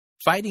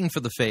Fighting for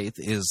the Faith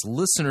is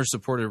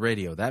listener-supported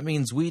radio. That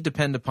means we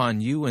depend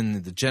upon you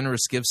and the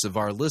generous gifts of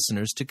our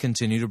listeners to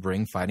continue to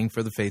bring Fighting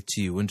for the Faith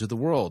to you and to the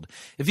world.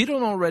 If you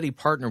don't already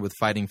partner with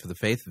Fighting for the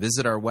Faith,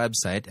 visit our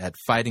website at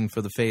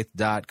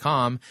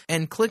fightingforthefaith.com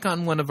and click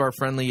on one of our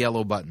friendly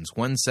yellow buttons.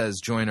 One says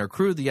Join Our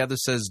Crew, the other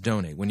says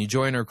Donate. When you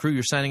join our crew,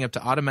 you're signing up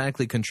to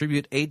automatically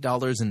contribute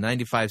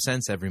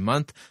 $8.95 every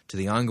month to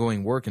the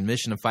ongoing work and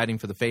mission of Fighting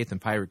for the Faith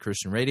and Pirate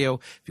Christian Radio.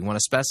 If you want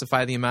to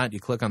specify the amount, you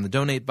click on the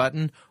Donate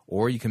button,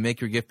 or you can make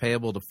your gift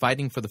payable to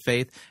Fighting for the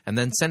Faith and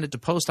then send it to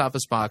Post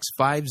Office Box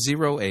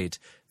 508,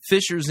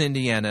 Fishers,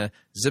 Indiana,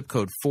 zip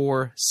code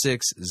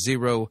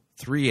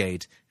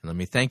 46038. And let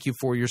me thank you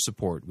for your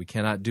support. We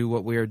cannot do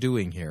what we are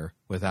doing here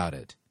without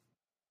it.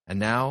 And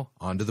now,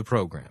 on to the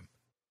program.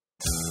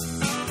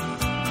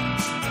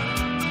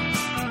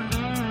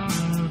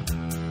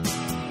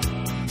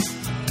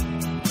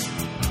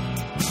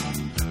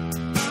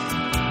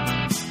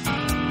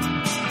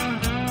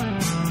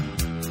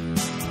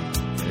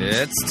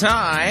 It's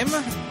time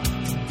for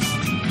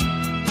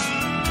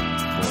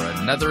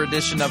another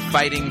edition of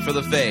Fighting for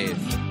the Faith,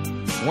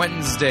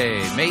 Wednesday,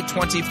 May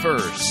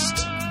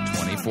 21st,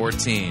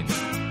 2014.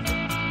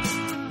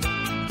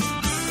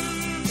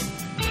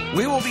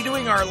 We will be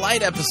doing our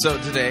light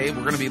episode today.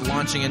 We're going to be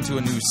launching into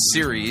a new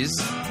series,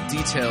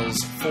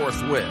 details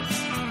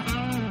forthwith.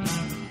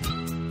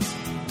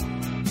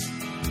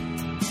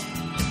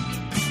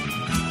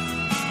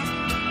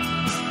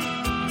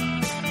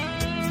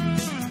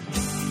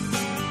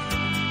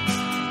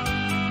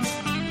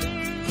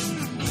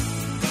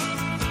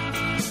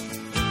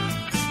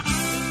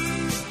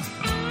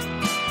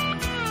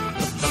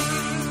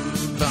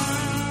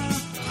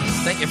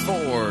 Thank you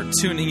for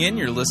tuning in.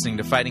 You're listening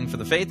to Fighting for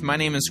the Faith. My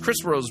name is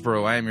Chris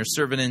Roseborough. I am your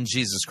servant in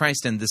Jesus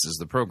Christ, and this is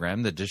the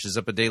program that dishes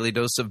up a daily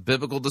dose of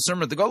biblical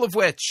discernment, the goal of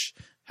which,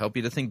 help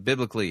you to think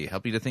biblically,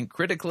 help you to think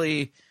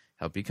critically,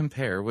 help you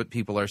compare what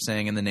people are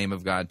saying in the name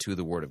of God to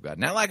the Word of God.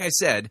 Now, like I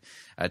said,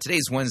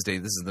 today's Wednesday.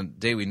 This is the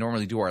day we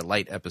normally do our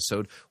light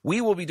episode.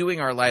 We will be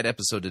doing our light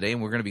episode today,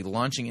 and we're going to be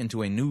launching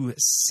into a new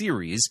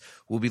series.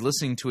 We'll be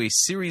listening to a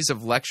series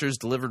of lectures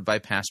delivered by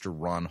Pastor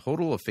Ron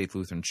Hodel of Faith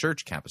Lutheran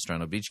Church,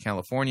 Capistrano Beach,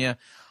 California,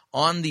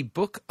 on the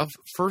book of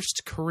 1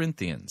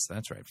 Corinthians.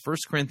 That's right, 1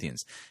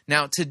 Corinthians.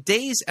 Now,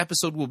 today's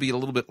episode will be a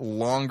little bit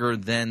longer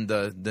than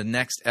the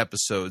next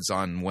episodes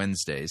on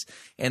Wednesdays.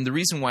 And the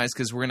reason why is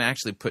because we're going to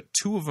actually put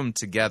two of them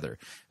together.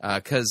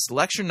 Because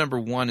lecture number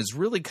 1 is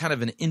really kind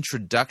of an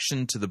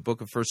introduction to the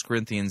book of 1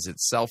 Corinthians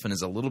itself and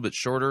is a little bit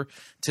shorter.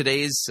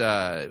 Today's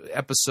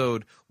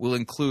episode will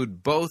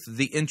include both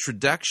the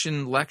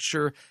introduction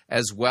lecture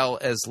as well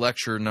as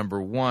lecture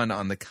number 1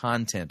 on the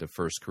content of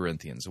 1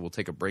 Corinthians. So we'll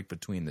take a break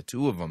between the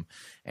two of them.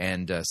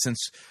 And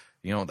since,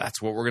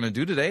 that's what we're going to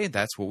do today,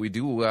 that's what we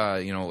do,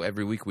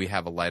 every week we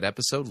have a light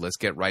episode. Let's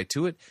get right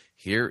to it.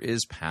 Here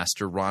is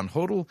Pastor Ron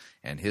Hodel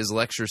and his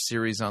lecture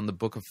series on the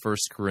book of 1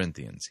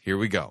 Corinthians. Here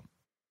we go.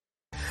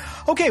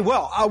 Okay,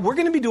 well, we're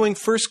going to be doing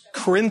 1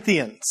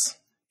 Corinthians.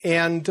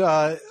 And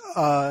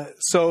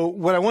so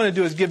what I want to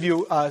do is give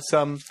you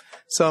some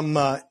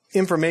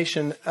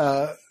information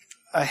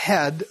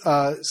ahead,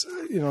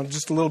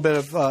 just a little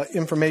bit of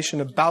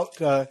information about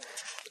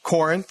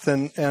Corinth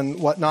and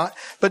whatnot.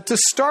 But to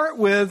start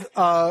with,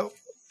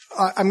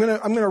 I'm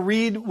going to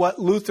read what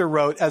Luther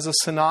wrote as a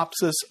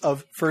synopsis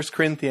of 1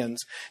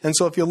 Corinthians. And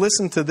so if you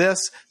listen to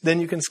this,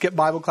 then you can skip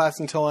Bible class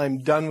until I'm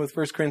done with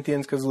 1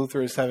 Corinthians because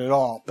Luther has said it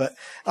all. But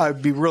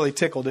I'd be really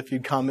tickled if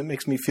you'd come. It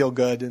makes me feel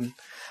good. And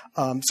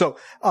so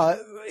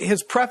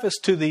his preface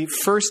to the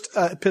first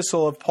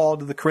epistle of Paul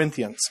to the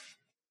Corinthians.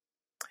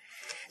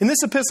 In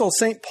this epistle,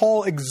 St.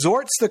 Paul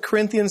exhorts the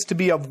Corinthians to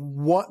be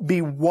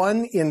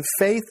one in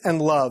faith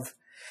and love,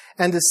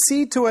 and to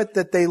see to it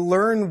that they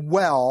learn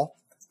well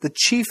the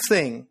chief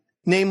thing,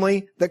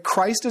 namely that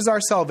Christ is our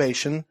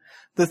salvation,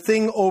 the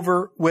thing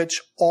over which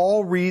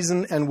all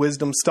reason and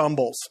wisdom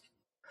stumbles.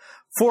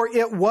 For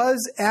it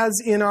was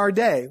as in our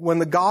day, when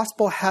the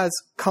gospel has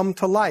come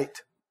to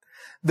light.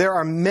 There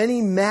are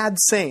many mad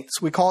saints,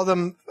 we call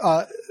them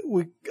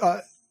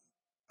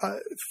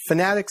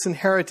fanatics and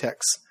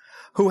heretics,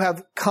 who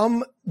have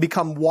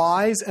become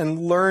wise and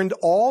learned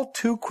all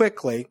too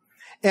quickly,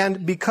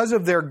 and because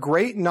of their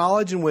great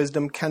knowledge and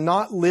wisdom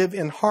cannot live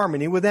in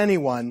harmony with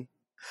anyone.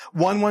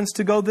 One wants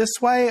to go this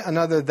way,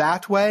 another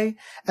that way,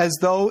 as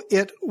though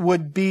it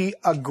would be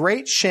a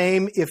great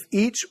shame if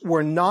each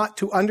were not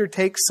to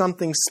undertake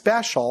something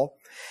special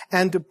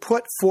and to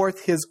put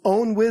forth his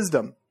own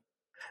wisdom.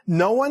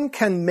 No one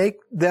can make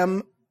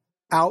them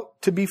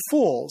out to be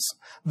fools,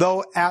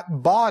 though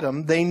at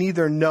bottom they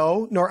neither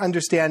know nor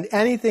understand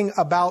anything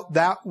about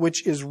that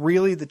which is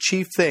really the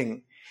chief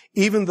thing,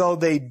 even though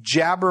they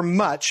jabber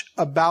much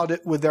about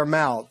it with their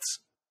mouths.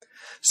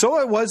 So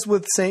it was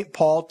with St.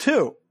 Paul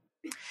too.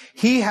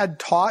 He had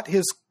taught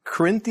his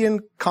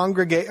Corinthian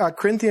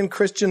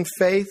Christian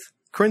faith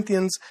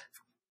and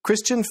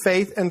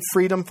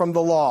freedom from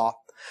the law.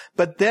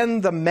 But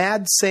then the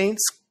mad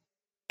saints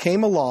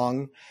came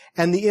along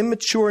and the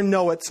immature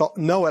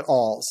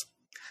know-it-alls.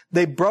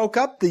 They broke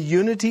up the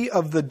unity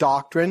of the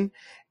doctrine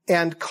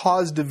and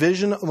caused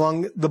division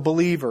among the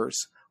believers.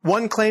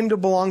 One claimed to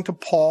belong to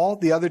Paul,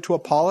 the other to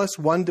Apollos,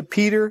 one to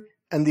Peter,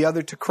 and the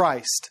other to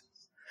Christ.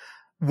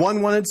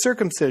 One wanted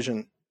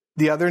circumcision,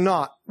 the other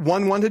not.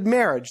 One wanted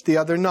marriage, the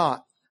other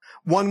not.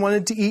 One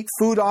wanted to eat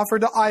food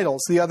offered to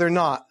idols, the other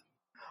not.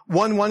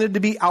 One wanted to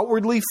be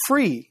outwardly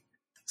free.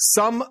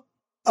 Some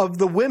of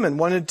the women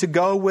wanted to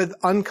go with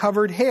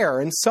uncovered hair,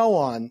 and so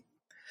on.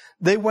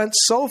 They went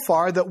so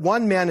far that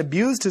one man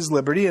abused his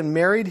liberty and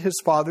married his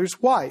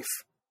father's wife.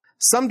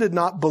 Some did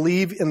not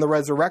believe in the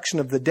resurrection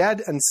of the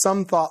dead, and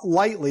some thought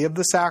lightly of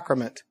the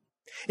sacrament.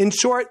 In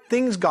short,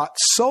 things got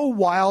so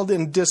wild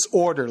and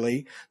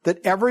disorderly that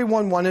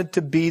everyone wanted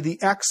to be the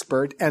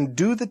expert and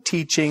do the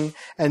teaching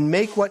and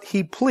make what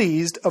he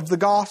pleased of the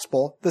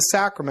gospel, the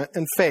sacrament,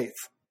 and faith.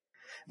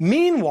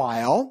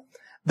 Meanwhile,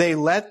 they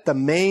let the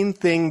main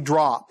thing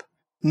drop,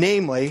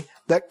 namely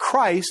that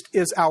Christ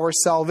is our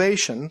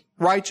salvation,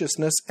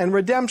 righteousness, and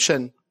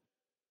redemption,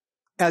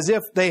 as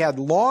if they had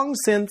long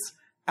since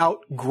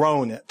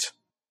outgrown it.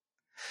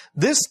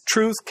 This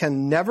truth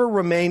can never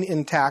remain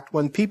intact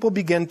when people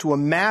begin to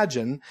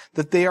imagine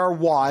that they are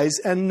wise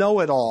and know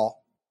it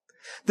all.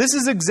 This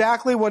is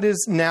exactly what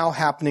is now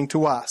happening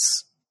to us.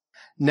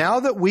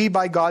 Now that we,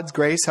 by God's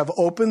grace, have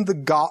opened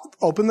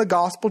the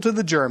gospel to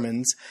the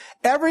Germans,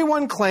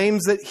 everyone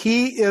claims that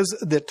he is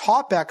the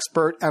top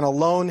expert and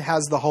alone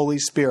has the Holy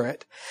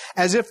Spirit,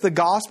 as if the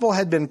gospel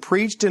had been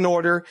preached in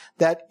order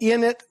that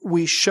in it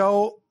we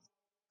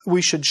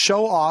should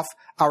show off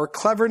our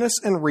cleverness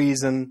and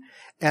reason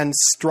and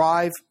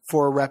strive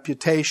for a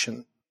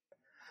reputation.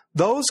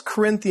 Those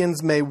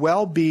Corinthians may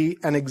well be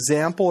an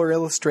example or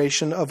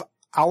illustration of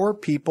our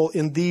people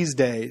in these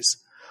days,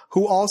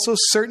 who also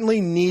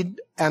certainly need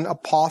an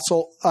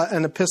epistle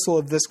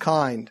of this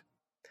kind.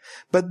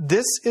 But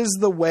this is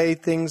the way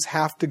things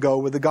have to go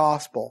with the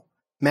gospel.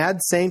 Mad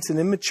saints and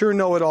immature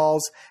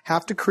know-it-alls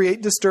have to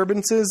create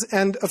disturbances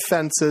and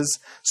offenses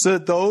so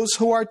that those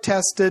who are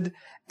tested,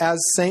 as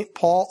St.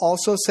 Paul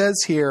also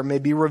says here, may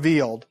be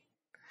revealed.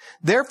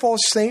 Therefore,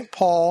 St.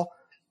 Paul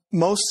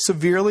most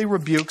severely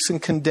rebukes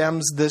and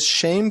condemns this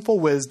shameful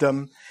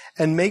wisdom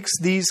and makes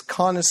these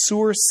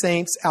connoisseur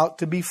saints out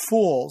to be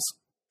fools.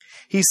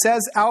 He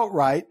says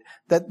outright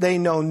that they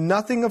know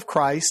nothing of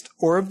Christ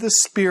or of the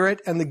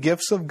Spirit and the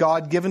gifts of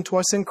God given to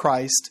us in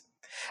Christ,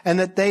 and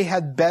that they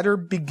had better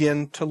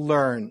begin to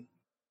learn.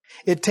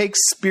 It takes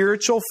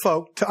spiritual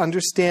folk to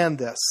understand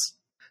this.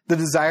 The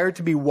desire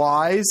to be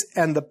wise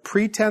and the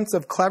pretense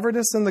of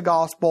cleverness in the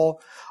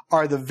gospel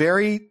are the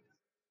very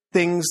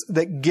things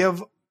that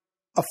give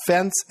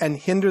offense and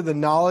hinder the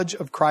knowledge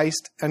of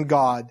Christ and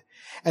God,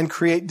 and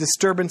create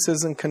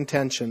disturbances and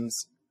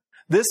contentions.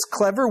 This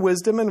clever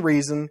wisdom and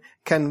reason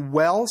can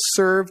well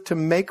serve to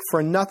make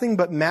for nothing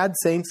but mad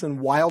saints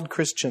and wild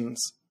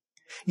Christians.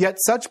 Yet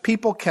such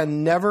people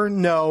can never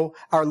know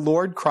our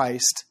Lord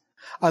Christ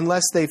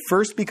unless they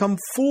first become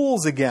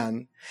fools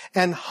again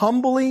and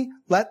humbly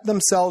let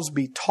themselves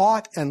be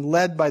taught and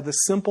led by the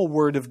simple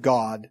word of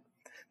God.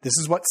 This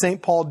is what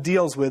St. Paul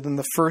deals with in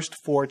the first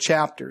 4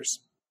 chapters.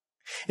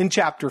 In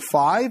chapter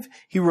 5,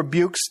 he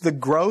rebukes the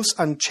gross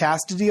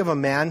unchastity of a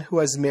man who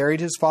has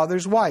married his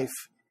father's wife.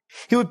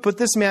 He would put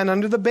this man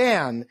under the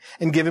ban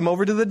and give him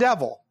over to the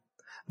devil.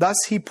 Thus,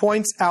 he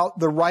points out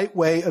the right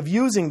way of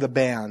using the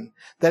ban,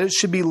 that it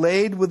should be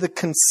laid with the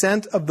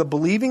consent of the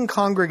believing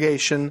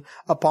congregation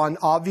upon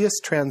obvious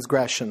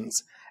transgressions,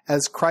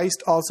 as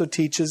Christ also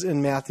teaches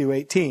in Matthew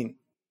 18.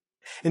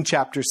 In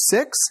chapter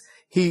 6,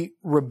 he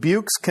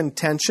rebukes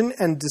contention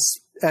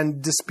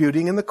and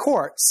disputing in the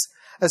courts,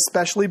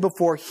 especially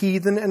before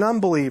heathen and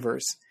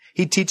unbelievers.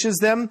 He teaches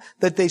them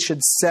that they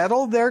should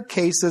settle their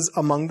cases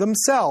among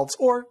themselves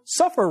or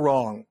suffer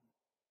wrong.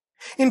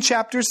 In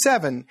chapter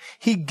 7,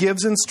 he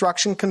gives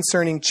instruction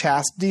concerning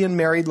chastity and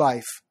married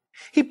life.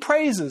 He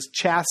praises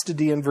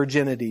chastity and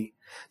virginity,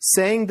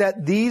 saying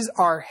that these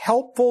are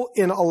helpful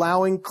in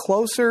allowing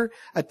closer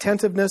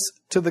attentiveness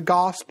to the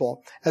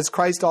gospel, as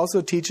Christ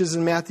also teaches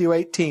in Matthew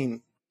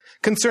 18.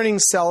 Concerning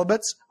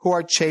celibates who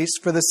are chaste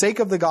for the sake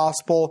of the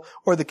gospel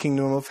or the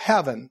kingdom of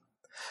heaven.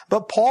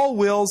 But Paul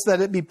wills that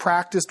it be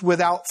practiced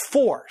without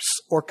force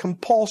or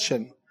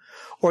compulsion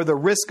or the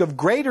risk of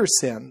greater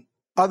sin.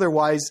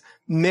 Otherwise,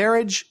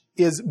 marriage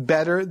is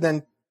better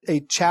than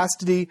a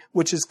chastity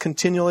which is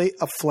continually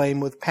aflame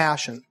with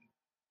passion.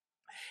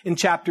 In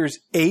chapters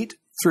 8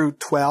 through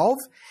 12,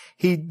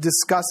 he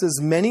discusses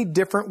many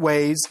different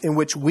ways in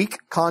which weak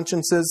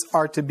consciences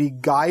are to be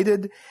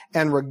guided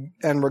and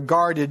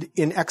regarded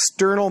in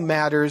external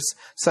matters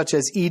such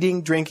as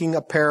eating, drinking,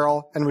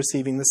 apparel, and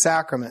receiving the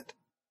sacrament.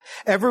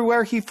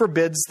 Everywhere he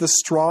forbids the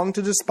strong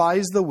to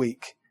despise the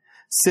weak,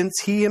 since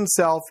he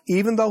himself,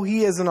 even though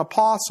he is an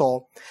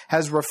apostle,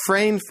 has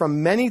refrained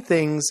from many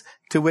things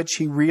to which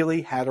he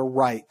really had a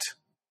right.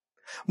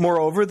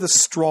 Moreover, the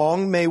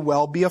strong may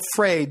well be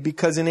afraid,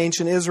 because in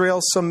ancient Israel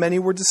so many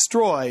were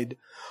destroyed,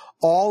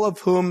 all of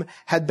whom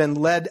had been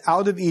led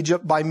out of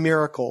Egypt by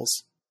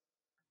miracles.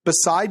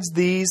 Besides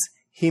these,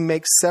 he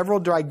makes several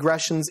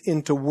digressions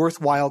into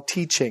worthwhile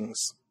teachings.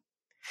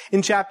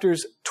 In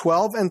chapters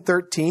 12 and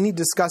 13, he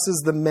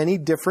discusses the many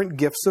different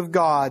gifts of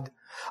God,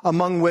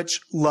 among which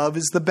love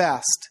is the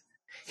best.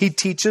 He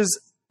teaches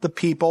the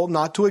people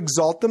not to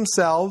exalt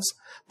themselves,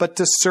 but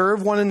to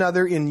serve one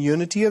another in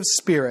unity of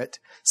spirit,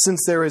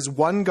 since there is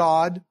one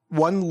God,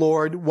 one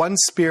Lord, one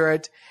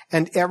Spirit,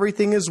 and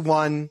everything is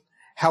one,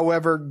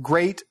 however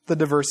great the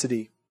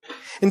diversity.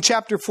 In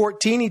chapter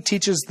 14, he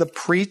teaches the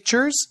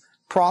preachers,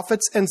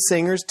 prophets, and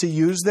singers to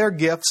use their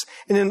gifts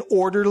in an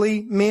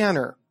orderly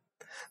manner.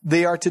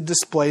 They are to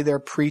display their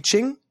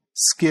preaching,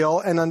 skill,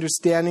 and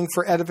understanding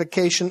for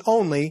edification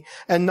only,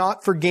 and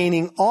not for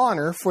gaining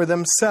honor for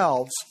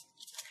themselves.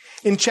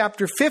 In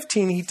chapter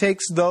 15, he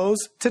takes those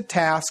to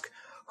task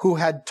who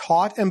had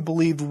taught and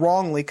believed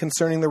wrongly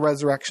concerning the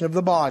resurrection of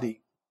the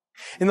body.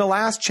 In the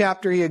last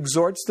chapter, he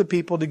exhorts the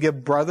people to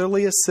give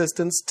brotherly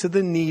assistance to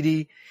the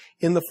needy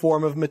in the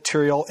form of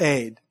material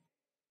aid.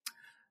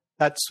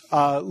 That's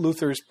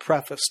Luther's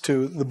preface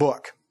to the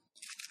book.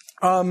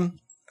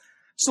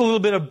 Just a little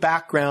bit of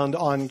background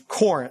on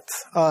Corinth.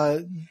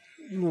 A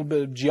little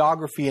bit of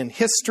geography and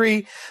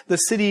history. The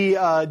city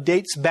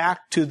dates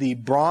back to the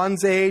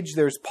Bronze Age.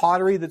 There's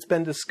pottery that's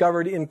been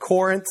discovered in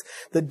Corinth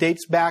that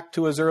dates back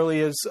to as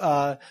early as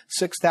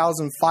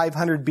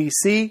 6,500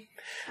 BC.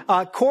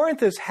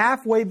 Corinth is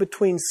halfway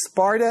between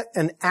Sparta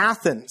and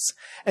Athens.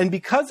 And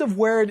because of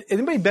where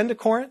anybody been to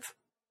Corinth?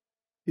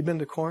 You've been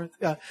to Corinth?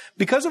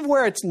 Because of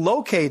where it's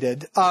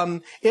located,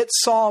 it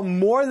saw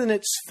more than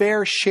its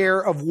fair share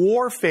of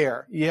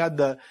warfare. You had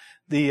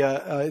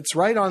it's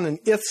right on an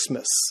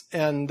isthmus,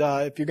 and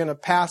if you're going to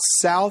pass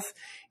south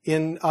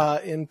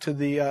into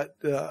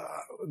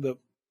the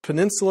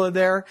peninsula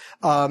there,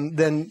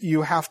 then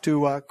you have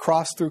to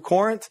cross through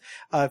Corinth.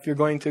 If you're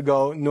going to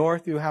go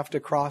north, you have to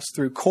cross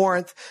through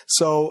Corinth.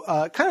 So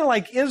kind of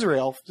like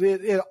Israel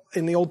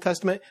in the Old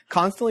Testament,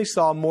 constantly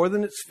saw more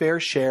than its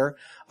fair share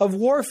of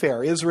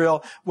warfare.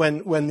 Israel,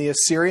 when the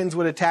Assyrians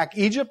would attack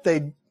Egypt,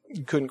 they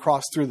couldn't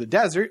cross through the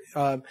desert,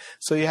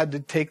 so you had to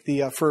take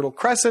the Fertile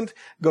Crescent,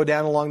 go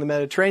down along the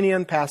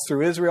Mediterranean, pass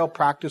through Israel,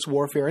 practice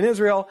warfare in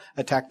Israel,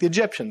 attack the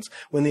Egyptians.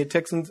 When the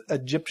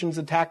Egyptians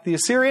attacked the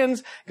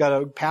Assyrians, got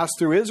to pass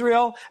through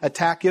Israel,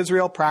 attack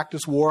Israel,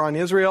 practice war on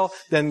Israel,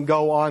 then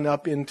go on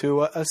up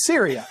into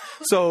Assyria.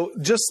 So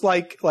just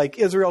like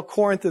Israel,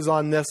 Corinth is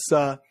on this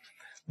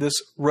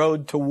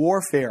road to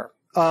warfare.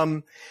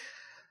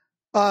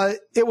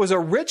 It was a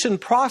rich and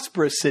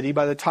prosperous city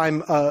by the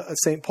time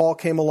St. Paul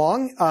came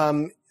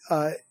along.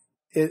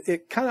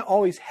 It kind of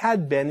always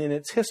had been in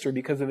its history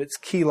because of its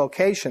key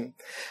location.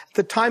 At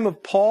the time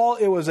of Paul,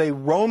 it was a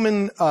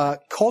Roman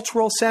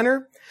cultural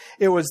center.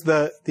 It was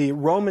the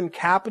Roman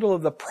capital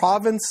of the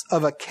province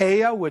of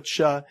Achaia,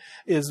 which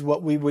is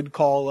what we would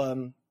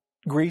call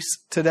Greece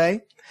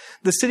today.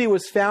 The city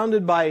was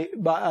founded by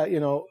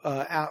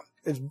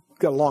it's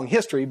got a long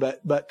history,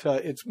 but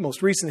its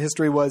most recent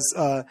history was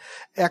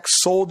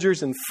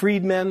ex-soldiers and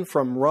freedmen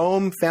from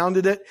Rome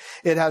founded it.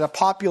 It had a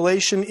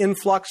population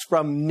influx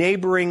from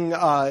neighboring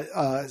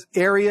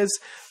areas.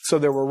 So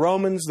there were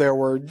Romans, there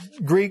were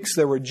Greeks,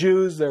 there were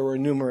Jews, there were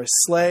numerous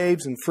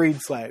slaves and freed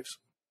slaves.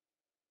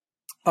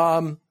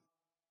 Now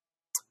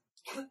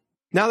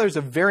there's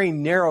a very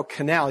narrow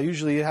canal.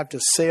 Usually you have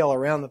to sail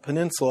around the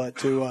peninsula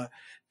to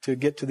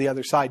get to the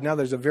other side. Now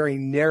there's a very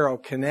narrow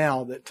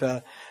canal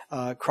that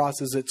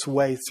crosses its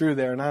way through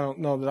there, and I don't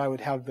know that I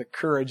would have the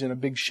courage in a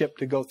big ship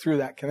to go through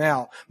that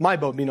canal. My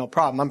boat would be no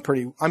problem. I'm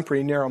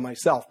pretty narrow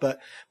myself, but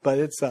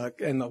it's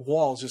and the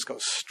walls just go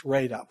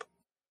straight up.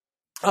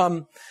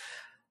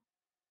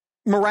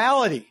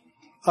 Morality.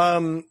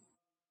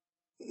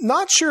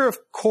 Not sure if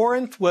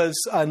Corinth was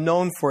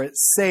known for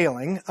its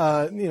sailing,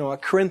 a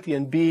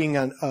Corinthian being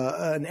an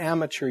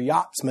amateur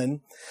yachtsman,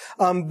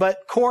 but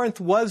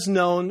Corinth was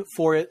known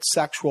for its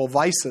sexual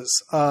vices.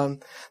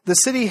 The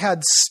city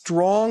had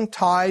strong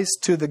ties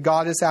to the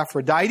goddess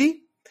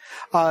Aphrodite.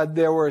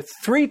 There were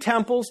 3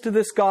 temples to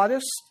this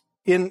goddess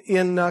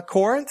in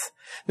Corinth.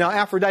 Now,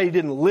 Aphrodite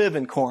didn't live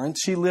in Corinth.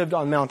 She lived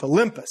on Mount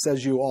Olympus,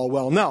 as you all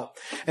well know.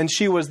 And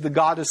she was the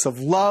goddess of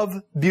love,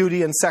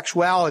 beauty, and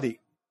sexuality.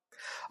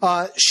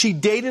 She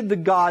dated the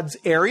gods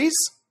Ares,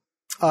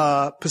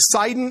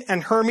 Poseidon,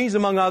 and Hermes,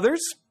 among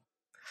others.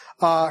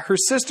 Her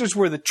sisters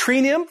were the tree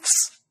nymphs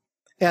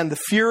and the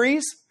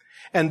Furies,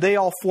 and they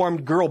all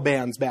formed girl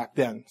bands back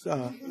then.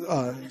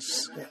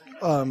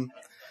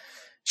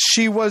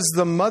 She was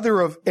the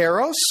mother of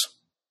Eros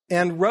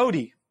and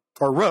Rhode,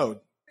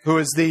 who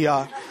is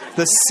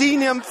the sea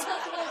nymph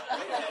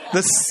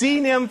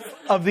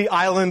of the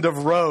island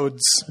of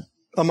Rhodes,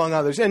 among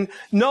others. And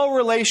no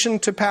relation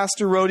to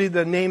Pastor Rhode.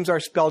 The names are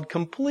spelled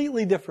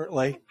completely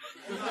differently.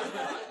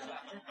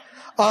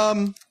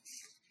 I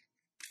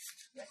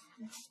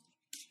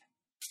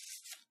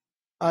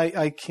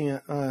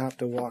can't. I have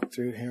to walk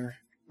through here.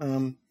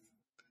 I'm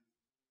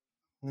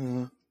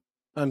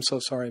so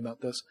sorry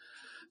about this.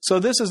 So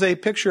this is a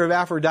picture of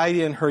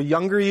Aphrodite in her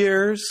younger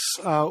years.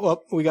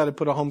 We got to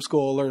put a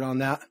homeschool alert on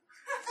that.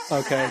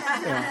 Okay.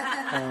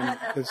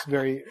 Yeah. It's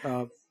very...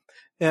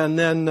 and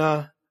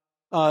then...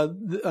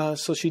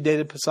 So she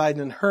dated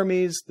Poseidon and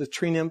Hermes. The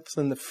tree nymphs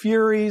and the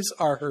Furies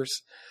are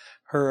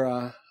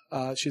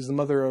she's the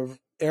mother of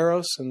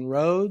Eros and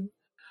Rhode.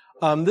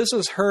 This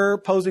is her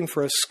posing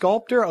for a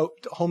sculptor. Oh,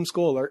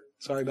 homeschool alert.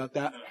 Sorry about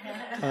that.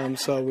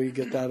 So we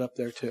get that up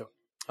there too.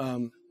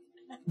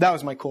 That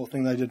was my cool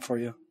thing that I did for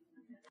you.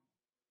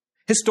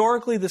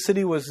 Historically, the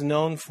city was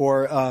known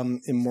for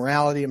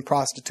immorality and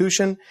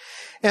prostitution,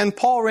 and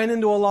Paul ran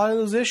into a lot of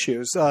those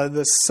issues.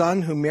 The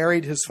son who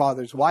married his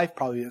father's wife,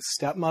 probably his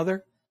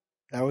stepmother,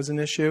 that was an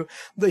issue.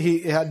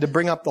 He had to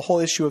bring up the whole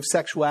issue of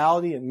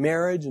sexuality and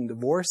marriage and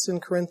divorce in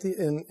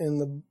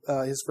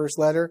his first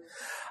letter.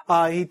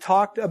 He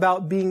talked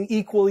about being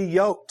equally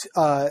yoked.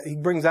 He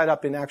brings that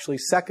up in actually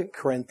 2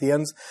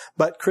 Corinthians,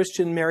 but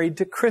Christian married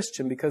to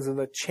Christian because of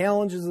the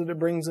challenges that it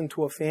brings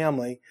into a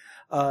family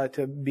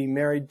to be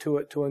married to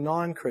a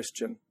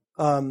non-Christian.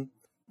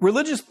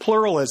 Religious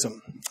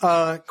pluralism.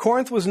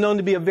 Corinth was known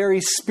to be a very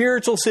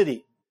spiritual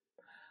city.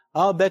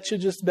 I'll bet you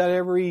just about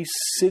every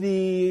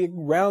city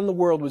around the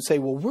world would say,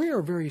 well, we're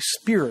a very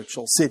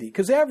spiritual city,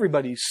 because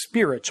everybody's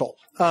spiritual.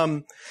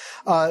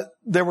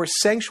 There were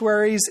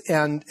sanctuaries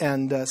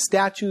and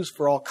statues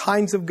for all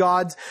kinds of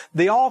gods.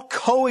 They all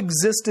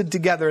coexisted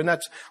together, and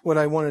that's what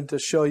I wanted to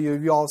show you.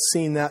 You've all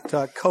seen that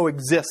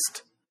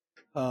coexist.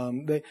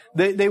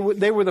 They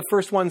were the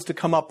first ones to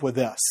come up with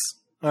this.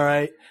 All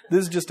right,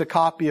 this is just a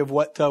copy of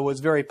what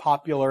was very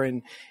popular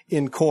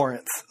in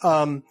Corinth.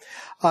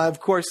 Of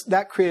course,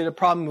 that created a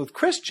problem with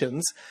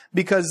Christians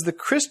because the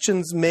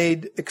Christians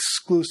made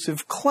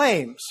exclusive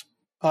claims.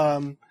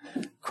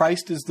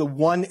 Christ is the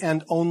one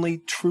and only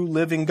true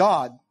living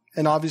God,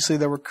 and obviously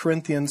there were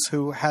Corinthians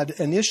who had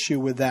an issue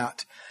with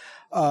that.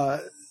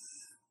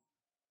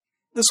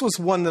 This was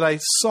one that I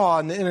saw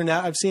on the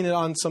internet. I've seen it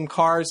on some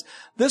cars.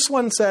 This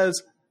one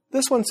says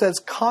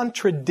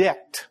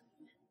contradict.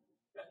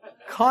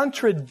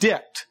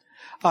 Contradict.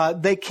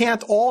 They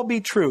can't all be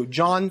true.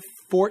 John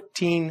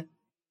 14:6.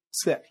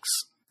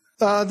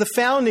 The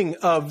founding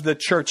of the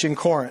church in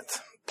Corinth.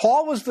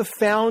 Paul was the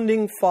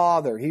founding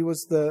father. He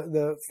was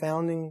the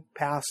founding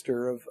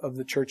pastor of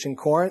the church in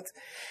Corinth.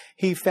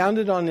 He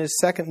founded on his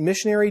second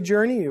missionary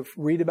journey. You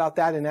read about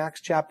that in Acts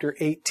chapter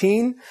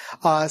 18.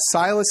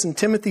 Silas and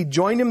Timothy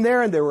joined him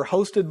there, and they were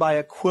hosted by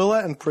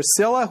Aquila and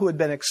Priscilla, who had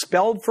been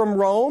expelled from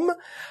Rome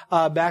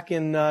back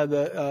in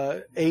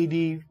the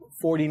AD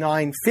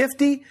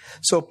 49-50.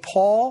 So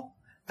Paul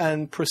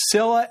and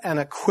Priscilla and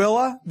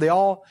Aquila, they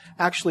all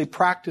actually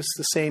practiced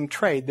the same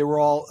trade. They were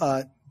all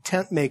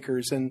tent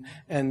makers and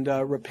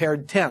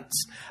repaired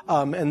tents.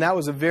 And that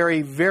was a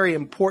very, very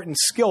important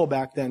skill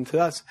back then to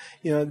us.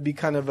 You know, it'd be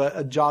kind of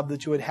a job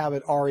that you would have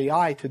at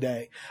REI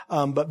today.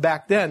 But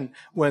back then,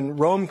 when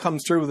Rome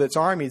comes through with its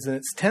armies and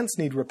its tents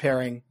need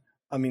repairing,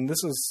 I mean,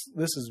 this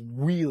is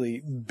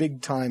really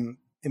big time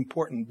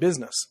important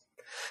business.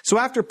 So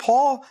after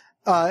Paul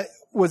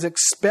was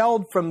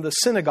expelled from the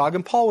synagogue,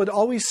 and Paul would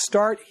always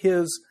start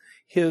his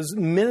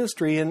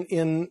ministry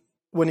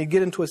when he'd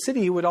get into a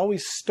city, he would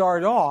always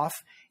start off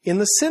in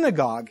the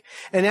synagogue.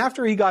 And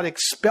after he got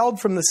expelled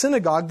from the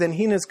synagogue, then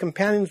he and his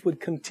companions would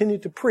continue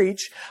to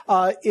preach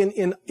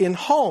in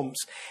homes.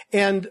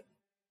 And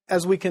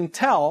as we can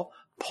tell,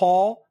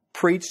 Paul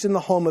preached in the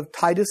home of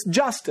Titus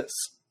Justus.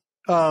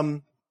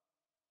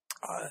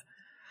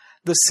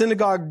 The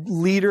synagogue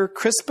leader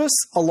Crispus,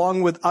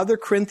 along with other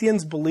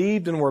Corinthians,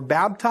 believed and were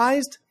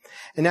baptized.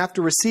 And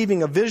after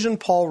receiving a vision,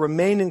 Paul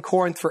remained in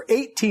Corinth for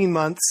 18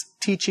 months,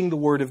 teaching the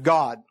word of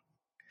God.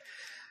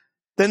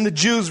 Then the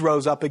Jews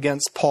rose up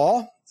against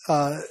Paul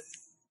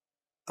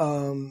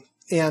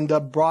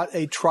and brought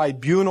a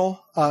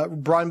tribunal,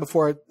 brought him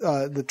before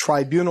the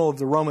tribunal of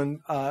the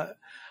Roman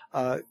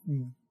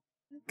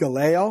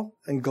Gallio.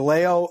 And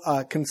Gallio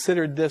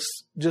considered this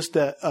just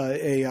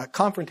a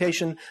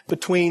confrontation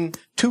between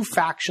two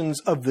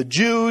factions of the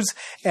Jews,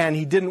 and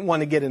he didn't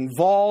want to get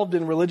involved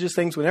in religious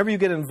things. Whenever you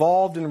get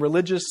involved in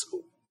religious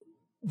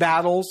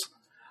battles,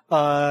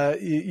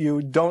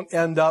 you don't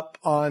end up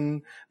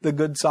on the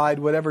good side,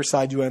 whatever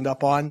side you end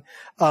up on.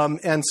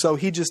 And so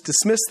he just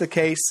dismissed the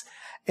case.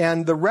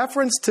 And the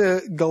reference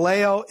to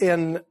Gallio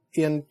in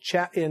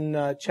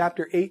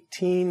chapter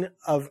 18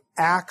 of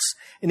Acts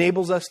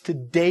enables us to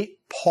date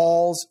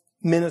Paul's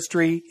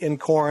ministry in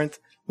Corinth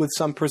with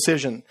some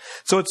precision.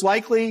 So it's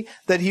likely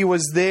that he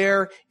was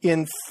there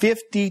in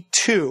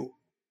 52.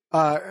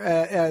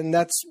 And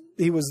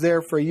he was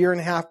there for a year and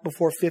a half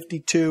before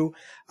 52.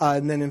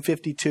 And then in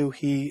 52,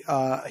 he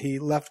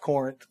left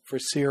Corinth for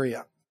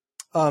Syria.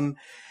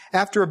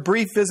 After a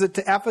brief visit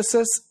to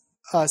Ephesus,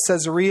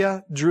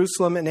 Caesarea,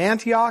 Jerusalem, and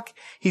Antioch,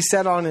 he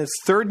set on his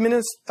third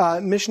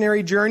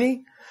missionary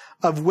journey,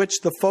 of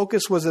which the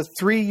focus was a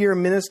 3-year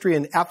ministry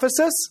in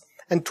Ephesus.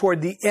 And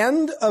toward the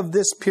end of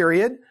this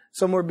period,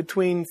 somewhere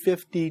between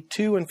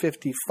 52 and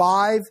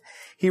 55,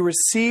 he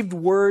received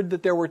word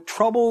that there were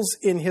troubles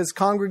in his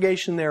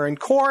congregation there in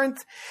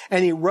Corinth,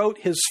 and he wrote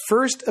his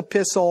first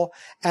epistle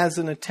as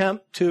an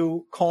attempt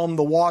to calm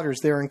the waters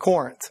there in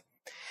Corinth.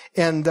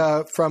 And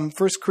from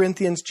 1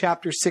 Corinthians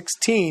chapter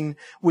 16,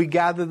 we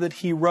gather that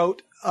he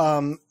wrote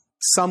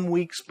some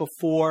weeks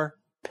before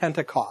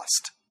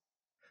Pentecost.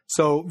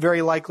 So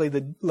very likely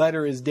the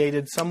letter is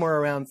dated somewhere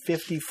around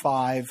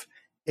 55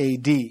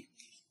 A.D.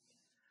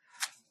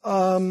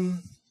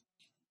 The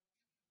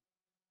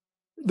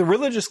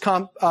religious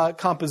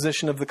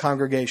composition of the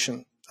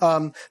congregation.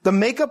 The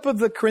makeup of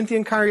the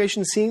Corinthian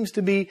congregation seems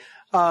to be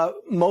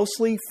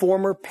mostly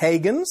former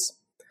pagans,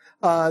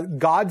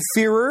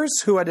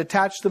 God-fearers who had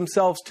attached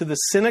themselves to the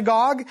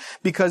synagogue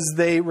because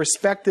they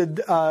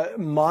respected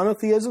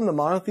monotheism, the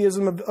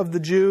monotheism of the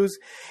Jews,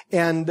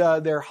 and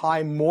their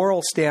high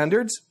moral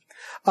standards.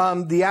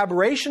 The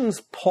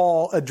aberrations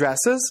Paul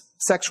addresses,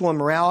 sexual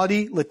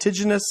immorality,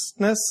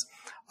 litigiousness,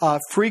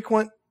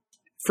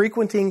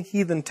 frequenting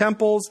heathen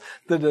temples,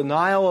 the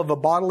denial of a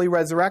bodily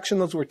resurrection,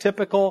 those were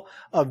typical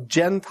of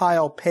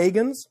Gentile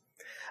pagans.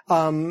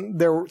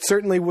 There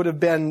certainly would have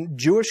been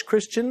Jewish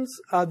Christians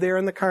there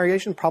in the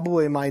congregation,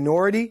 probably a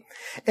minority.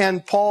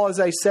 And Paul, as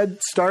I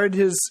said, started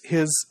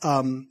his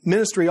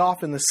ministry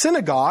off in the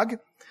synagogue.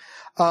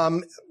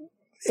 And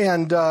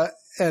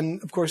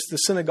of course, the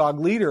synagogue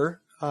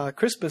leader,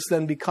 Crispus,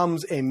 then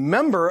becomes a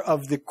member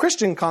of the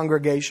Christian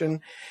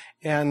congregation.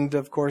 And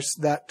of course,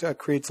 that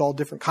creates all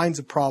different kinds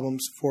of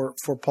problems for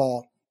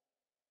Paul.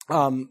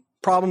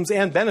 Problems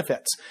and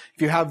benefits.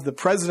 If you have the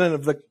president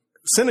of the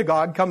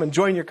synagogue come and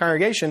join your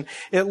congregation,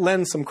 it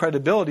lends some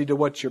credibility to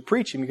what you're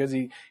preaching, because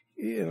he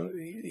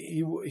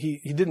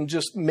didn't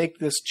just make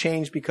this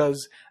change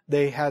because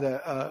they had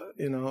a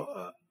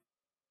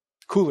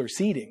cooler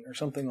seating or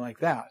something like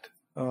that,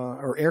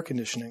 or air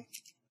conditioning.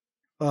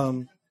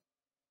 One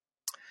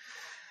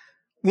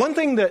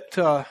thing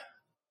that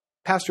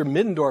Pastor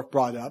Middendorf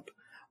brought up,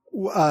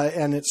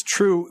 and it's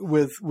true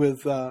with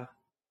the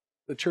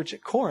church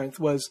at Corinth,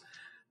 was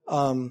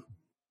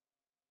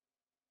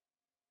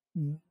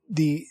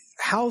the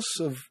house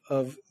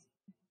of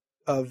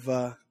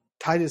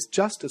Titus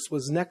Justus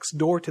was next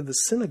door to the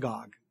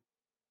synagogue.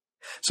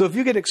 So if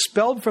you get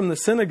expelled from the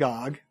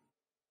synagogue,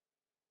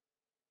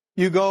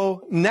 you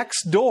go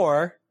next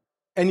door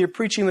and you're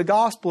preaching the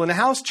gospel in a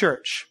house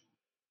church.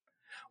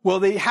 Well,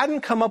 they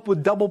hadn't come up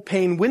with double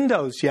pane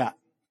windows yet.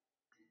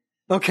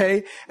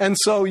 Okay? And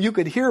so you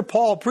could hear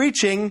Paul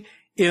preaching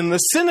in the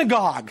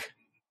synagogue.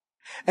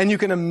 And you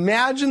can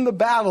imagine the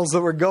battles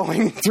that were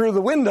going through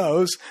the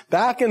windows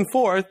back and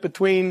forth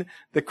between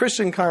the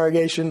Christian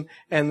congregation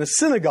and the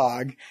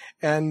synagogue,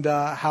 and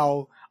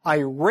how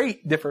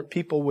irate different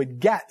people would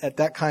get at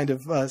that kind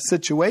of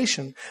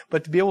situation.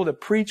 But to be able to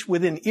preach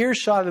within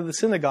earshot of the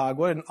synagogue,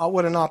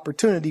 what an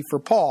opportunity for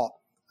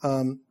Paul.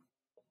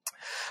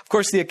 Of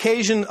course, the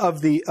occasion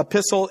of the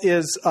epistle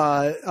is,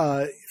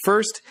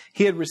 first,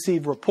 he had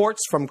received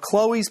reports from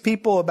Chloe's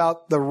people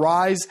about the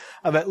rise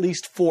of at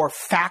least 4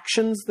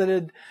 factions that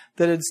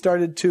had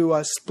started to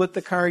split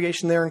the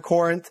congregation there in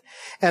Corinth.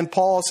 And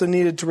Paul also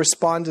needed to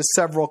respond to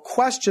several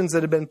questions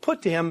that had been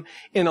put to him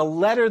in a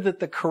letter that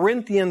the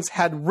Corinthians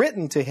had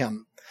written to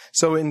him.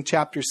 So in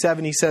chapter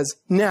 7, he says,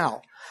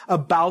 "Now,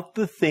 about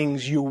the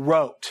things you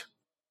wrote."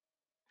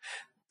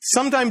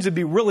 Sometimes it'd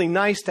be really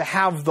nice to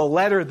have the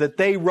letter that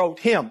they wrote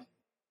him.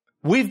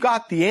 We've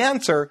got the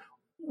answer.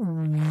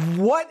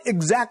 What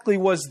exactly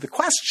was the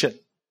question?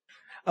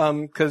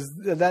 Because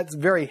that's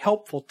very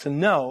helpful to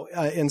know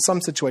in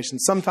some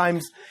situations.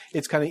 Sometimes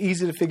it's kind of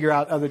easy to figure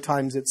out. Other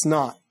times it's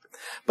not.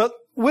 But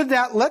with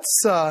that,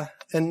 let's,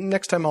 and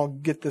next time I'll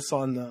get this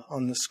on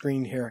the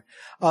screen here.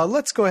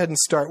 Let's go ahead and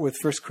start with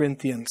 1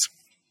 Corinthians.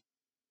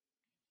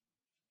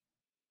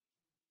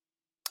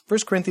 1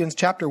 Corinthians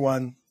chapter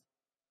 1.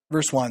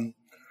 Verse 1,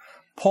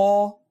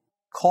 Paul,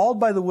 called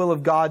by the will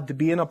of God to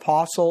be an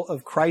apostle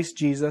of Christ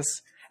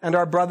Jesus, and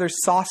our brother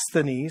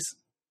Sosthenes,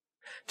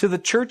 to the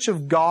church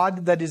of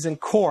God that is in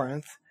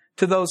Corinth,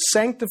 to those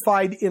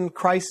sanctified in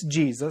Christ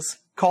Jesus,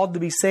 called to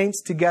be saints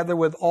together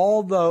with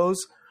all those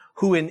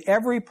who in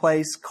every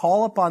place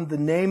call upon the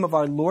name of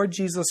our Lord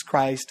Jesus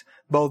Christ,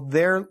 both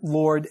their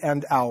Lord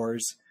and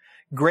ours.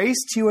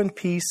 Grace to you and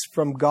peace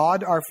from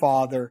God our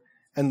Father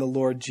and the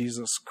Lord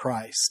Jesus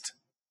Christ.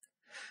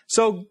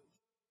 So,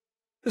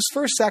 this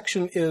first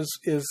section is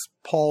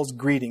Paul's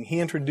greeting. He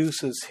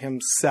introduces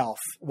himself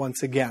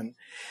once again.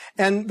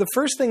 And the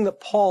first thing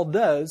that Paul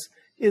does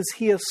is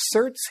he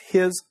asserts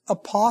his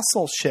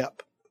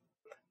apostleship,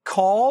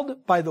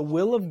 called by the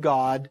will of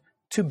God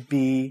to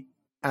be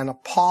an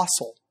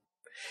apostle.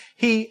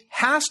 He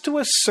has to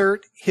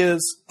assert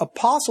his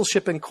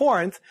apostleship in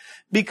Corinth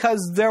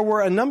because there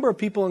were a number of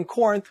people in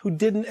Corinth who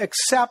didn't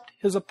accept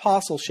his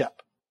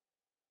apostleship.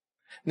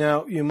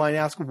 Now, you might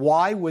ask,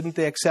 why wouldn't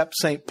they accept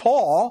St.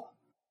 Paul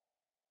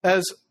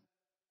as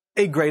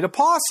a great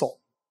apostle?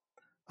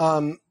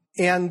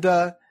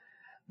 The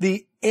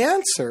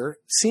answer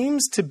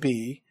seems to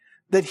be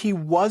that he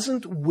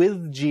wasn't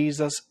with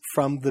Jesus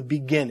from the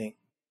beginning.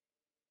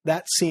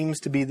 That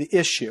seems to be the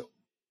issue.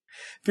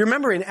 If you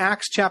remember in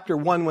Acts chapter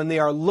 1, when they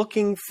are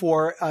looking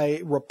for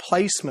a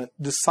replacement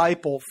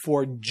disciple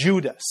for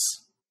Judas,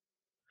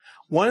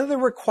 one of the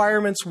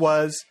requirements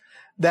was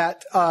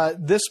that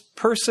this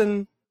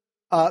person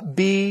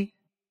be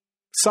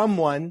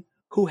someone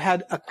who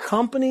had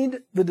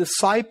accompanied the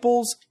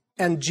disciples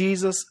and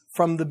Jesus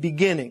from the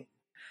beginning.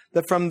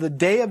 That from the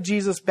day of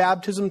Jesus'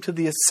 baptism to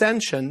the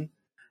ascension,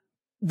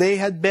 they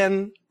had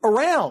been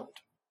around.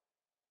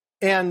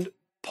 And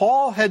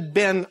Paul had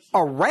been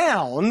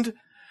around,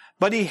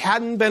 but he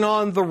hadn't been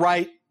on the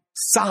right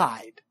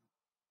side.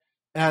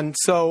 And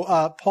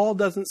so Paul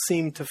doesn't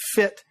seem to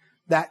fit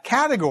that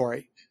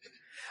category.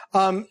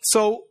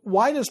 So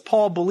why does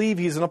Paul believe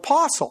he's an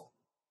apostle?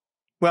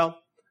 Well,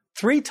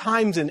 3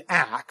 times in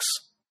Acts,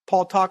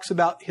 Paul talks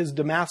about his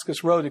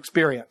Damascus Road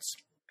experience.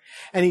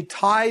 And he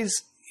ties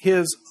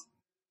his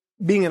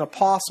being an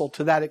apostle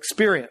to that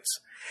experience.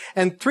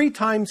 And 3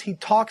 times he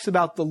talks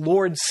about the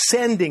Lord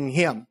sending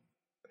him.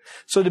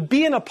 So to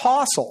be an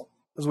apostle,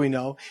 as we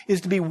know,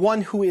 is to be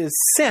one who is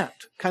sent,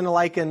 kind of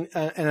like an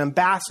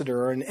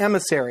ambassador or an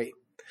emissary.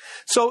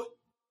 So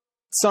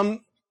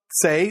some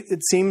say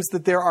it seems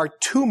that there are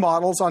 2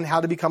 models on how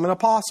to become an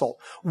apostle.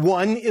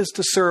 One is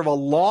to serve a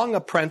long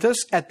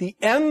apprentice, at the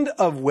end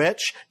of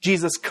which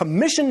Jesus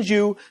commissions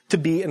you to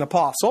be an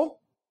apostle.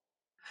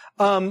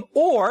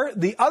 Or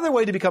the other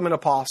way to become an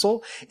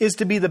apostle is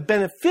to be the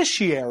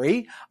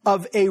beneficiary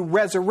of a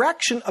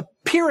resurrection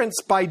appearance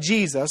by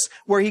Jesus,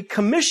 where he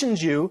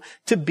commissions you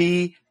to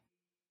be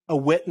a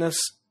witness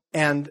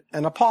and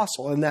an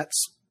apostle. And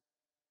that's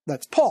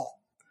Paul.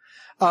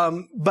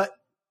 But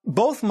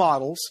both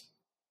models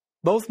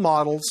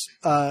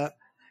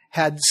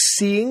had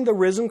seeing the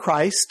risen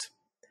Christ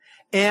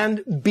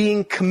and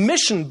being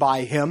commissioned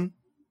by him.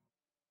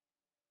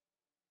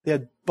 They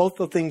had both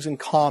the things in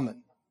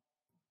common.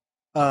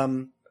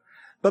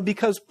 But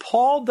because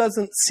Paul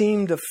doesn't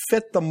seem to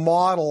fit the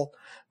model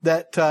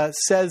that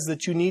says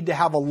that you need to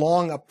have a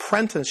long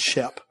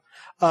apprenticeship,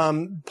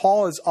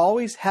 Paul is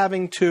always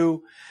having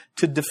to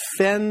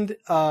defend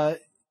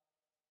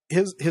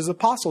his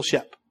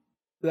apostleship.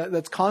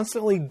 That's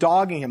constantly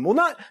dogging him.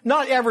 Well,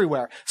 not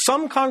everywhere.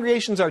 Some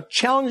congregations are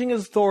challenging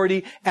his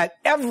authority at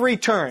every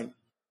turn.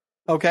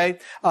 Okay?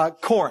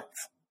 Corinth,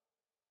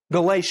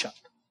 Galatia,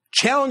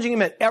 challenging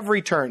him at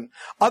every turn.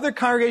 Other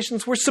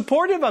congregations were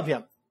supportive of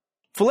him.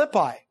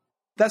 Philippi,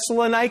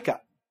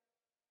 Thessalonica.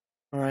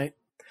 All right?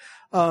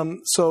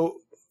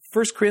 So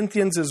 1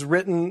 Corinthians is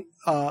written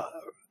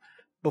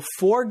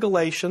before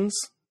Galatians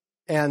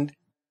and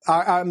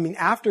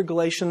after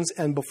Galatians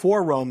and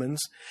before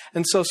Romans.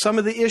 And so some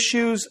of the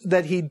issues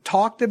that he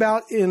talked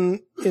about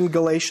in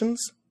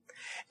Galatians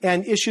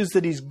and issues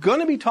that he's going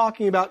to be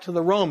talking about to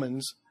the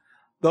Romans,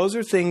 those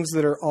are things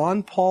that are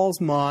on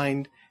Paul's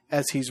mind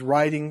as he's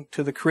writing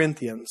to the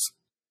Corinthians.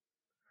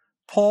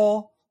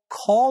 Paul,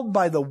 called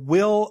by the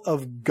will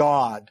of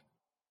God.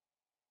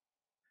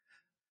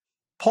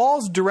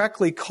 Paul's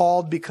directly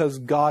called because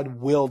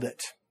God willed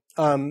it.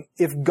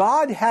 If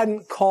God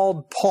hadn't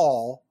called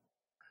Paul,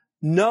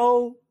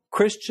 no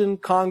Christian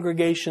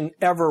congregation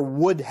ever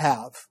would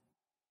have.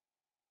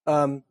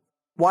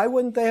 Why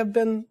wouldn't they have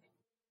been?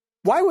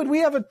 Why would we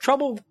have a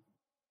trouble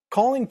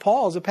calling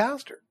Paul as a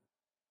pastor?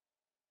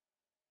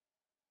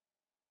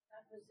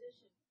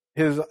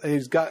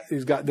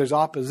 There's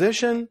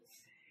opposition.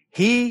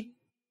 His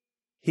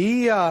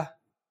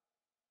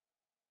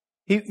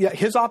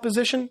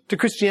opposition to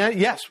Christianity.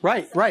 Yes,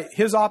 right.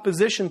 His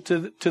opposition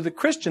to the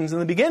Christians in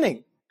the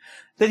beginning.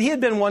 That he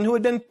had been one who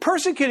had been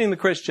persecuting the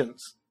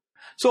Christians.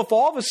 So if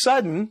all of a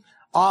sudden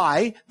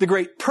I, the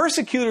great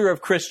persecutor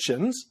of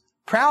Christians,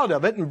 proud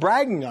of it and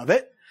bragging of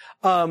it,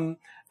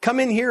 come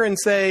in here and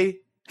say,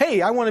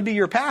 hey, I want to be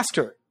your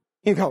pastor.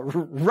 You go,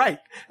 right.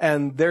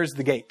 And there's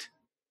the gate.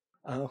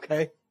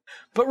 Okay.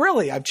 But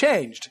really, I've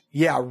changed.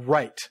 Yeah,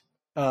 right.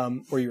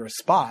 Or you're a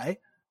spy.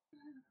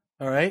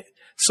 All right.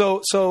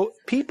 So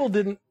people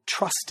didn't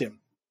trust him.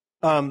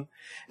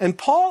 And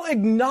Paul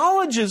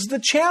acknowledges the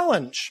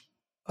challenge.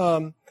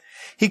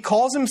 He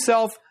calls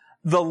himself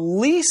the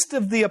least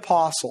of the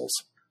apostles.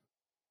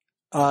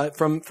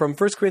 From 1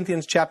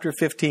 Corinthians chapter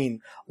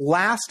 15.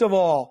 Last of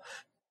all,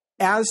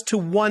 as to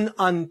one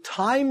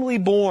untimely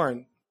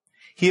born,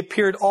 he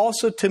appeared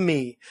also to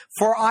me,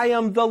 for I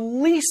am the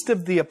least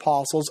of the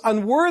apostles,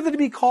 unworthy to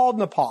be called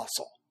an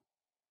apostle.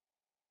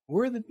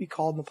 Worthy to be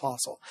called an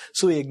apostle.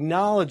 So he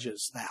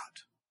acknowledges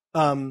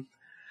that.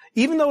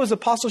 Even though his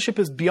apostleship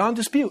is beyond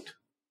dispute,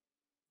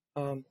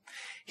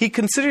 he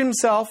considered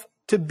himself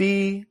to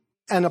be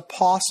an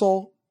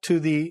apostle to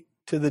the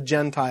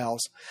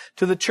Gentiles.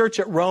 To the church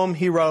at Rome,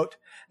 he wrote,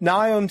 now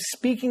I am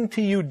speaking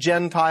to you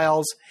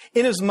Gentiles,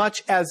 inasmuch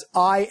as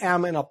I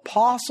am an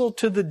apostle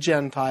to the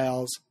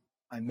Gentiles,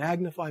 I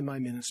magnify my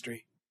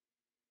ministry.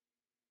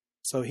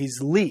 So he's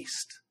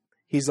least.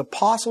 He's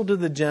apostle to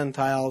the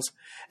Gentiles,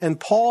 and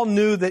Paul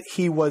knew that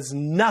he was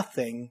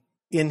nothing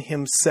in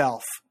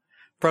himself.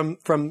 From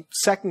 2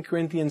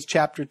 Corinthians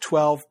chapter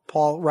 12,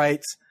 Paul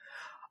writes,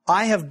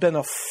 I have been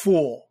a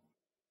fool.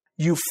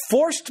 You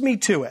forced me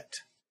to it,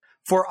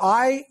 for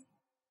I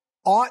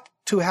ought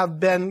to have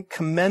been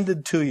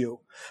commended to you.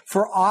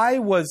 For I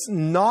was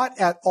not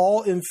at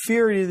all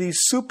inferior to these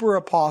super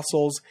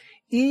apostles,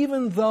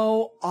 even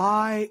though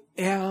I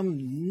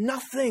am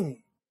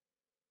nothing.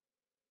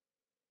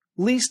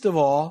 Least of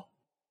all,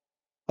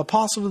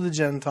 apostle to the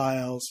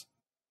Gentiles,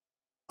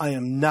 I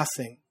am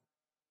nothing.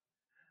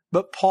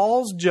 But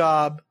Paul's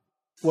job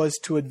was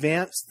to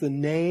advance the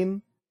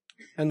name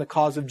and the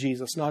cause of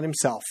Jesus, not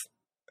himself.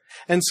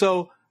 And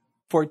so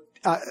for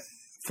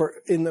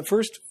in the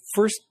first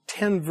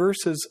 10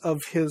 verses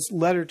of his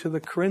letter to the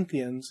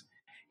Corinthians,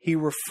 he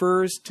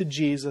refers to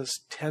Jesus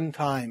 10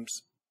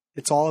 times.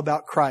 It's all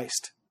about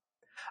Christ.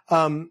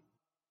 Paul's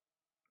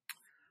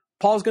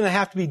going to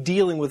have to be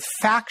dealing with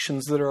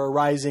factions that are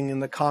arising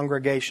in the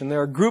congregation.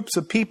 There are groups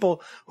of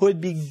people who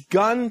had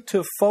begun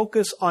to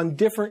focus on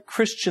different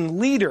Christian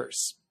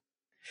leaders.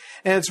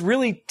 And it's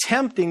really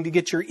tempting to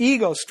get your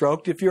ego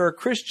stroked if you're a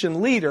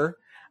Christian leader,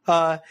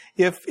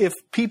 if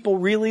people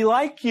really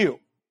like you,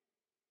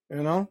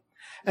 you know?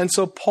 And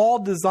so Paul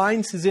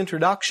designs his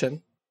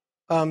introduction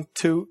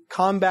to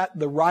combat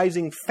the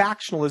rising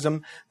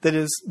factionalism that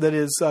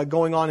is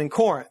going on in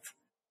Corinth.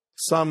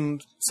 Some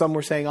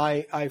were saying,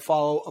 I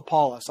follow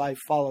Apollos, I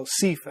follow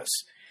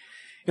Cephas.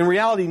 In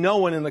reality, no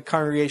one in the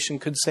congregation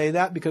could say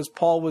that because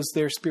Paul was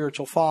their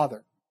spiritual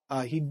father.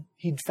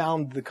 He'd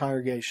founded the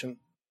congregation.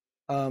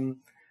 Founding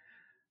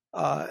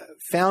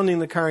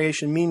the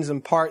congregation means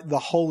in part the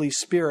Holy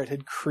Spirit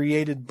had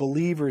created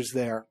believers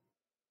there.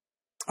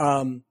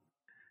 Kind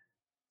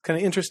of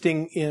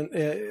interesting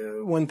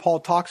when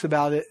Paul talks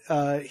about it,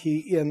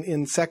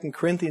 in 2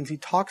 Corinthians, he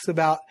talks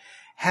about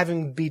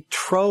having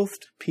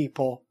betrothed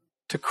people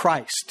to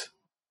Christ.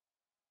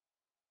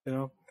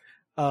 You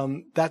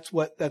know, that's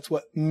what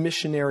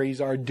missionaries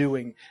are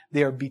doing.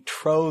 They are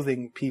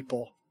betrothing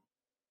people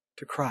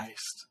to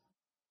Christ.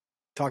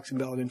 He talks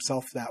about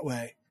himself that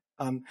way.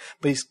 But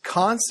he's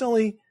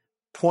constantly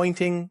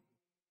pointing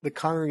the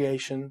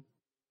congregation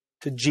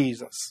to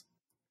Jesus.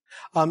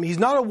 He's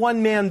not a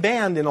one-man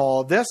band in all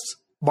of this.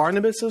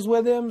 Barnabas is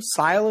with him.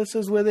 Silas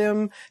is with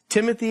him.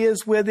 Timothy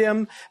is with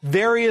him.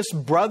 Various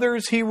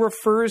brothers he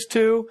refers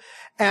to.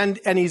 And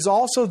he's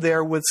also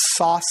there with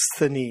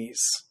Sosthenes.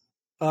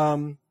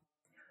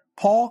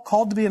 Paul,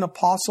 called to be an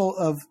apostle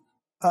of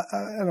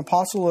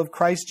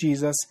Christ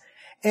Jesus,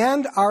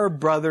 and our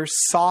brother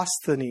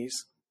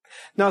Sosthenes.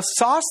 Now,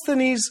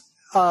 Sosthenes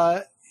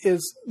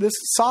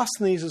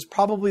is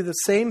probably the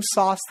same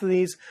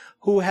Sosthenes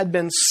who had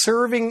been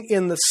serving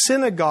in the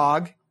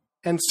synagogue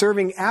and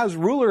serving as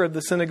ruler of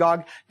the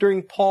synagogue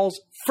during Paul's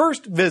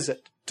first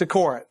visit to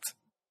Corinth.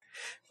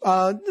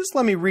 Just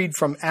let me read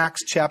from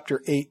Acts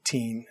chapter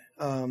 18.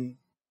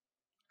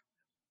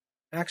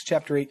 Acts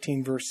chapter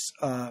 18, verse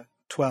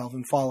 12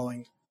 and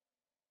following.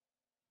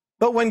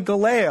 But when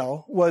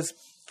Gallio was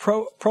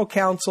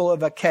proconsul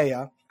of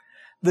Achaia,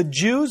 the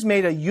Jews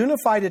made a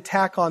unified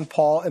attack on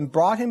Paul and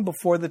brought him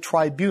before the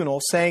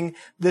tribunal, saying,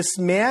 "This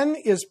man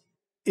is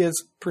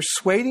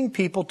persuading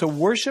people to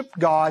worship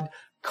God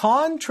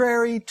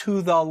contrary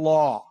to the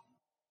law."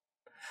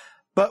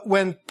 But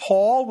when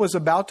Paul was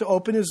about to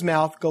open his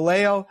mouth,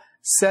 Gallio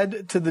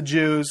said to the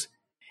Jews,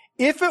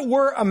 "If it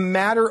were a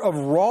matter of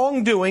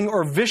wrongdoing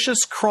or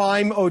vicious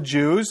crime, O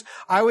Jews,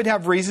 I would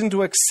have reason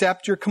to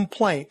accept your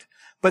complaint.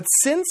 But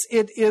since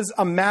it is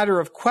a matter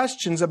of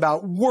questions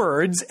about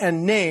words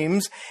and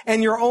names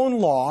and your own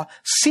law,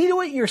 see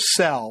to it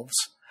yourselves.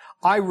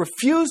 I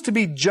refuse to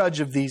be judge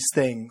of these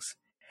things."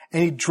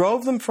 And he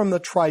drove them from the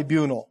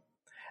tribunal.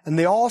 And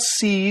they all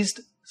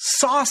seized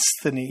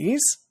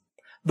Sosthenes,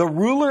 the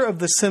ruler of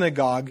the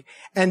synagogue,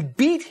 and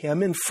beat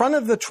him in front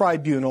of the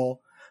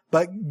tribunal.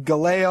 But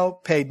Gallio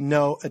paid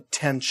no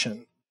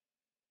attention.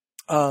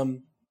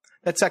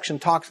 That section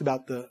talks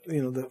about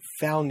the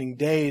founding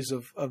days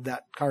of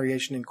that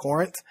congregation in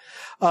Corinth.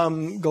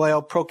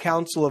 Gallio,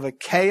 proconsul of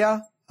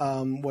Achaia,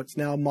 what's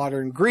now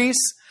modern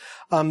Greece.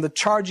 The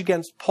charge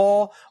against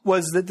Paul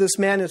was that this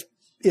man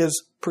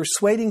is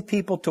persuading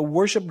people to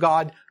worship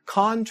God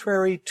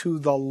contrary to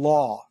the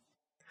law.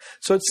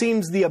 So it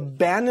seems the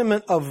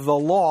abandonment of the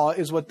law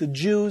is what the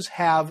Jews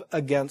have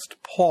against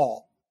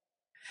Paul.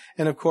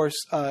 And of course,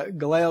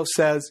 Gallio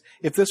says,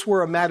 if this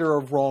were a matter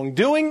of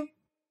wrongdoing,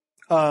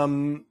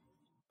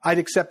 I'd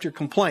accept your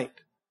complaint.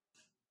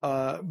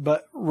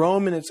 But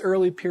Rome in its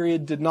early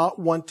period did not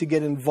want to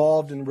get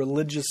involved in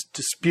religious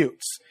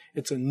disputes.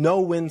 It's a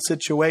no-win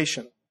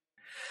situation.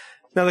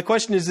 Now the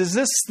question is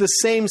this the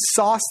same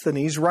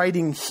Sosthenes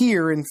writing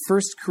here in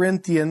 1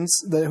 Corinthians,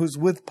 who's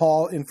with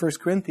Paul in 1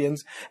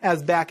 Corinthians,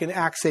 as back in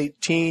Acts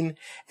 18?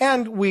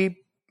 And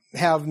we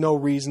have no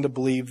reason to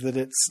believe that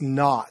it's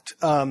not.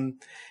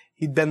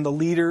 He'd been the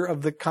leader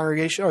of the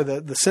congregation, or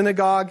the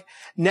synagogue.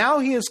 Now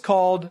he is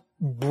called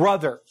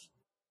brother,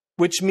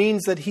 which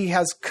means that he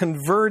has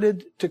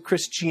converted to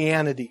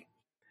Christianity.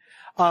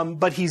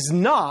 But he's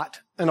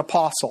not an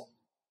apostle.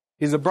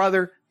 He's a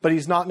brother, but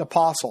he's not an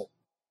apostle.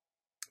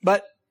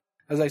 But,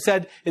 as I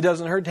said, it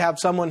doesn't hurt to have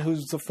someone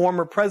who's the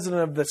former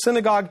president of the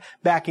synagogue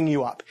backing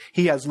you up.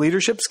 He has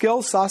leadership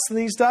skills,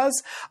 Sosthenes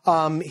does.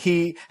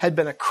 He had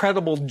been a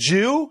credible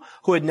Jew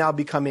who had now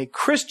become a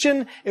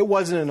Christian. It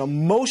wasn't an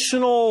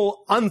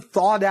emotional,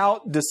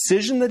 unthought-out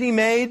decision that he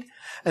made.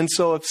 And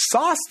so if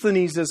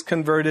Sosthenes is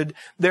converted,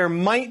 there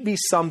might be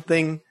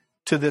something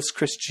to this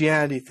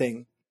Christianity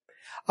thing.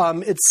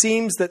 It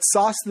seems that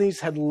Sosthenes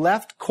had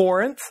left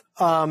Corinth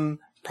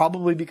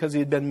probably because he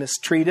had been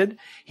mistreated.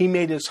 He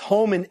made his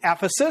home in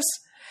Ephesus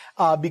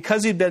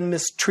because he'd been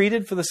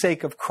mistreated for the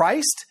sake of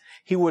Christ.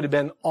 He would have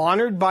been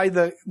honored by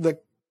the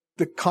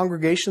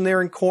congregation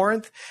there in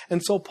Corinth,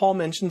 and so Paul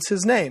mentions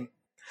his name.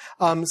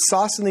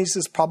 Sosthenes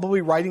is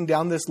probably writing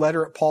down this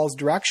letter at Paul's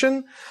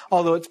direction,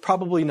 although it's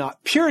probably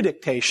not pure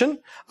dictation.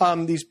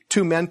 These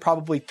two men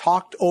probably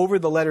talked over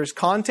the letter's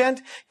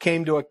content,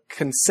 came to a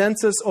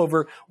consensus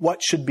over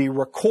what should be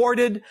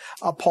recorded.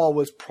 Paul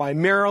was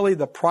primarily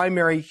the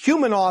primary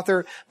human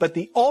author, but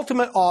the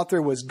ultimate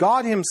author was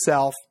God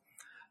himself,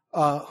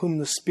 whom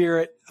the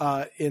Spirit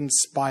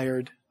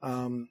inspired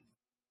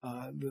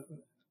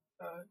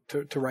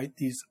to write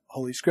these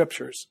Holy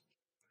Scriptures.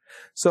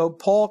 So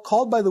Paul,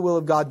 called by the will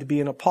of God to be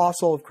an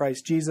apostle of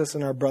Christ Jesus,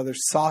 and our brother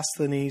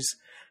Sosthenes,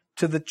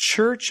 to the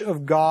church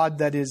of God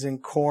that is in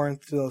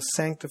Corinth, to those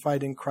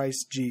sanctified in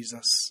Christ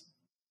Jesus.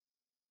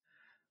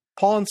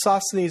 Paul and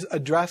Sosthenes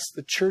address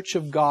the church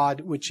of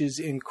God which is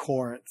in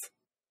Corinth.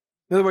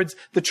 In other words,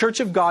 the church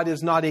of God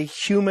is not a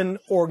human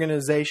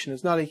organization.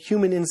 It's not a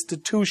human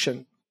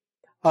institution.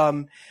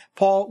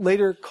 Paul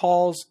later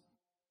calls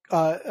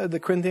the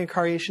Corinthian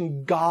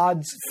congregation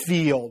God's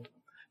field,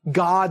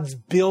 God's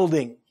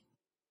building.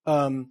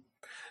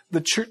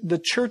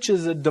 The church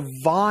is a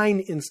divine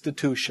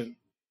institution.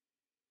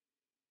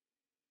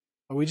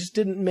 We just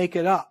didn't make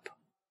it up.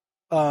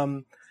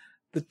 The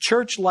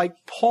church, like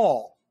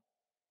Paul,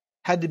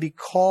 had to be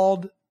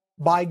called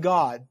by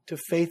God to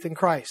faith in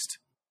Christ.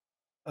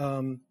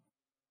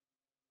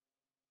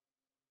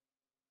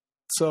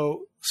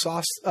 So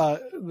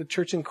the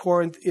church in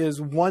Corinth is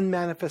one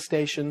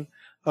manifestation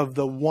of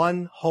the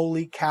one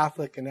holy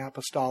Catholic and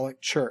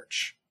apostolic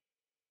church.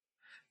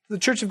 The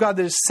church of God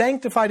that is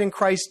sanctified in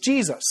Christ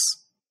Jesus,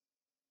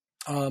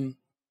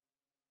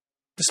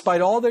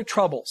 despite all their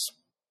troubles,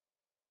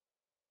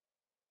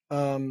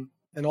 and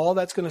all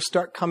that's going to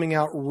start coming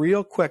out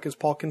real quick as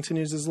Paul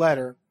continues his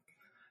letter.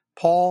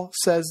 Paul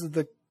says that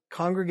the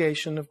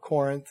congregation of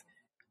Corinth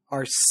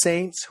are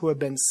saints who have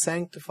been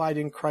sanctified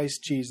in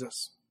Christ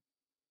Jesus.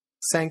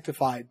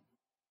 Sanctified.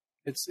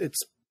 It's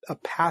a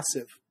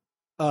passive.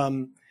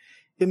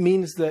 It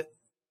means that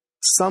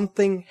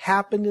something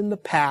happened in the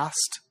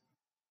past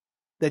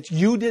that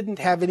you didn't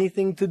have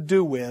anything to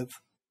do with,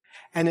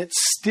 and it's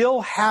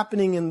still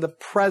happening in the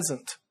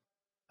present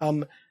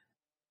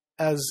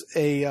as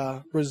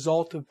a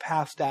result of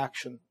past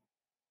action.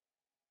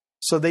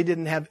 So they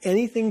didn't have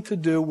anything to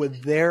do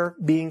with their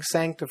being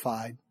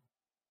sanctified.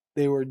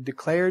 They were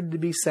declared to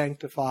be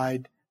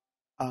sanctified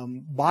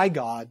by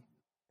God,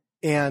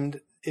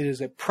 and it is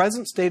a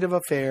present state of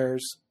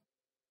affairs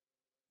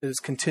that is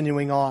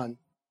continuing on.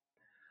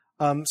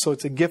 So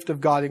it's a gift of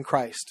God in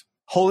Christ.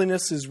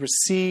 Holiness is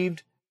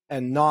received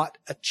and not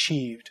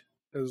achieved,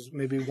 is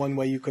maybe one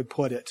way you could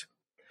put it.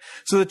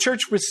 So the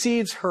church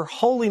receives her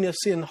holiness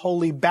in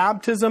holy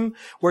baptism,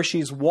 where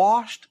she's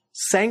washed,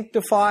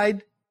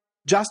 sanctified,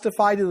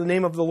 justified in the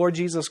name of the Lord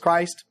Jesus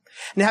Christ.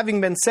 And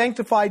having been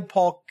sanctified,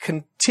 Paul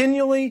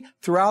continually,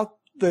 throughout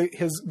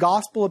his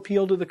gospel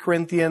appeal to the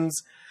Corinthians,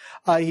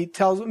 he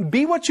tells them,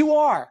 be what you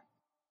are.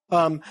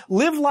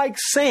 Live like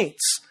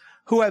saints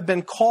who have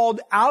been called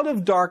out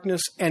of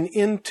darkness and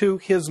into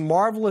his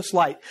marvelous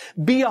light.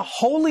 Be a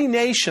holy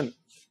nation,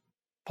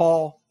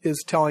 Paul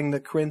is telling the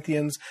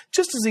Corinthians,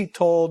 just as he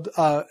told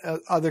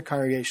other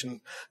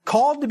congregations.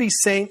 Called to be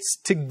saints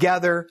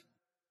together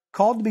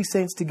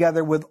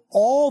with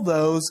all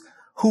those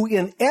who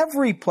in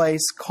every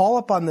place call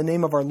upon the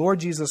name of our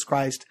Lord Jesus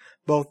Christ,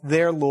 both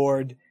their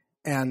Lord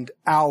and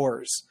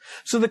ours.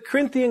 So the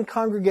Corinthian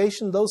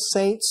congregation, those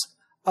saints,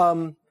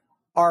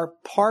 are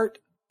part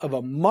of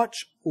a much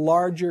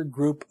larger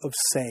group of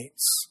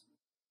saints.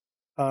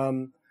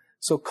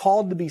 So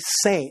called to be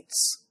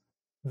saints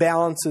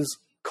balances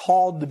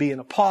called to be an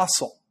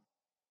apostle.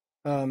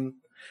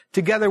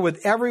 Together with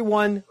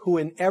everyone who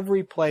in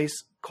every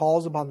place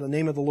calls upon the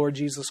name of the Lord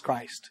Jesus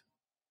Christ.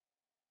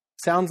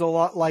 Sounds a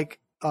lot like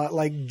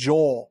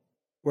Joel,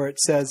 where it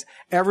says,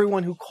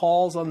 everyone who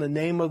calls on the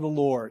name of the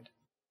Lord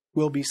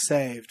will be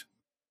saved.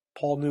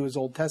 Paul knew his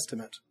Old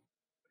Testament.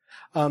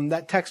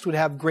 That text would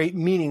have great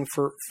meaning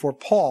for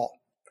Paul,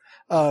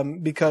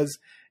 because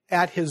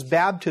at his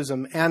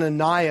baptism,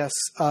 Ananias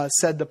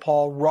said to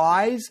Paul,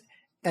 rise,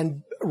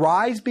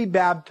 be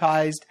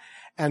baptized,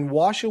 and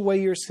wash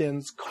away your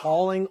sins,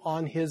 calling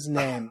on his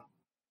name.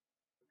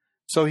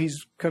 So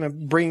he's kind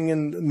of bringing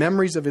in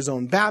memories of his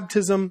own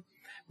baptism,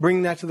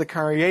 bringing that to the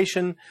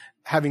congregation,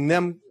 having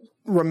them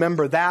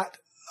remember that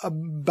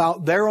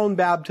about their own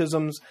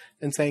baptisms,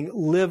 and saying,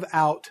 live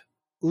out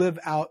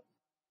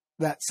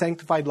that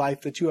sanctified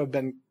life that you have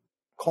been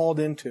called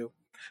into,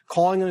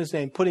 calling on his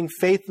name, putting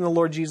faith in the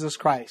Lord Jesus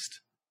Christ.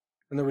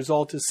 And the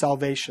result is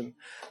salvation.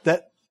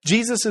 That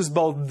Jesus is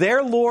both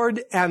their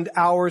Lord and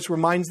ours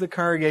reminds the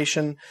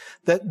congregation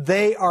that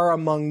they are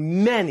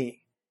among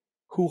many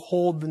who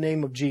hold the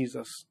name of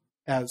Jesus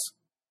as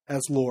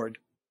Lord.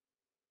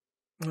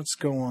 Let's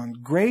go on.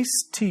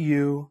 Grace to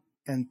you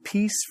and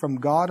peace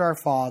from God our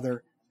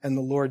Father and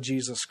the Lord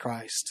Jesus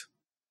Christ.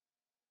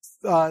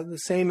 the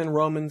same in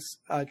Romans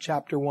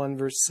chapter 1,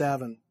 verse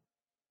 7.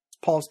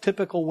 Paul's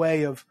typical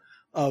way of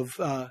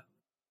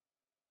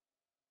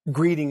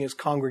greeting his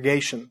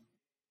congregation.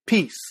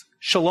 Peace,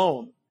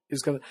 shalom,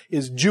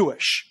 is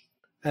Jewish,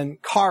 and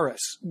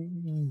charis,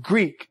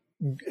 Greek,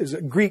 is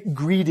a Greek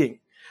greeting.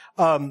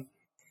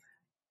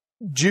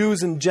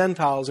 Jews and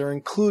Gentiles are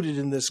included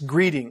in this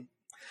greeting.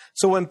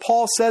 So when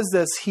Paul says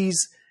this,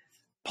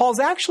 Paul's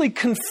actually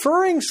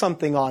conferring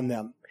something on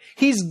them.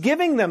 He's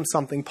giving them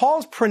something.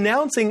 Paul's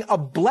pronouncing a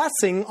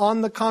blessing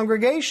on the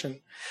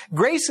congregation.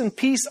 Grace and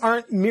peace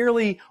aren't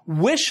merely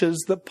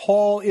wishes that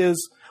Paul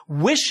is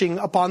wishing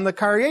upon the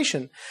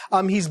congregation.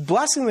 He's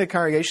blessing the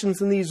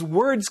congregations, and these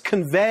words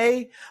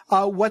convey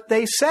what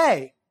they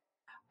say.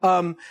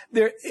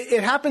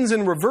 It happens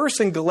in reverse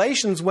in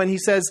Galatians when he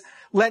says,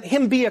 let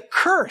him be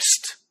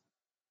accursed.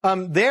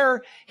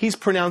 There, he's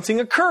pronouncing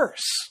a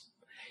curse.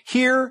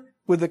 Here,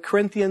 with the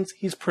Corinthians,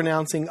 he's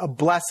pronouncing a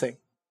blessing.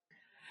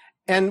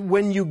 And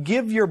when you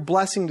give your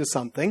blessing to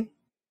something,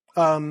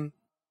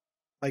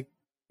 like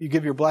you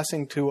give your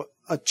blessing to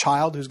a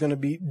child who's going to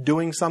be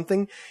doing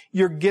something,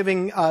 you're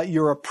giving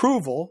your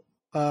approval,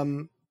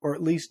 or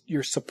at least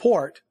your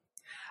support.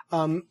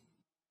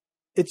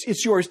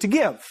 It's yours to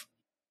give.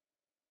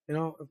 You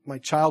know, if my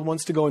child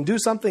wants to go and do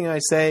something, and I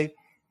say,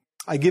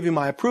 I give you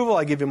my approval,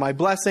 I give you my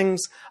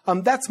blessings,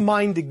 that's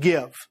mine to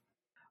give.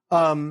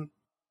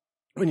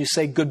 When you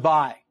say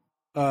goodbye,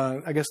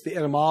 I guess the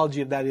etymology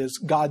of that is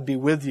God be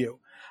with you,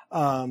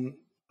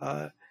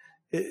 or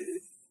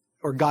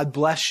God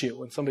bless you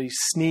when somebody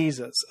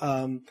sneezes.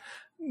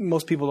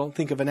 Most people don't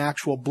think of an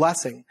actual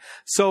blessing.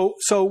 So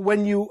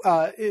when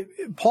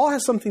Paul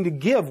has something to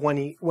give when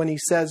he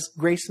says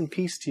grace and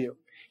peace to you.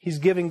 He's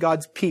giving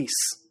God's peace,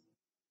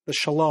 the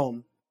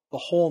shalom, the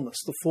wholeness,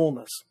 the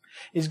fullness.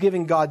 He's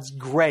giving God's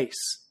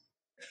grace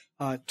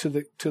to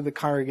the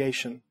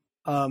congregation.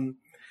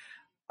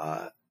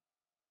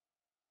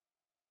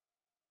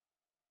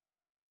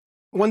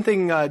 One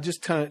thing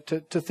just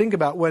to think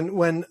about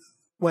when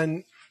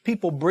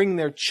people bring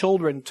their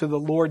children to the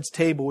Lord's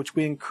table, which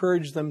we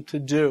encourage them to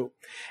do,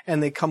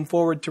 and they come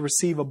forward to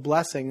receive a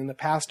blessing, and the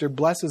pastor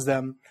blesses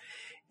them,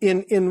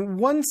 in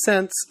one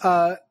sense,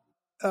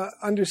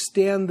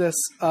 understand this.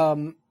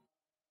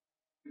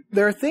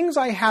 There are things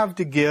I have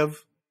to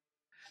give,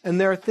 and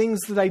there are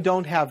things that I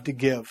don't have to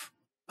give.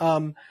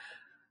 I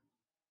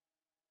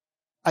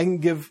can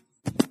give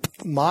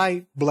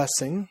my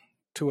blessing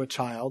to a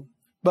child,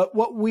 but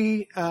what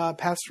we,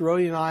 Pastor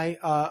Rody and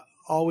I,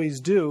 always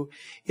do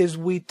is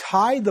we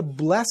tie the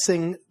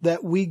blessing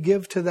that we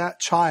give to that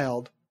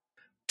child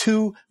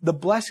to the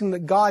blessing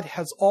that God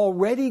has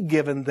already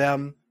given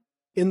them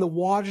in the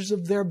waters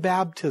of their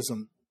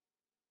baptism.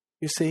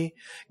 You see,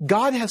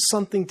 God has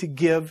something to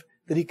give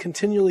that he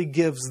continually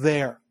gives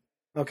there.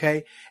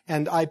 Okay?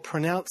 And I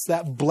pronounce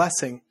that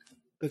blessing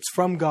that's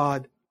from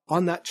God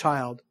on that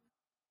child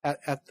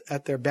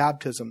at their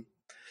baptism.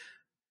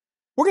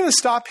 We're going to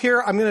stop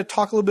here. I'm going to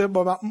talk a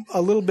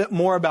little bit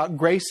more about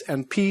grace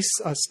and peace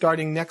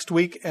starting next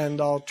week,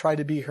 and I'll try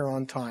to be here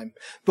on time.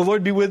 The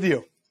Lord be with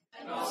you.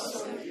 And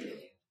also with you.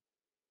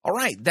 All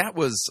right, that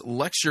was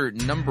lecture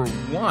number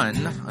 1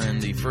 in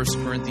the 1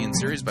 Corinthians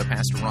series by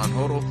Pastor Ron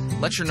Hodel.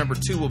 Lecture number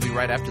 2 will be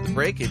right after the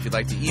break. If you'd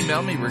like to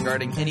email me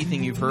regarding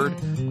anything you've heard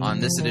on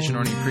this edition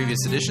or any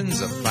previous editions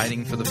of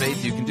Fighting for the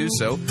Faith, you can do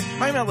so.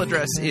 My email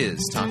address is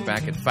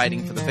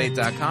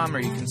talkback@fightingforthefaith.com, or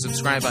you can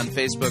subscribe on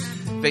Facebook,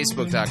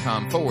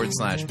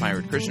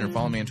 facebook.com/Pirate Christian, or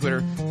follow me on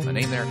Twitter. My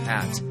name there,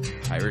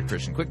 @Pirate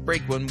Christian. Quick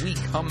break. When we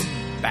come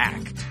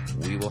back,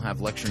 we will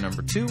have lecture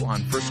number 2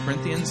 on 1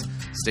 Corinthians.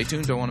 Stay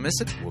tuned. Don't want to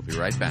miss it. We'll be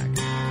right back.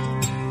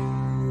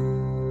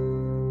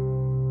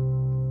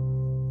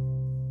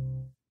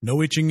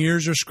 No itching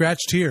ears are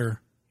scratched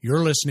here.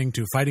 You're listening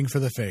to Fighting for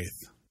the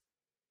Faith.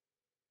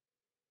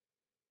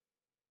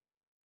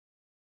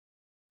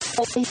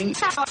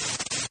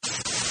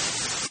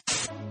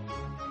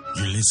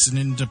 You're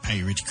listening to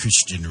Pirate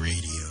Christian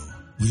Radio.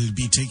 We'll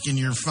be taking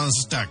your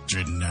false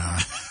doctrine now.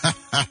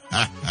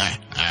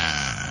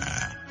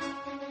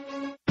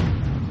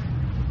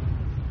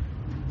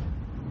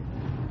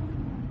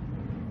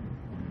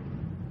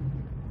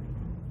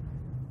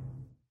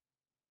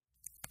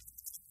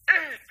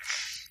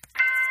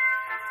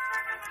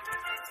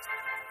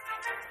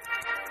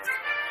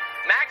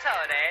 Max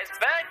Holliday's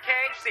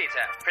Birdcage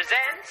Theater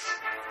presents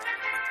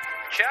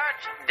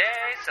Church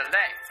Day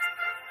Soleil.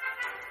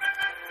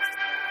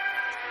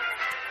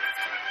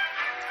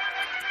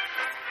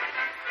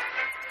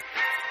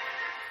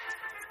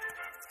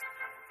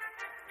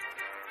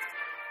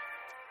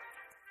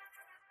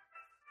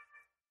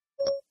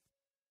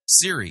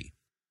 Siri,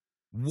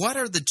 what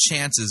are the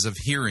chances of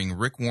hearing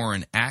Rick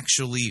Warren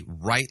actually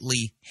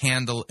rightly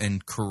handle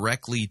and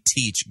correctly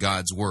teach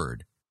God's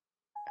Word?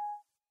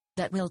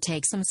 That will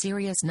take some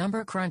serious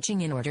number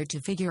crunching in order to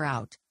figure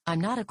out.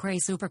 I'm not a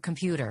crazy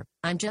supercomputer.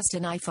 I'm just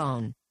an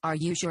iPhone. Are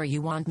you sure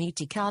you want me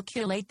to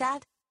calculate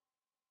that?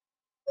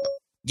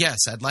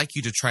 Yes, I'd like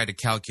you to try to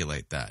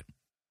calculate that.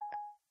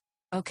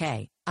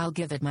 Okay, I'll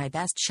give it my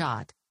best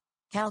shot.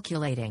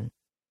 Calculating.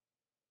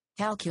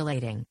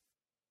 Calculating.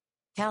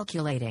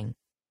 Calculating.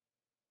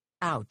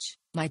 Ouch,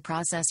 my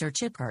processor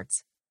chip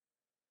hurts.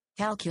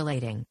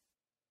 Calculating.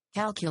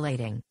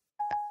 Calculating.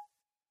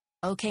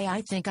 Okay,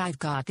 I think I've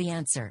got the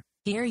answer.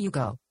 Here you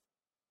go.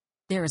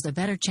 There is a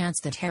better chance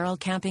that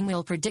Harold Camping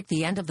will predict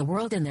the end of the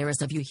world than there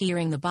is of you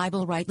hearing the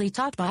Bible rightly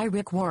taught by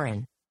Rick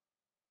Warren.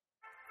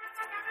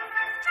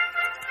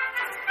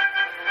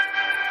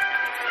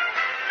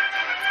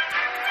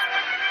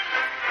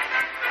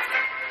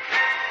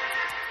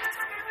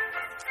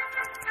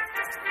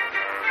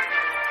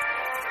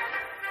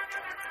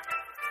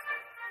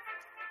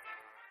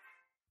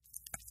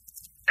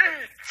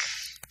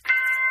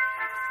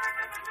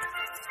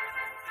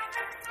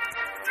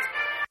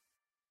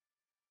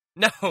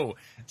 No,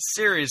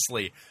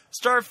 seriously,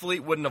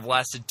 Starfleet wouldn't have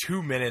lasted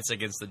 2 minutes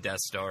against the Death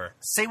Star.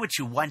 Say what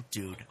you want,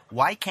 dude.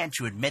 Why can't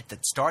you admit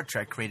that Star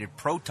Trek created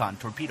proton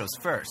torpedoes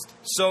first?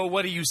 So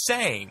what are you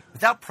saying?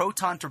 Without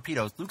proton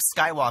torpedoes, Luke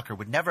Skywalker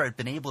would never have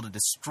been able to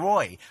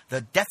destroy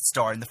the Death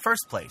Star in the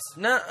first place.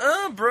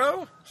 Nuh-uh,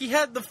 bro. He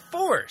had the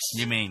Force.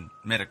 You mean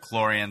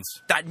midichlorians?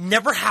 That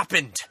never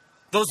happened.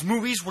 Those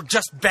movies were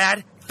just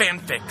bad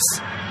fanfics.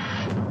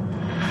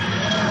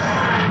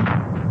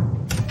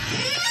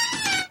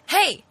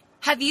 Hey!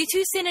 Have you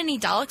two seen any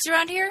Daleks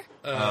around here?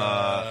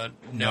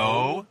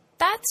 No.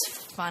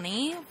 That's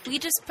funny. We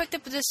just picked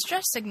up a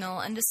distress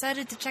signal and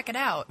decided to check it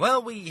out.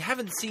 Well, we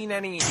haven't seen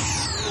any...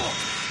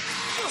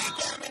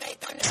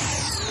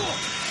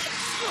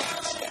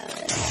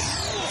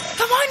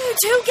 Come on, you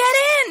two, get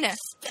in!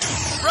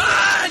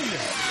 Run!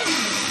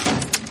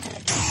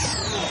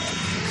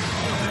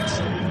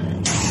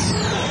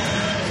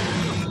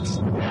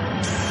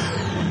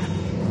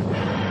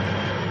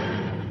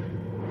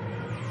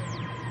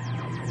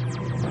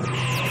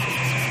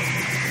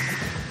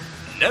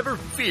 Never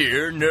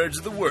fear, nerds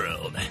of the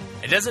world.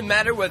 It doesn't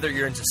matter whether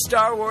you're into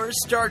Star Wars,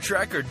 Star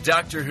Trek, or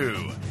Doctor Who.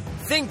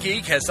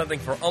 ThinkGeek has something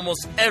for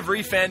almost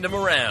every fandom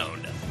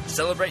around.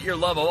 Celebrate your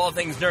love of all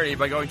things nerdy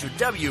by going to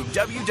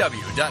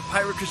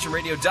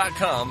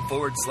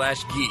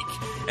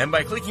www.piratechristianradio.com/geek. And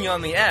by clicking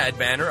on the ad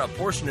banner, a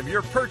portion of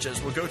your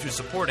purchase will go to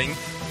supporting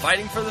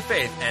Fighting for the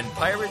Faith and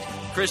Pirate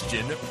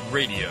Christian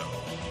Radio.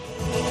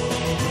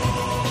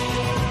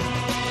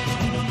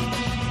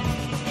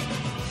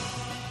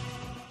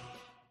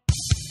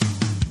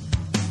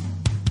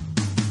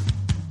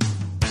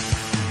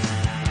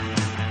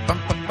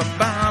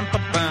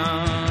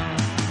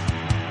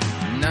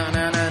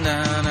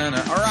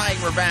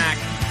 We're back.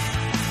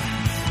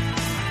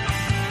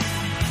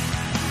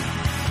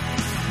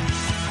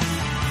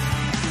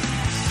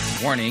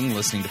 Warning,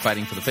 listening to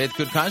Fighting for the Faith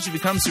could cause you to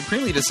become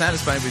supremely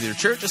dissatisfied with your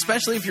church,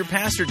 especially if your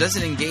pastor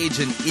doesn't engage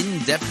in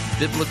in-depth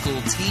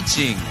biblical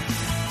teaching,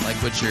 like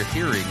what you're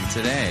hearing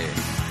today.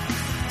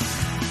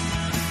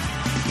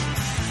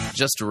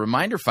 Just a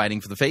reminder, Fighting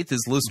for the Faith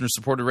is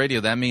listener-supported radio.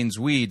 That means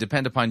we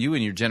depend upon you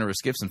and your generous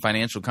gifts and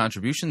financial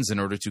contributions in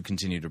order to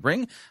continue to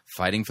bring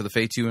Fighting for the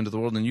Faith to you into the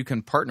world, and you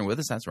can partner with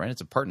us. That's right,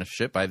 it's a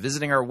partnership by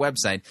visiting our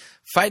website,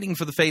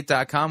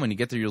 fightingforthefaith.com. When you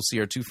get there, you'll see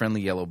our two friendly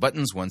yellow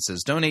buttons. One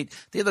says Donate,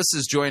 the other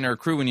says Join Our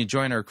Crew. When you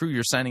join our crew,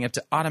 you're signing up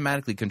to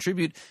automatically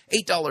contribute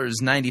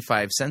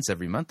 $8.95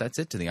 every month. That's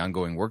it, to the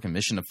ongoing work and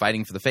mission of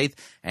Fighting for the Faith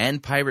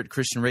and Pirate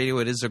Christian Radio.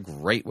 It is a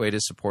great way to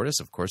support us.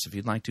 Of course, if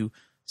you'd like to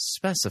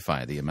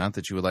specify the amount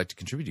that you would like to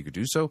contribute, you could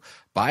do so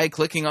by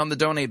clicking on the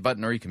donate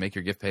button, or you can make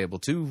your gift payable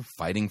to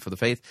Fighting for the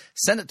Faith.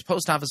 Send it to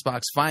Post Office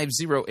Box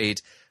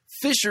 508,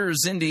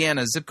 Fishers,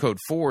 Indiana, zip code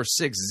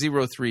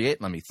 46038.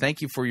 Let me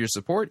thank you for your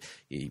support.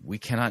 We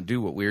cannot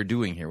do what we're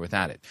doing here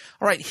without it.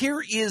 All right,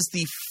 here is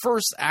the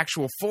first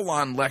actual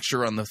full-on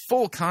lecture on the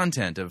full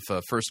content of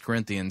 1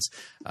 Corinthians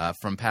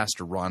from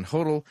Pastor Ron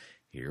Hodel.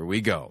 Here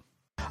we go.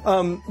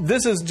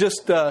 This is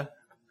just...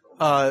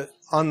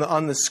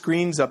 on the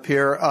screens up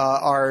here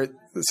are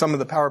some of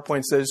the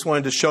PowerPoints that I just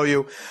wanted to show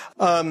you.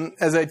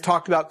 As I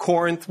talked about,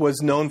 Corinth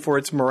was known for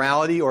its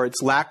morality or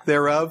its lack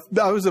thereof.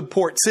 That was a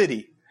port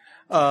city,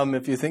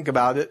 if you think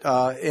about it,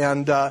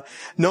 and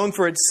known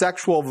for its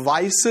sexual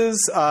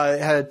vices.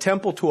 It had a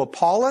temple to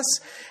Apollos.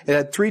 It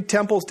had 3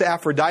 temples to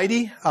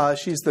Aphrodite.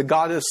 She's the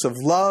goddess of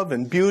love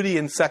and beauty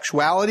and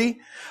sexuality.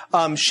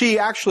 She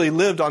actually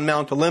lived on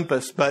Mount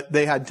Olympus, but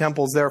they had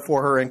temples there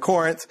for her in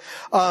Corinth.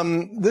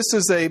 This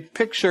is a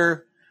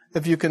picture,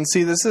 if you can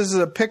see, this is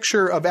a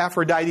picture of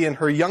Aphrodite in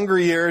her younger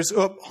years.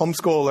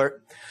 Homeschool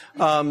alert.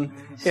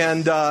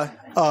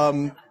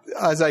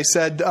 As I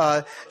said,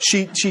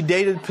 she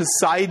dated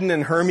Poseidon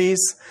and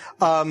Hermes.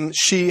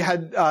 She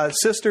had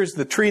sisters,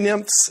 the Tree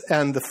Nymphs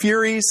and the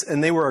Furies,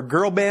 and they were a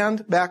girl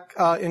band back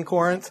in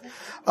Corinth.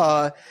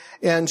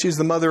 And she's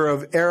the mother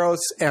of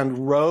Eros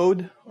and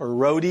Rhode, or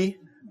Rhody.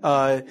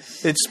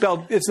 It's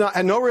spelled, it's not,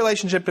 had no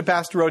relationship to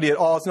Pastor Rhody at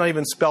all. It's not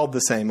even spelled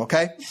the same,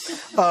 okay?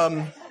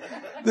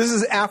 This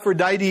is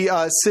Aphrodite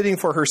sitting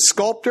for her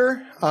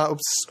sculptor.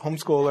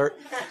 Homeschool alert.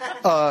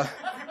 I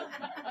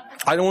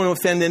don't want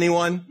to offend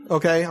anyone,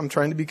 okay? I'm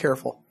trying to be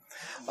careful.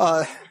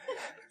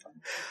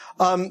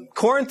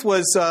 Corinth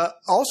was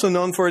also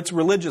known for its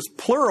religious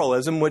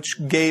pluralism, which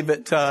gave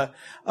it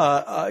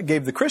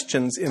gave the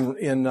Christians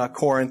in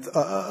Corinth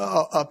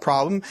a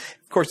problem.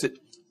 Of course, it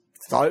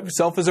thought of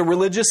itself as a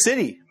religious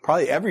city.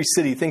 Probably every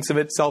city thinks of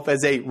itself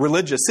as a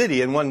religious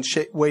city in one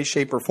way,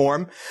 shape, or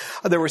form.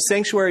 There were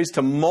sanctuaries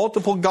to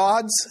multiple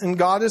gods and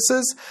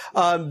goddesses.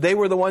 They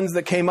were the ones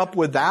that came up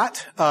with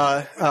that.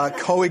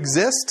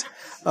 Coexist.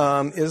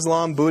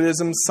 Islam,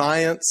 Buddhism,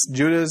 science,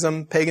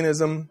 Judaism,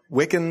 paganism,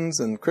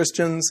 Wiccans, and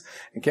Christians.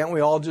 And can't we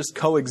all just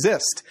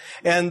coexist?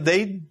 And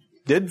they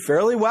did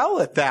fairly well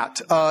at that.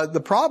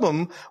 The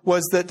problem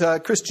was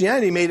that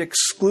Christianity made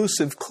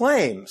exclusive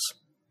claims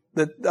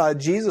that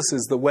Jesus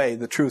is the way,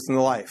 the truth, and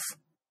the life.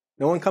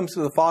 No one comes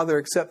to the Father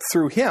except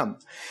through Him.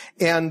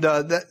 And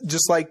that,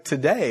 just like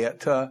today,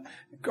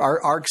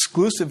 our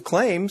exclusive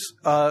claims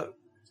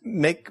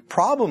make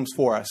problems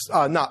for us.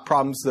 Not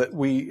problems that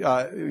we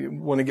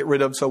want to get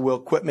rid of, so we'll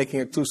quit making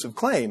exclusive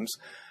claims.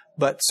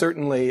 But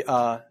certainly,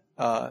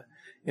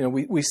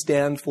 we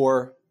stand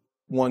for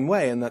one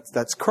way, and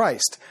that's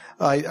Christ.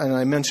 And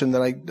I mentioned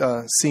that I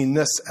seen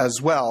this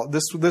as well.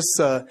 This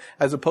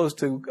as opposed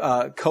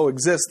to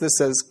coexist, this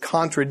says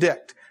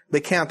contradict.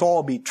 They can't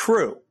all be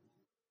true.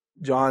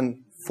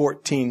 John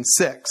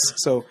 14:6.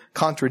 So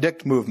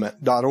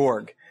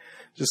contradictmovement.org.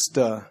 Just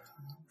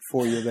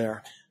for you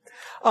there.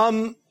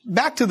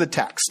 Back to the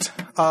text.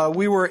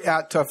 We were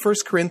at 1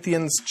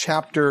 Corinthians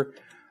chapter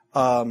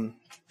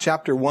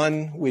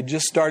 1. We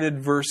just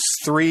started verse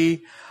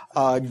 3.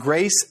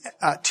 Grace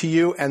to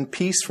you and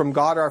peace from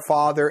God our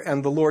Father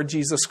and the Lord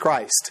Jesus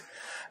Christ.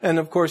 And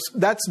of course,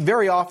 that's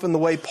very often the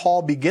way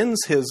Paul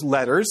begins his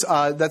letters.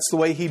 That's the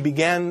way he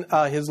began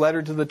his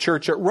letter to the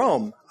church at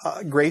Rome.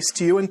 Grace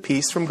to you and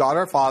peace from God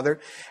our Father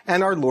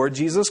and our Lord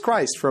Jesus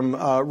Christ, from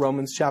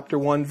Romans chapter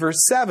 1,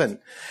 verse 7.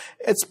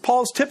 It's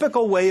Paul's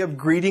typical way of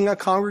greeting a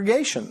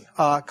congregation.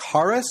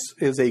 Charis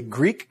is a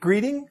Greek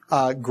greeting,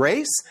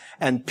 grace,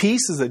 and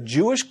peace is a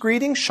Jewish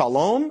greeting,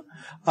 shalom.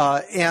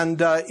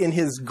 And in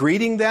his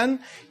greeting then,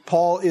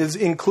 Paul is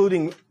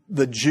including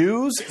the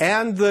Jews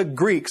and the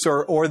Greeks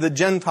or the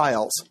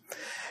Gentiles.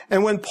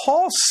 And when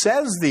Paul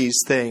says these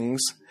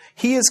things,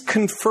 he is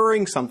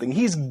conferring something.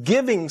 He's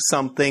giving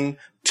something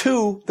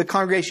to the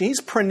congregation.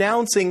 He's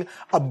pronouncing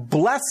a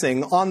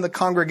blessing on the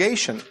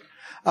congregation.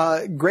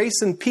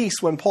 Grace and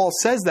peace, when Paul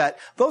says that,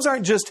 those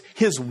aren't just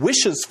his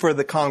wishes for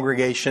the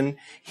congregation.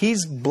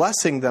 He's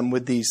blessing them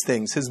with these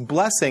things. His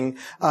blessing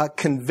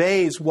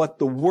conveys what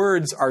the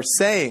words are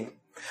saying.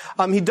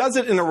 He does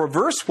it in a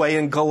reverse way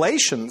in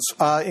Galatians.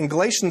 In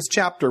Galatians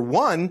chapter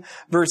 1,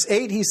 verse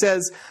 8, he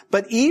says,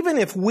 "But even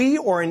if we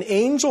or an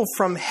angel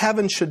from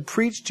heaven should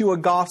preach to you a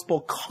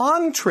gospel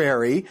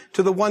contrary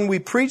to the one we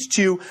preach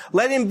to you,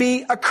 let him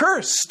be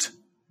accursed."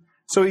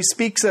 So he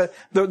speaks,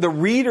 the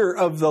reader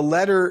of the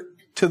letter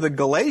to the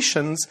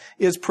Galatians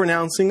is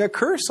pronouncing a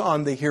curse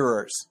on the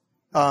hearers.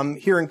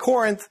 Here in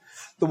Corinth,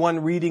 the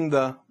one reading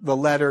the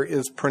letter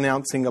is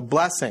pronouncing a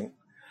blessing.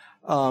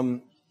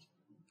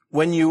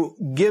 When you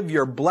give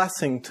your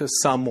blessing to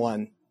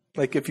someone,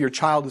 like if your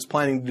child is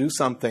planning to do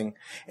something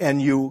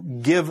and you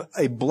give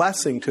a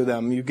blessing to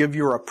them, you give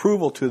your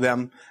approval to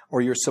them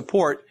or your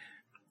support,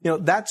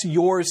 that's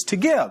yours to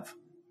give.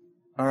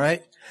 All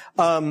right?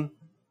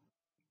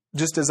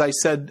 Just as I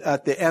said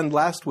at the end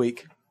last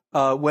week,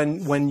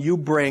 when you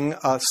bring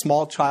a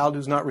small child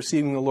who's not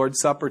receiving the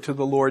Lord's Supper to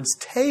the Lord's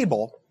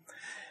table,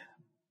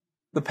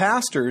 the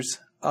pastors,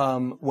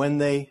 when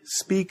they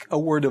speak a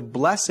word of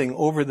blessing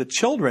over the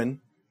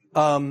children,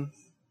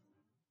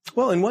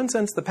 well, in one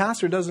sense, the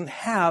pastor doesn't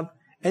have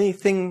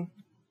anything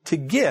to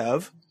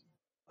give.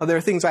 There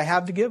are things I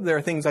have to give. There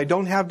are things I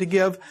don't have to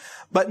give.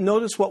 But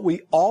notice what we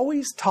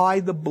always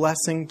tie the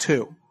blessing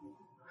to.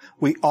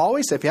 We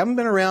always, if you haven't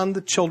been around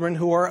the children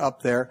who are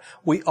up there,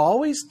 we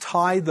always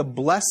tie the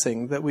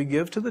blessing that we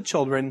give to the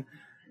children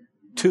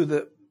to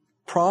the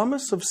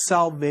promise of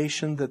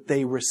salvation that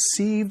they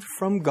received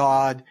from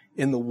God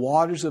in the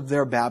waters of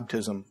their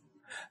baptism.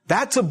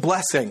 That's a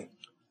blessing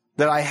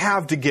that I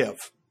have to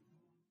give.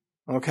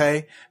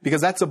 Okay?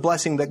 Because that's a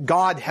blessing that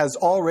God has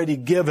already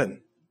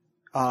given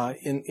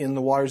in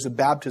the waters of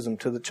baptism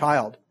to the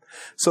child.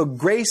 So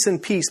grace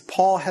and peace,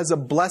 Paul has a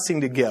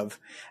blessing to give.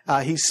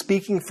 He's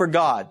speaking for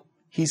God.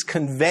 He's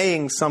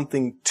conveying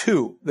something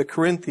to the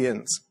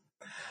Corinthians.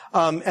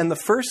 And the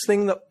first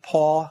thing that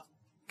Paul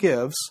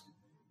gives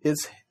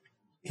is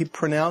he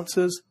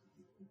pronounces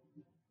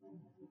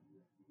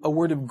a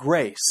word of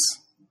grace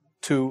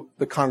to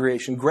the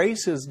congregation.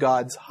 Grace is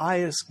God's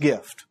highest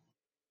gift.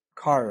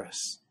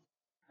 Charis.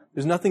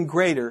 There's nothing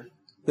greater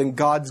than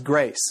God's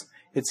grace.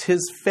 It's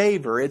His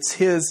favor. It's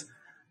His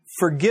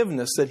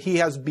forgiveness that He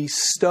has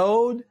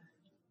bestowed,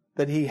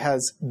 that He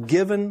has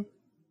given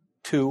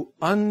to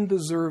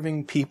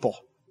undeserving people.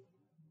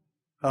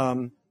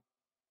 When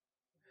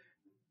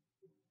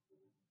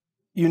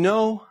you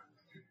know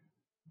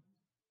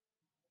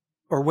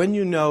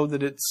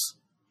that it's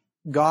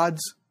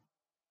God's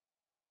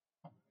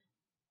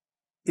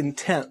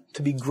intent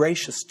to be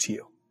gracious to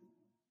you,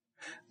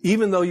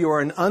 Even though you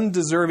are an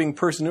undeserving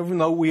person, even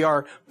though we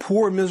are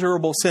poor,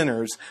 miserable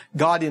sinners,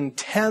 God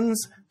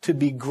intends to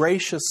be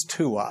gracious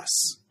to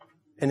us,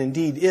 and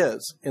indeed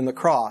is in the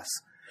cross.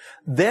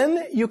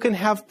 Then you can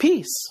have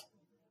peace.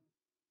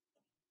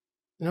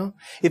 You know,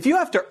 if you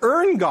have to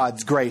earn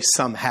God's grace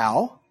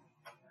somehow,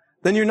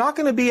 then you're not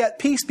going to be at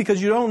peace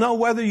because you don't know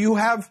whether you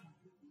have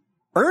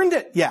earned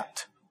it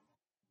yet.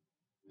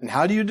 And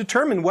how do you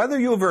determine whether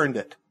you have earned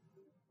it?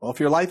 Well, if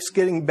your life's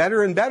getting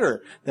better and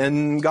better,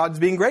 then God's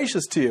being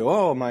gracious to you.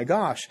 Oh my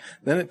gosh.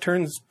 Then it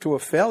turns to a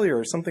failure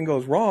or something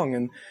goes wrong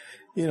and,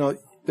 you know,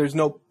 there's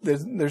no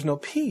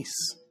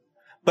peace.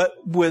 But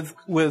with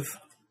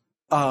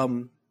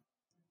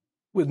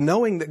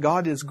knowing that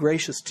God is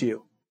gracious to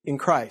you in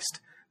Christ,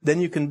 then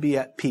you can be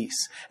at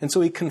peace. And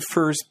so he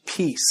confers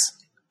peace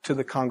to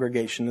the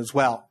congregation as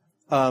well.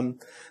 The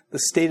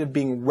state of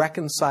being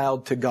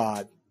reconciled to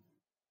God.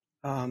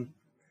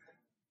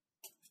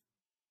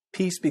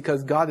 Peace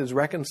because God has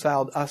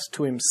reconciled us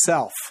to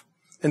himself.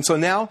 And so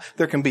now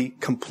there can be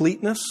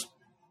completeness,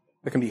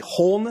 there can be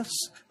wholeness,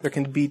 there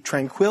can be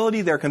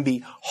tranquility, there can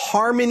be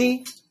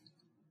harmony,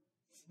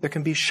 there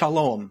can be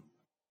shalom.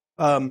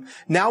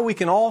 Now we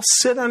can all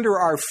sit under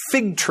our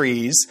fig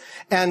trees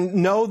and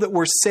know that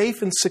we're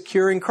safe and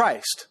secure in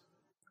Christ.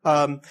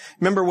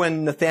 Remember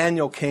when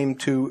Nathanael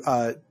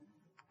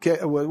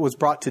was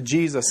brought to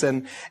Jesus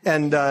and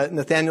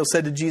Nathanael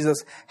said to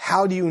Jesus,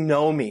 "How do you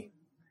know me?"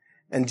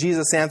 And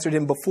Jesus answered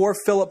him, "Before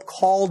Philip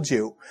called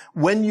you,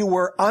 when you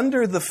were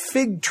under the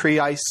fig tree,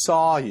 I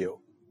saw you."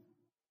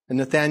 And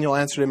Nathanael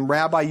answered him,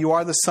 "Rabbi, you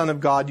are the Son of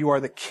God. You are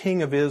the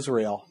King of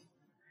Israel."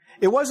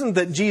 It wasn't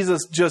that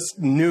Jesus just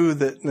knew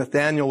that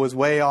Nathanael was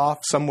way off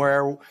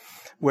somewhere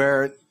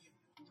where,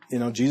 you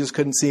know, Jesus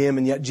couldn't see him,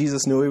 and yet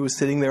Jesus knew he was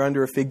sitting there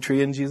under a fig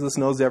tree, and Jesus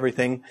knows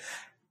everything.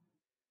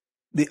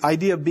 The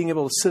idea of being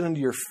able to sit under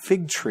your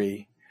fig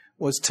tree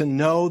was to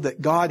know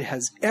that God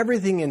has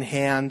everything in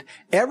hand,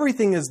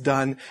 everything is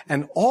done,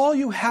 and all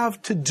you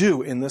have to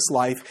do in this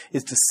life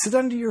is to sit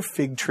under your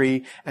fig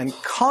tree and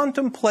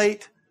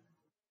contemplate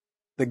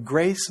the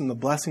grace and the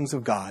blessings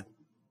of God.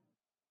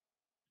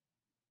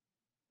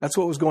 That's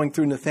what was going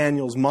through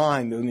Nathanael's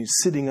mind when he's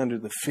sitting under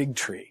the fig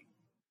tree.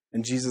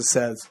 And Jesus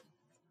says,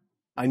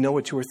 "I know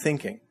what you were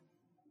thinking.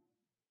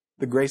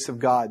 The grace of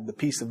God, the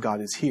peace of God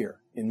is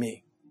here in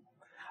me."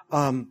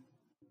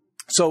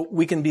 So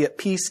we can be at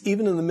peace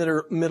even in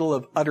the middle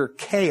of utter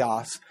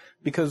chaos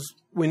because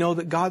we know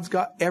that God's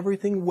got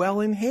everything well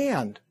in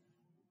hand.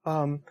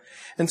 And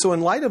so in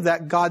light of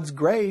that, God's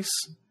grace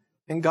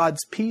and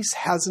God's peace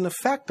has an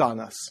effect on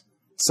us.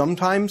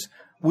 Sometimes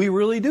we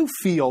really do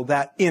feel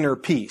that inner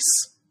peace.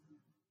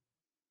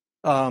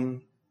 Now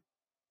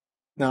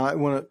I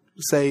want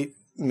to say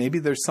maybe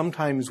there's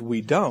sometimes we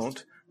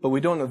don't, but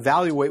we don't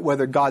evaluate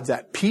whether God's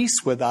at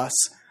peace with us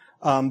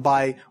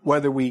by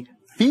whether we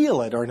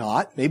feel it or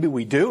not. Maybe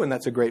we do, and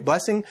that's a great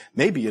blessing.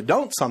 Maybe you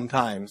don't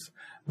sometimes.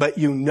 But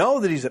you know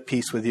that he's at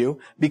peace with you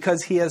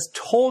because he has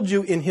told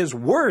you in his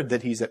word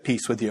that he's at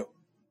peace with you.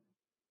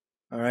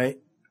 All right?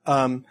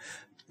 And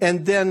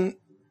then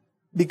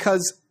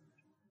because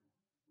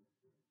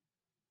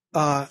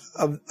God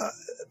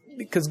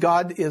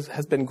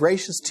has been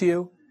gracious to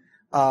you,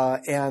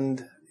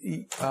 and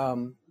you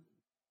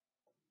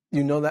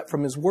know that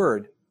from his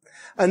word.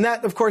 And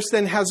that, of course,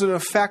 then has an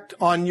effect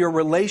on your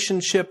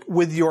relationship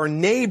with your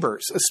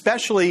neighbors,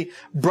 especially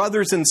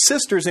brothers and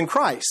sisters in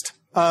Christ,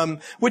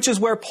 which is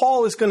where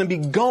Paul is going to be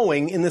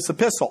going in this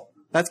epistle.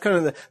 That's kind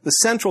of the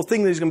central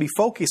thing that he's going to be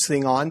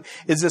focusing on,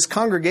 is this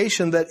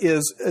congregation that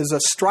is a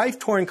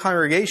strife-torn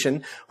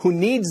congregation who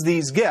needs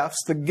these gifts,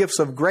 the gifts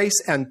of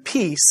grace and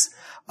peace.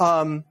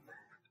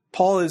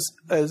 Paul is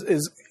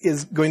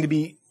going to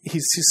be,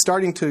 he's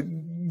starting to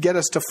get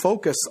us to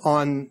focus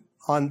on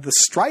the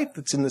strife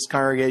that's in this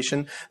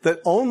congregation that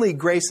only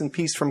grace and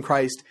peace from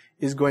Christ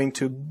is going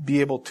to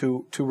be able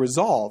to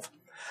resolve.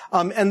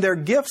 And they're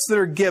gifts that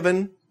are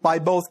given by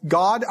both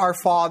God our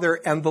Father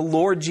and the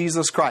Lord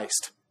Jesus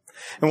Christ.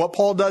 And what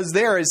Paul does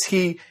there is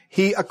he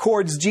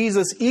accords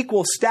Jesus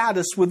equal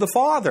status with the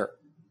Father.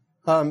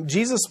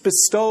 Jesus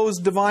bestows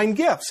divine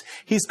gifts.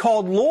 He's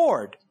called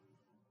Lord.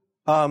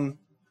 The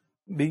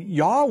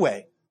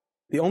Yahweh,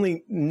 the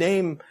only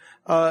name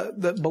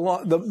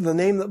the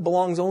name that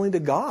belongs only to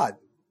God.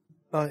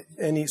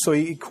 So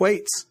he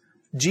equates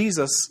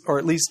Jesus, or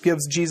at least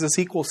gives Jesus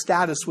equal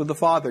status with the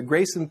Father.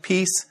 Grace and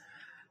peace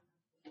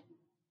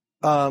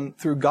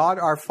through God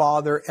our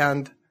Father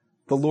and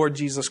the Lord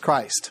Jesus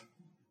Christ.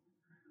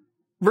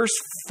 Verse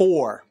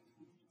 4.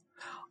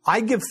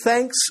 I give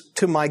thanks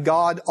to my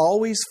God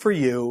always for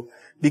you,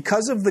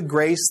 because of the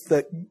grace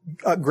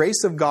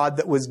of God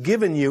that was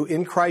given you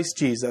in Christ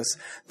Jesus,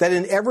 that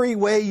in every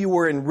way you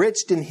were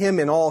enriched in him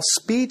in all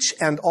speech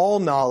and all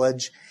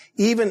knowledge,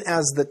 even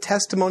as the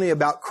testimony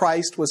about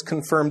Christ was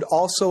confirmed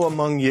also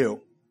among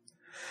you.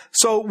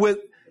 So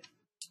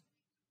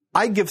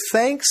I give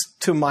thanks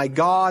to my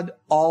God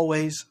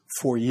always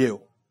for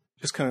you.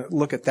 Just kind of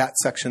look at that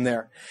section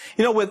there.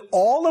 You know, with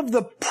all of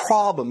the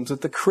problems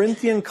that the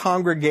Corinthian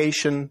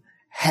congregation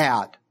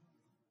had,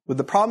 with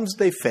the problems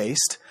they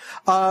faced,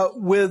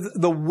 with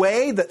the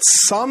way that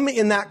some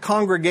in that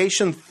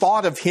congregation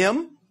thought of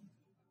him.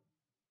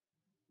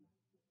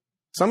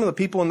 Some of the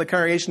people in the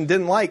congregation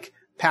didn't like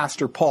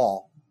Pastor